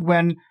sad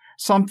when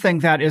something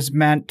that is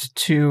meant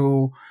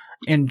to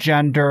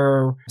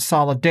engender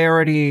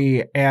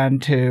solidarity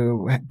and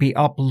to be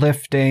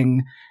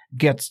uplifting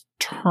gets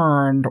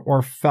turned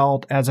or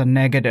felt as a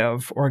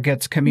negative or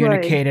gets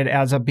communicated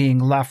as a being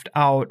left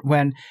out,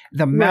 when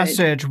the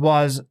message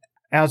was,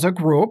 as a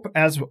group,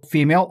 as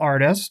female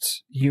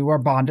artists, you are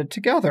bonded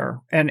together.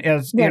 And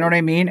as, you know what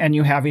I mean? And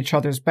you have each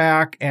other's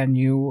back, and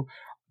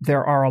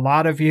there are a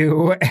lot of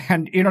you,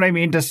 and you know what I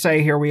mean? To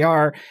say, here we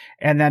are,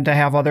 and then to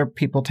have other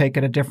people take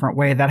it a different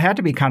way, that had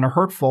to be kind of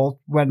hurtful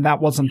when that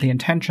wasn't the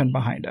intention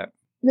behind it.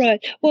 Right.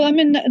 Well, I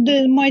mean,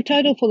 my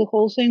title for the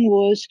whole thing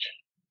was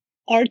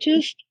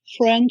Artists,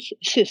 Friends,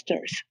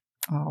 Sisters.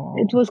 Oh.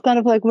 It was kind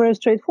of like very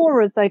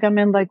straightforward. Like, I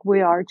mean, like,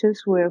 we're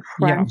artists, we're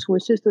friends, we're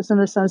sisters in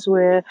the sense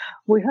where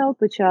we help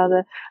each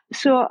other.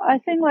 So I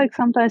think like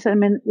sometimes, I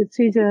mean, it's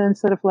easier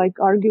instead of like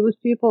argue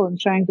with people and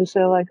trying to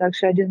say like,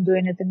 actually, I didn't do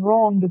anything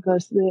wrong,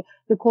 because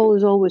the call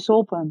is always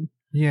open.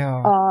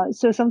 Yeah.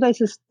 So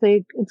sometimes it's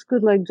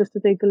good like just to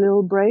take a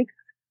little break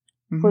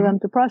for them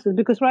to process,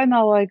 because right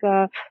now, like,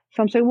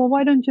 some say, well,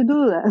 why don't you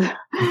do that?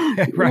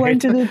 Why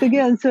don't you do it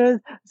again? So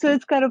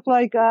it's kind of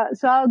like,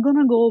 so I'm going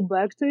to go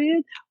back to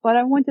it, but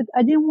I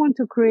didn't want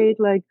to create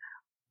like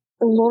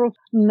a lot of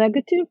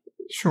negative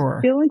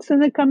feelings in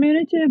the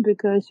community,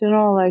 because, you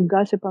know, like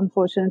gossip,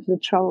 unfortunately,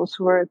 travels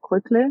very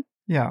quickly.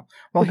 Yeah.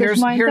 Well, here's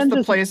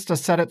the place to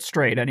set it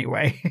straight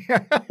anyway.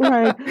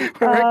 Right.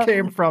 Where it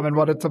came from and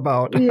what it's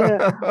about.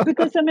 Yeah.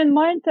 Because, I mean,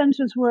 my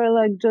intentions were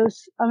like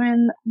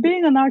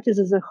being an artist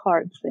is a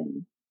hard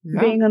thing.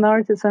 Yeah. Being an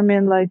artist, I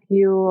mean, like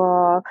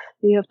you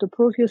have to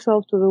prove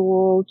yourself to the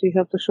world. You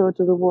have to show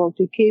to the world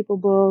you're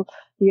capable.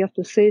 You have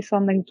to say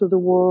something to the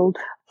world.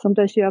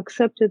 Sometimes you're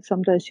accepted.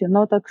 Sometimes you're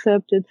not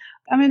accepted.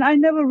 I mean, I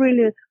never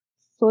really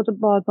thought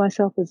about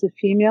myself as a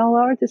female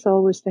artist. I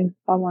always think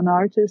I'm an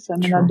artist. I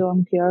mean, I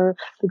don't care,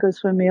 because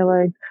for me,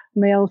 like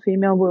male,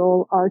 female, we're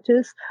all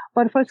artists.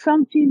 But for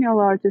some female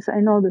artists, I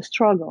know the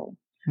struggle.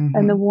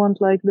 and they want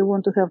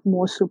to have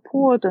more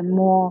support and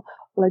more,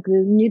 like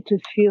they need to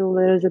feel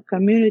there is a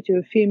community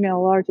of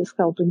female artists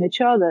helping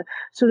each other.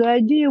 So the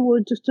idea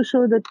was just to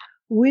show that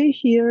we're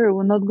here,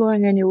 we're not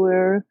going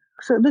anywhere.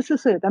 So this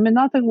is it. I mean,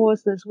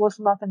 this was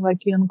nothing like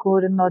you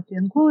included, not you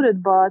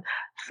included, but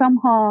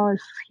somehow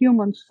as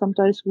humans,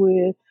 sometimes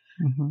we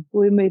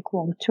make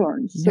wrong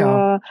turns.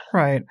 Yeah,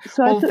 right.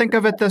 So well, think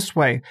of it this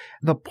way.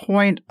 The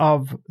point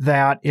of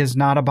that is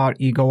not about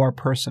ego or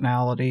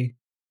personality.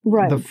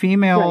 Right. The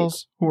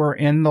females who are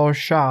in those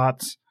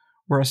shots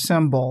were a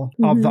symbol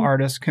of the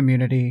artist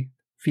community,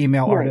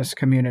 female artist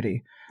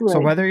community. Right. So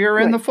whether you're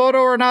in the photo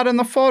or not in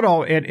the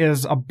photo, it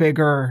is a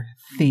bigger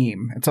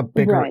theme. It's a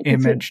bigger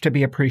image to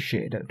be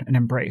appreciated and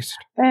embraced.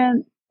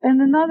 And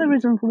another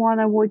reason why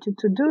I wanted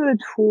to do it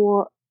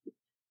for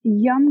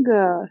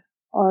younger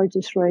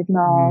artists right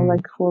now,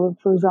 like for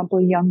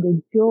example, younger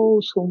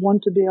girls who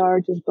want to be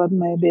artists, but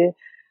maybe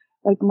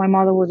like my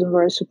mother wasn't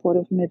very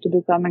supportive of me to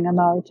becoming an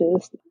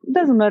artist. It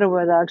doesn't matter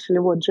whether actually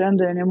what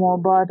gender anymore,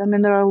 but I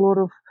mean, there are a lot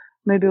of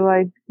maybe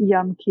like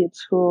young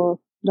kids who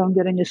don't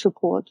get any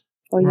support,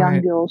 or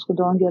young girls who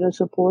don't get a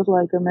support,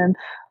 like, I mean,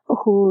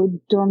 who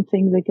don't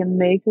think they can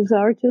make as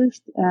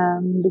artists.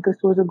 And because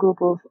there was a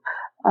group of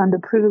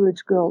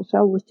underprivileged girls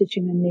I was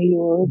teaching in New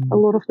York, a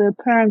lot of their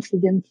parents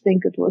didn't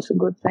think it was a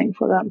good thing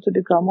for them to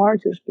become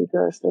artists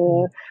because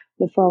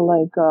they felt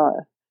like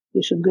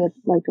you should get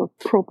like a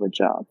proper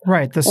job.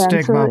 Right. The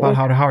stigma about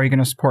how are you going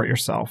to support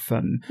yourself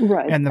and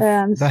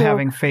the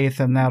having faith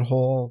in that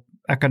whole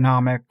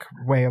economic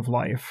way of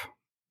life.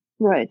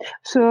 Right.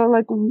 So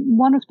like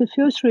one of the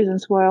first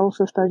reasons why I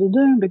also started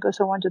doing, because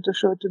I wanted to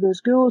show it to these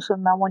girls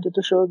and I wanted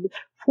to show the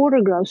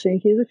photographs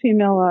saying he's a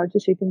female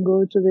artist. You can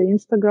go to the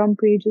Instagram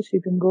pages,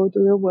 you can go to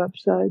their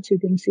websites, you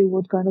can see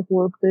what kind of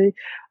work they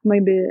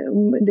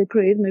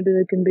create. Maybe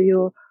they can be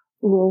your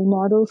role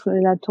models.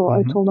 And I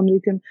told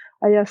them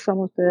I asked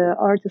some of the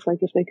artists like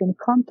if they can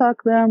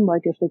contact them,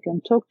 like if they can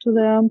talk to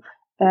them.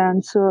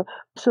 And so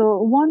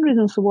one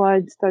reason why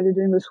I started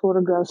doing these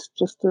photographs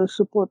just to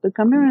support the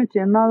community.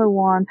 Another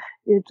one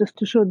is just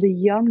to show the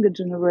younger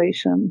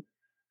generation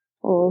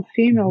of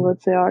female,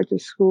 let's say,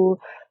 artists who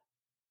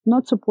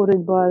not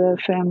supported by their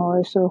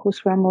families or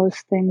whose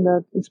families think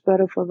that it's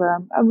better for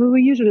them. I mean, we're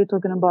usually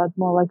talking about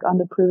more like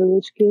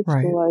underprivileged kids,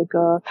 who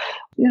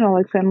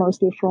like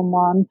families live from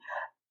one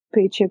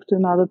paycheck to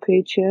another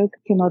paycheck,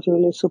 cannot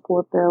really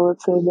support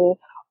let's say, the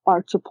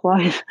art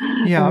supplies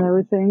and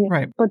everything.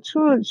 Right. But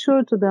show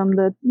to them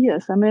that,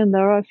 yes, I mean,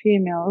 there are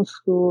females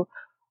who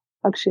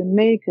actually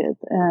make it,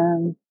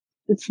 and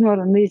it's not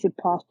an easy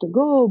path to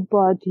go,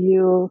 but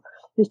you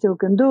still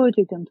can do it.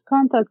 You can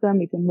contact them.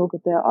 You can look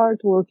at their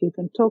artwork. You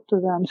can talk to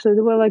them. So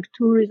there were like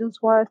two reasons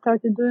why I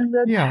started doing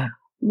that. Yeah.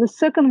 The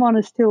second one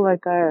is still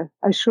like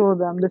I show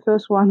them. The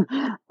first one,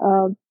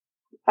 I'm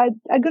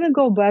going to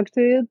go back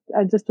to it.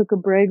 I just took a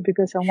break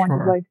because I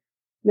wanted like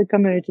the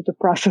community to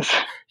process.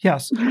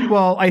 Yes.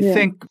 Well, I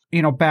think,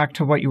 back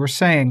to what you were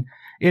saying,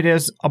 it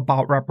is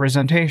about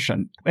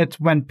representation. It's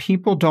when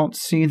people don't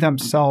see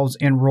themselves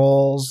in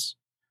roles,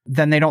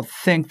 then they don't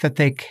think that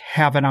they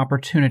have an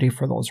opportunity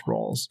for those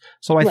roles.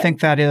 So I think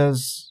that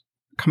is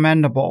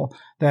commendable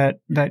that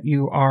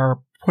you are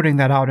putting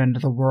that out into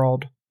the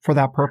world for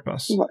that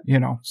purpose, So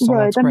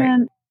that's great. I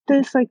mean,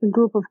 there's like a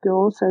group of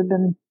girls I've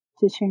been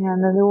teaching,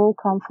 and they all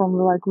come from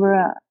like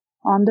very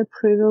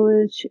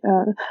underprivileged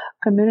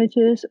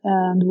communities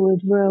and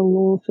with very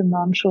low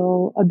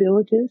financial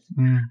abilities.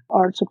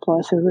 Art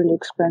supplies are really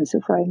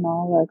expensive right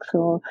now,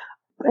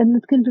 and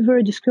it can be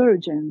very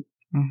discouraging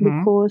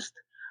because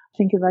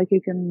thinking like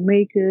you can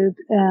make it,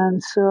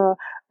 and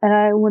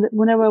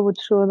whenever I would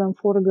show them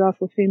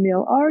photograph of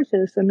female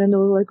artists, I mean, they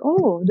were like,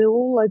 oh, they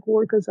all like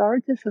work as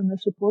artists and they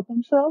support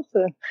themselves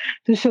to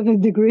a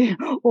certain degree.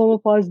 All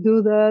of us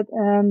do that,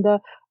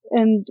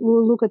 and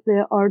we'll look at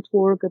their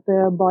artwork, at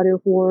their body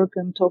of work,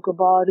 and talk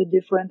about it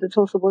different. It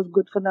also was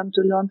good for them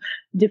to learn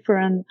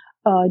different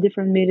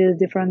media,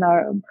 different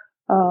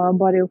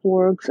body of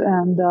works.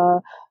 And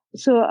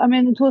so, I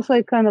mean, it was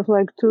like kind of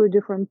like two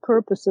different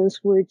purposes,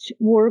 which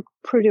work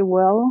pretty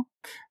well.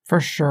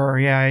 For sure.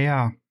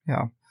 Yeah.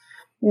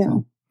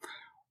 So,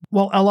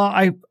 well,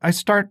 Ella, I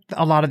start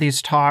a lot of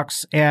these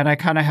talks and I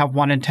kind of have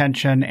one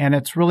intention, and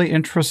it's really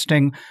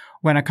interesting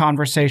when a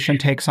conversation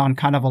takes on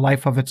kind of a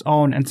life of its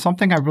own. And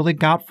something I really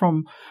got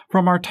from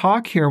our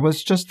talk here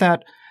was just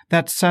that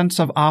sense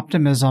of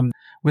optimism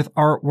with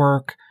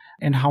artwork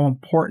and how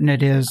important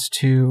it is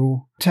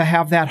to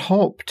have that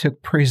hope, to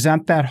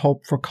present that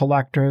hope for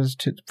collectors,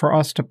 for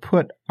us to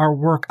put our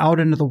work out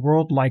into the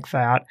world like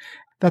that.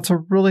 That's a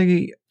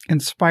really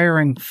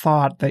inspiring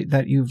thought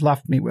that you've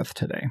left me with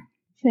today.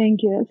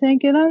 Thank you.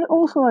 And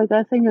also, I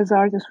think as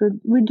artists,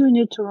 we do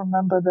need to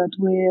remember that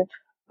we're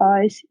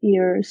eyes,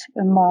 ears,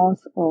 and mouth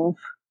of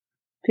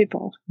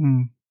people.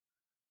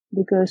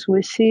 Because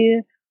we see,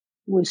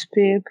 we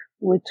speak,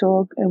 we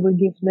talk, and we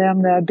give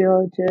them the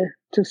ability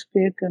to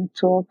speak and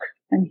talk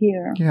and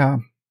hear. Yeah.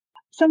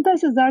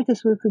 Sometimes as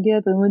artists we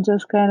forget, and we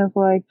just kind of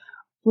like,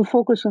 we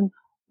focus on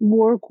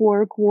work,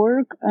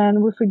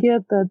 and we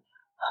forget that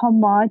how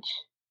much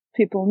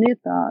people need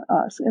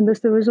us. And that's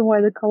the reason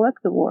why they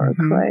collect the work,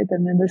 right? I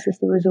mean, this is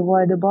the reason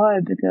why they buy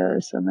it,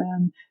 because,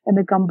 and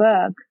they come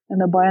back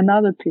and they buy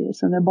another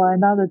piece and they buy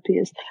another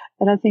piece.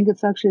 And I think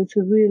it's a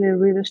really,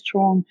 really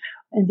strong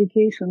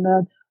indication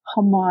that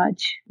how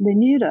much they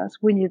need us.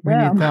 We need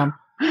them.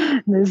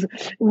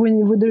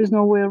 There's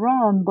no way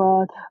around.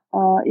 But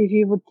if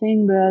you would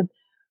think that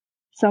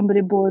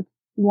somebody bought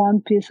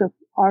one piece of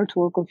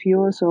artwork of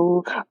yours,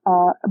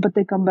 but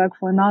they come back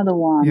for another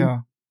one. Yeah.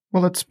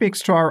 Well, it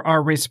speaks to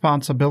our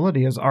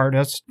responsibility as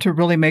artists to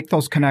really make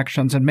those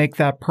connections and make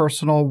that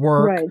personal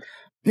work, right.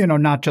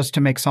 Not just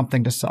to make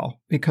something to sell,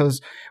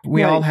 because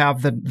we all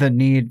have the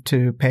need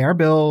to pay our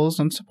bills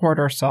and support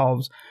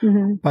ourselves.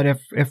 But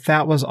if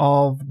that was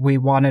all we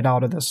wanted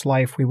out of this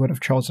life, we would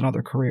have chosen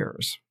other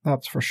careers.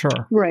 That's for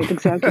sure. Right,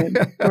 exactly.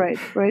 right.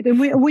 And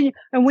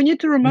we need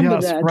to remember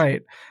that.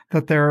 Right.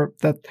 That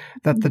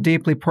the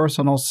deeply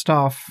personal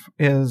stuff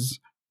is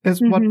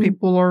what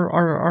people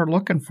are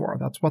looking for.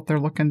 That's what they're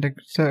looking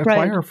to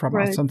acquire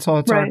from us. And so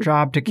it's our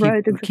job to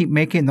keep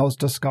making those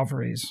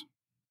discoveries.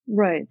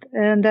 Right.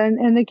 And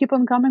they keep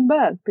on coming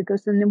back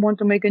because then they want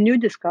to make a new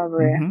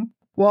discovery.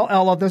 Well,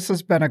 Ella, this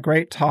has been a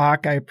great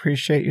talk. I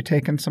appreciate you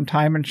taking some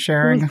time and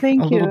sharing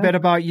a little bit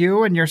about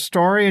you and your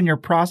story and your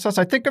process.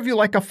 I think of you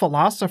like a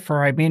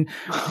philosopher. I mean,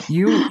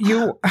 you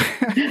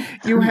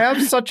you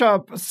have such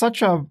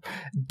a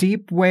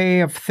deep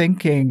way of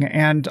thinking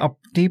and a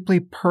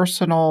deeply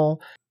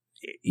personal.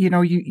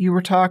 You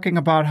were talking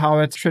about how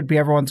it should be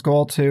everyone's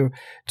goal to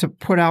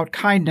put out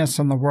kindness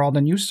in the world,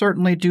 and you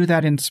certainly do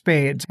that in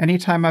spades.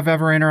 Anytime I've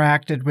ever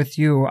interacted with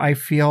you, I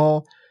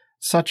feel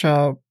such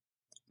a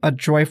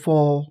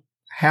joyful,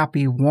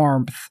 happy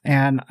warmth,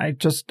 and I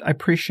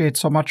appreciate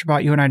so much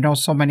about you, and I know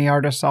so many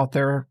artists out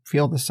there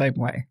feel the same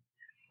way.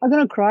 I'm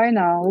gonna cry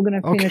now. We're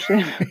gonna finish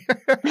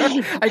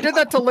it. I did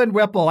that to Lynn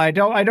Whipple. I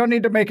don't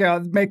need to make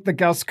the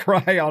guests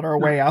cry on our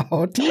way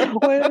out.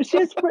 Well,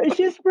 she's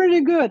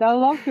pretty good. I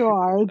love your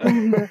art. But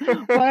I'm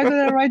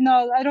gonna right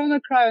now. I don't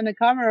want to cry on the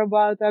camera,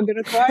 but I'm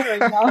gonna cry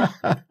right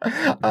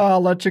now.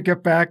 I'll let you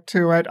get back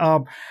to it.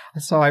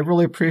 So I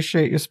really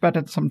appreciate you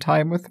spending some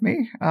time with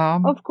me.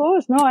 Of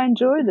course, no, I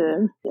enjoyed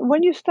it.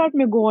 When you start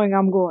me going,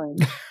 I'm going.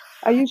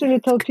 I usually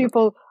tell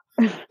people.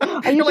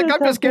 You're like,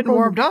 I'm just getting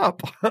warmed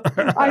up.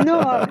 I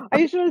know. I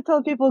usually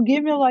tell people,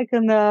 give me like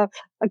a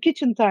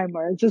kitchen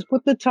timer. Just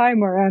put the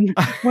timer, and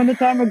when the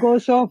timer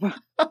goes off.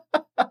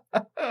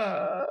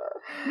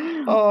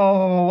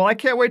 Oh, well, I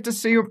can't wait to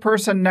see you in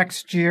person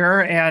next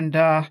year. And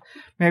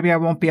maybe I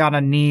won't be on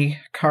a knee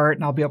cart,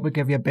 and I'll be able to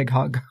give you a big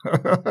hug.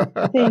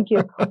 Thank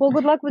you. Well,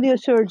 good luck with your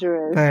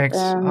surgery. Thanks.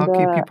 And, I'll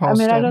keep you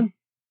posted.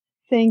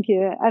 Thank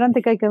you. I don't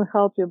think I can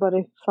help you, but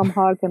if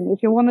somehow I can,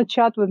 if you want to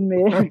chat with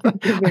me,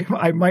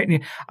 I might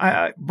need.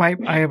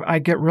 I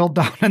get real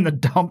down in the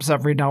dumps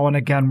every now and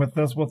again with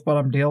what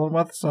I'm dealing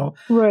with. So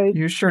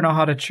you sure know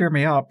how to cheer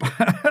me up.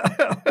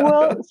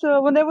 Well,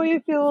 so whenever you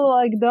feel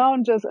like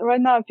down, just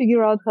right now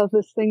figure out how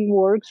this thing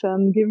works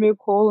and give me a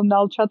call, and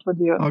I'll chat with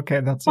you. Okay,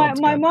 that's my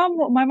good. My mom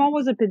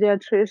was a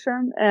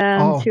pediatrician,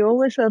 and she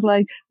always said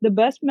like the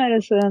best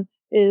medicine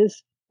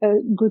is a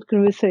good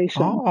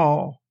conversation.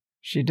 Oh.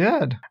 She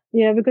did.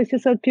 Yeah, because she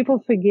said people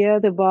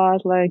forget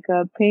about like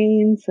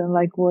pains and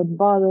like what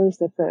bothers.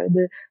 They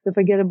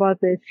forget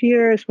about their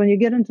fears. When you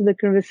get into the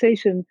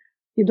conversation,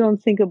 you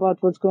don't think about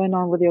what's going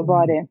on with your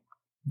body.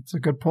 That's a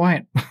good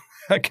point.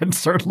 I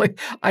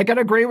can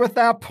agree with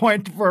that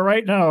point for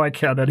right now. I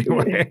can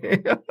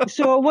anyway.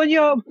 So when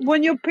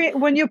your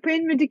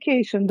pain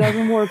medication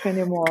doesn't work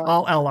anymore,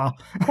 call Ella.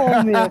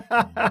 Call me.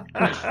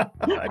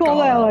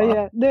 Call Ella.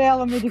 Yeah, the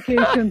Ella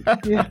medication.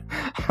 Yeah.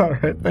 All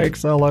right.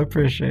 Thanks, Ella. I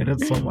appreciate it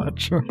so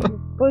much.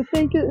 Well,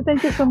 thank you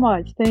so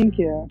much. Thank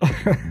you.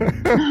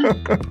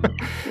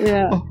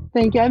 Yeah,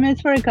 thank you. I mean,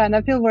 it's very kind.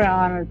 I feel very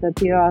honored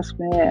that you asked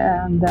me,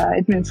 and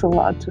it means a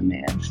lot to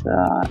me.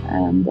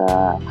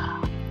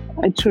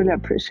 I truly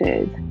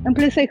appreciate it. And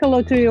please say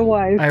hello to your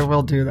wife. I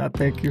will do that.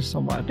 Thank you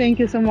so much. Thank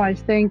you so much.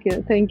 Thank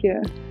you. Thank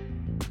you.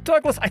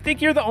 Douglas, I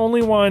think you're the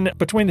only one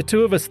between the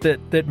two of us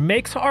that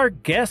makes our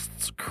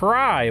guests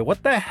cry.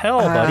 What the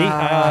hell, buddy?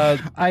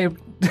 I'm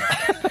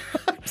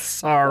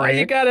sorry. Why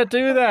you got to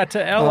do that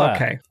to Ella?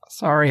 Okay.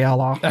 Sorry,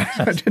 Ella.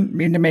 I didn't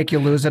mean to make you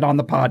lose it on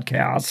the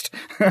podcast.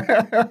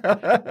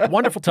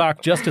 Wonderful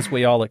talk, just as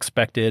we all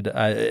expected.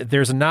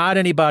 There's not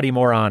anybody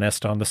more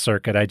honest on the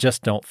circuit. I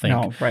just don't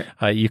think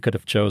you could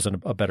have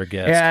chosen a better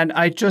guest. And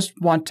I just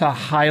want to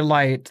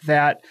highlight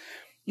that,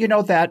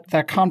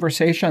 that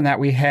conversation that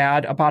we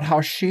had about how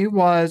she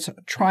was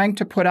trying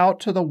to put out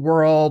to the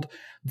world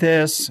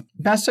this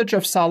message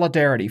of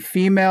solidarity,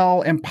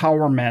 female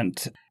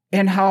empowerment,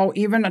 and how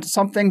even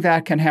something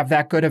that can have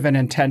that good of an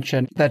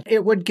intention, that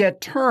it would get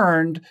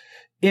turned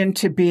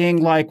into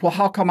being like, well,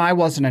 how come I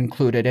wasn't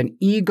included? And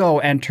ego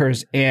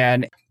enters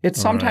in.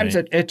 Sometimes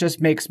it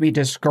just makes me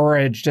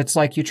discouraged. It's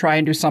like you try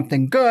and do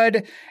something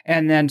good,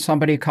 and then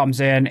somebody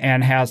comes in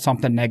and has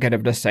something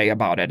negative to say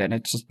about it, and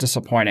it's just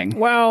disappointing.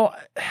 Well,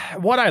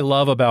 what I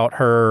love about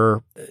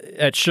her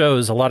at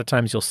shows, a lot of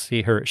times you'll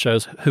see her at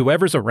shows,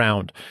 whoever's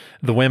around,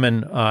 the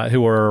women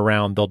who are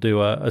around, they'll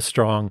do a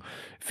strong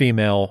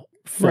female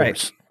force.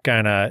 Right.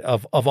 Kind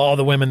of all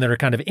the women that are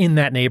kind of in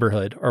that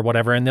neighborhood or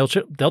whatever, and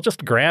they'll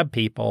just grab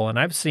people. And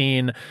I've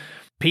seen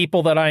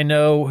people that I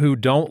know who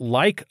don't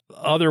like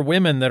other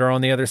women that are on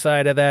the other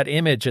side of that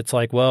image. It's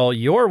like, well,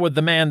 you're with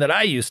the man that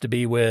I used to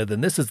be with,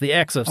 and this is the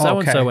ex of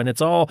so-and-so, and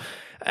it's all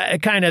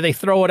kind of, they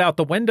throw it out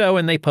the window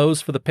and they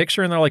pose for the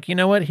picture, and they're like, you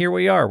know what, here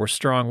we are. We're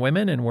strong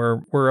women, and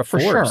we're a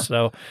force. Sure.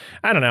 So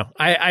I don't know.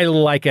 I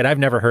like it. I've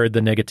never heard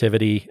the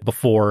negativity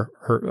before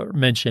her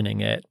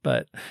mentioning it,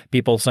 but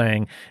people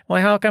saying,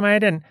 well, how come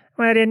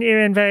why didn't you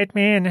invite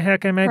me? And how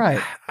come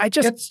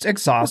it's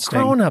exhausting.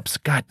 We're grown-ups,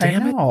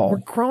 goddammit. We're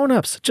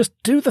grown-ups. Just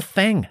do the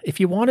thing. If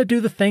you want to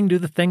do the thing, do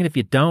the thing. And if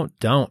you don't.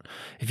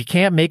 If you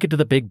can't make it to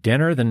the big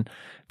dinner, then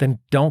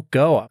don't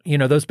go. You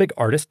know, those big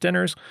artist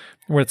dinners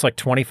where it's like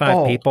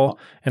 25 people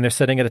and they're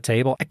sitting at a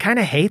table. I kind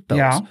of hate those.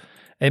 Yeah.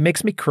 It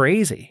makes me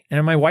crazy.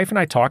 And my wife and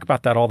I talk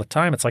about that all the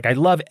time. It's like, I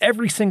love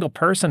every single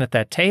person at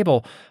that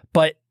table,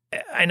 but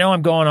I know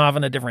I'm going off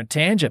on a different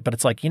tangent, but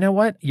it's like, you know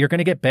what? You're going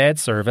to get bad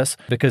service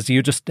because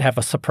you just have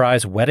a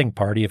surprise wedding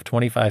party of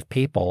 25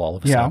 people all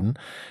of a sudden.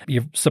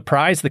 You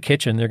surprise the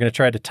kitchen. They're going to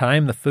try to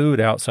time the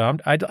food out. So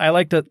I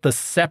like the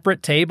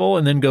separate table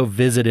and then go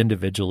visit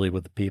individually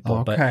with the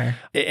people. Okay.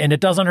 And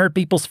it doesn't hurt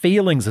people's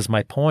feelings is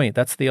my point.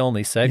 That's the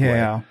only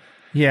segue.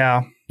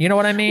 Yeah. You know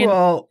what I mean?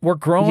 Well, we're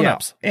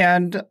grown-ups.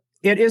 And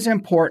it is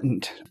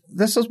important.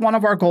 This is one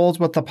of our goals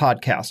with the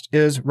podcast,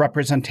 is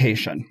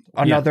representation.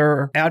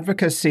 Another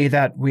advocacy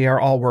that we are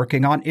all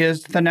working on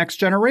is the next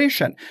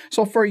generation.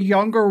 So for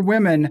younger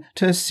women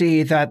to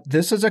see that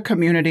this is a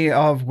community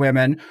of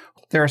women,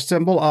 they're a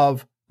symbol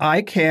of,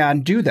 I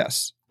can do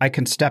this. I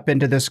can step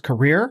into this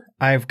career.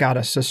 I've got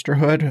a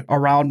sisterhood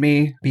around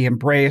me, be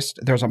embraced.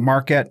 There's a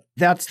market.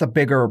 That's the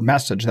bigger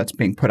message that's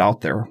being put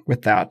out there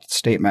with that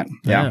statement.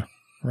 Yeah.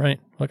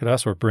 Right. Look at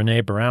us. We're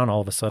Brene Brown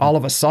all of a sudden. All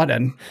of a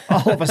sudden.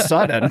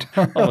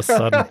 We're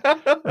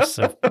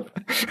so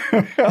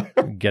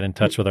get in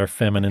touch with our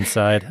feminine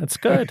side. That's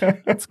good.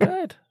 That's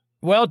good.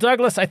 Well,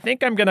 Douglas, I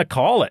think I'm going to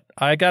call it.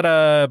 I got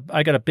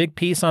a big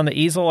piece on the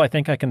easel. I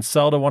think I can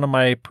sell to one of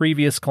my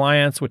previous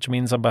clients, which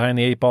means I'm behind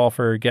the 8 ball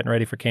for getting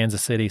ready for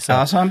Kansas City. So,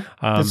 awesome.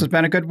 This has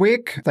been a good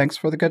week. Thanks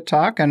for the good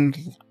talk,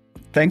 and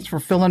thanks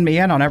for filling me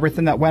in on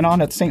everything that went on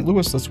at St.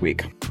 Louis this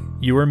week.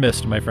 You were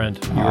missed, my friend.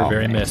 You were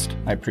very missed.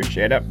 I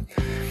appreciate it.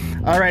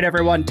 All right,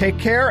 everyone, take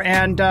care,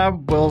 and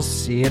we'll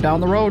see you down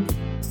the road.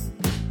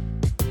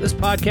 This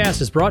podcast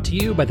is brought to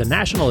you by the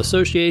National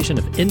Association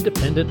of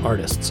Independent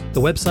Artists. The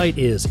website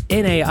is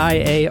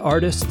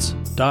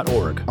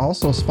naiaartists.org.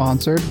 Also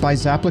sponsored by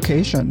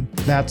Zapplication.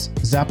 That's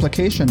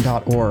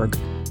zapplication.org.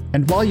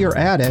 And while you're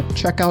at it,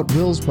 check out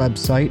Will's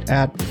website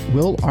at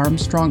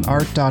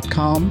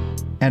willarmstrongart.com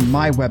and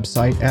my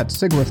website at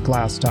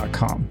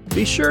sigwithglass.com.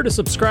 Be sure to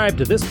subscribe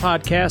to this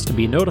podcast to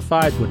be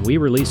notified when we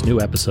release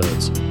new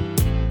episodes.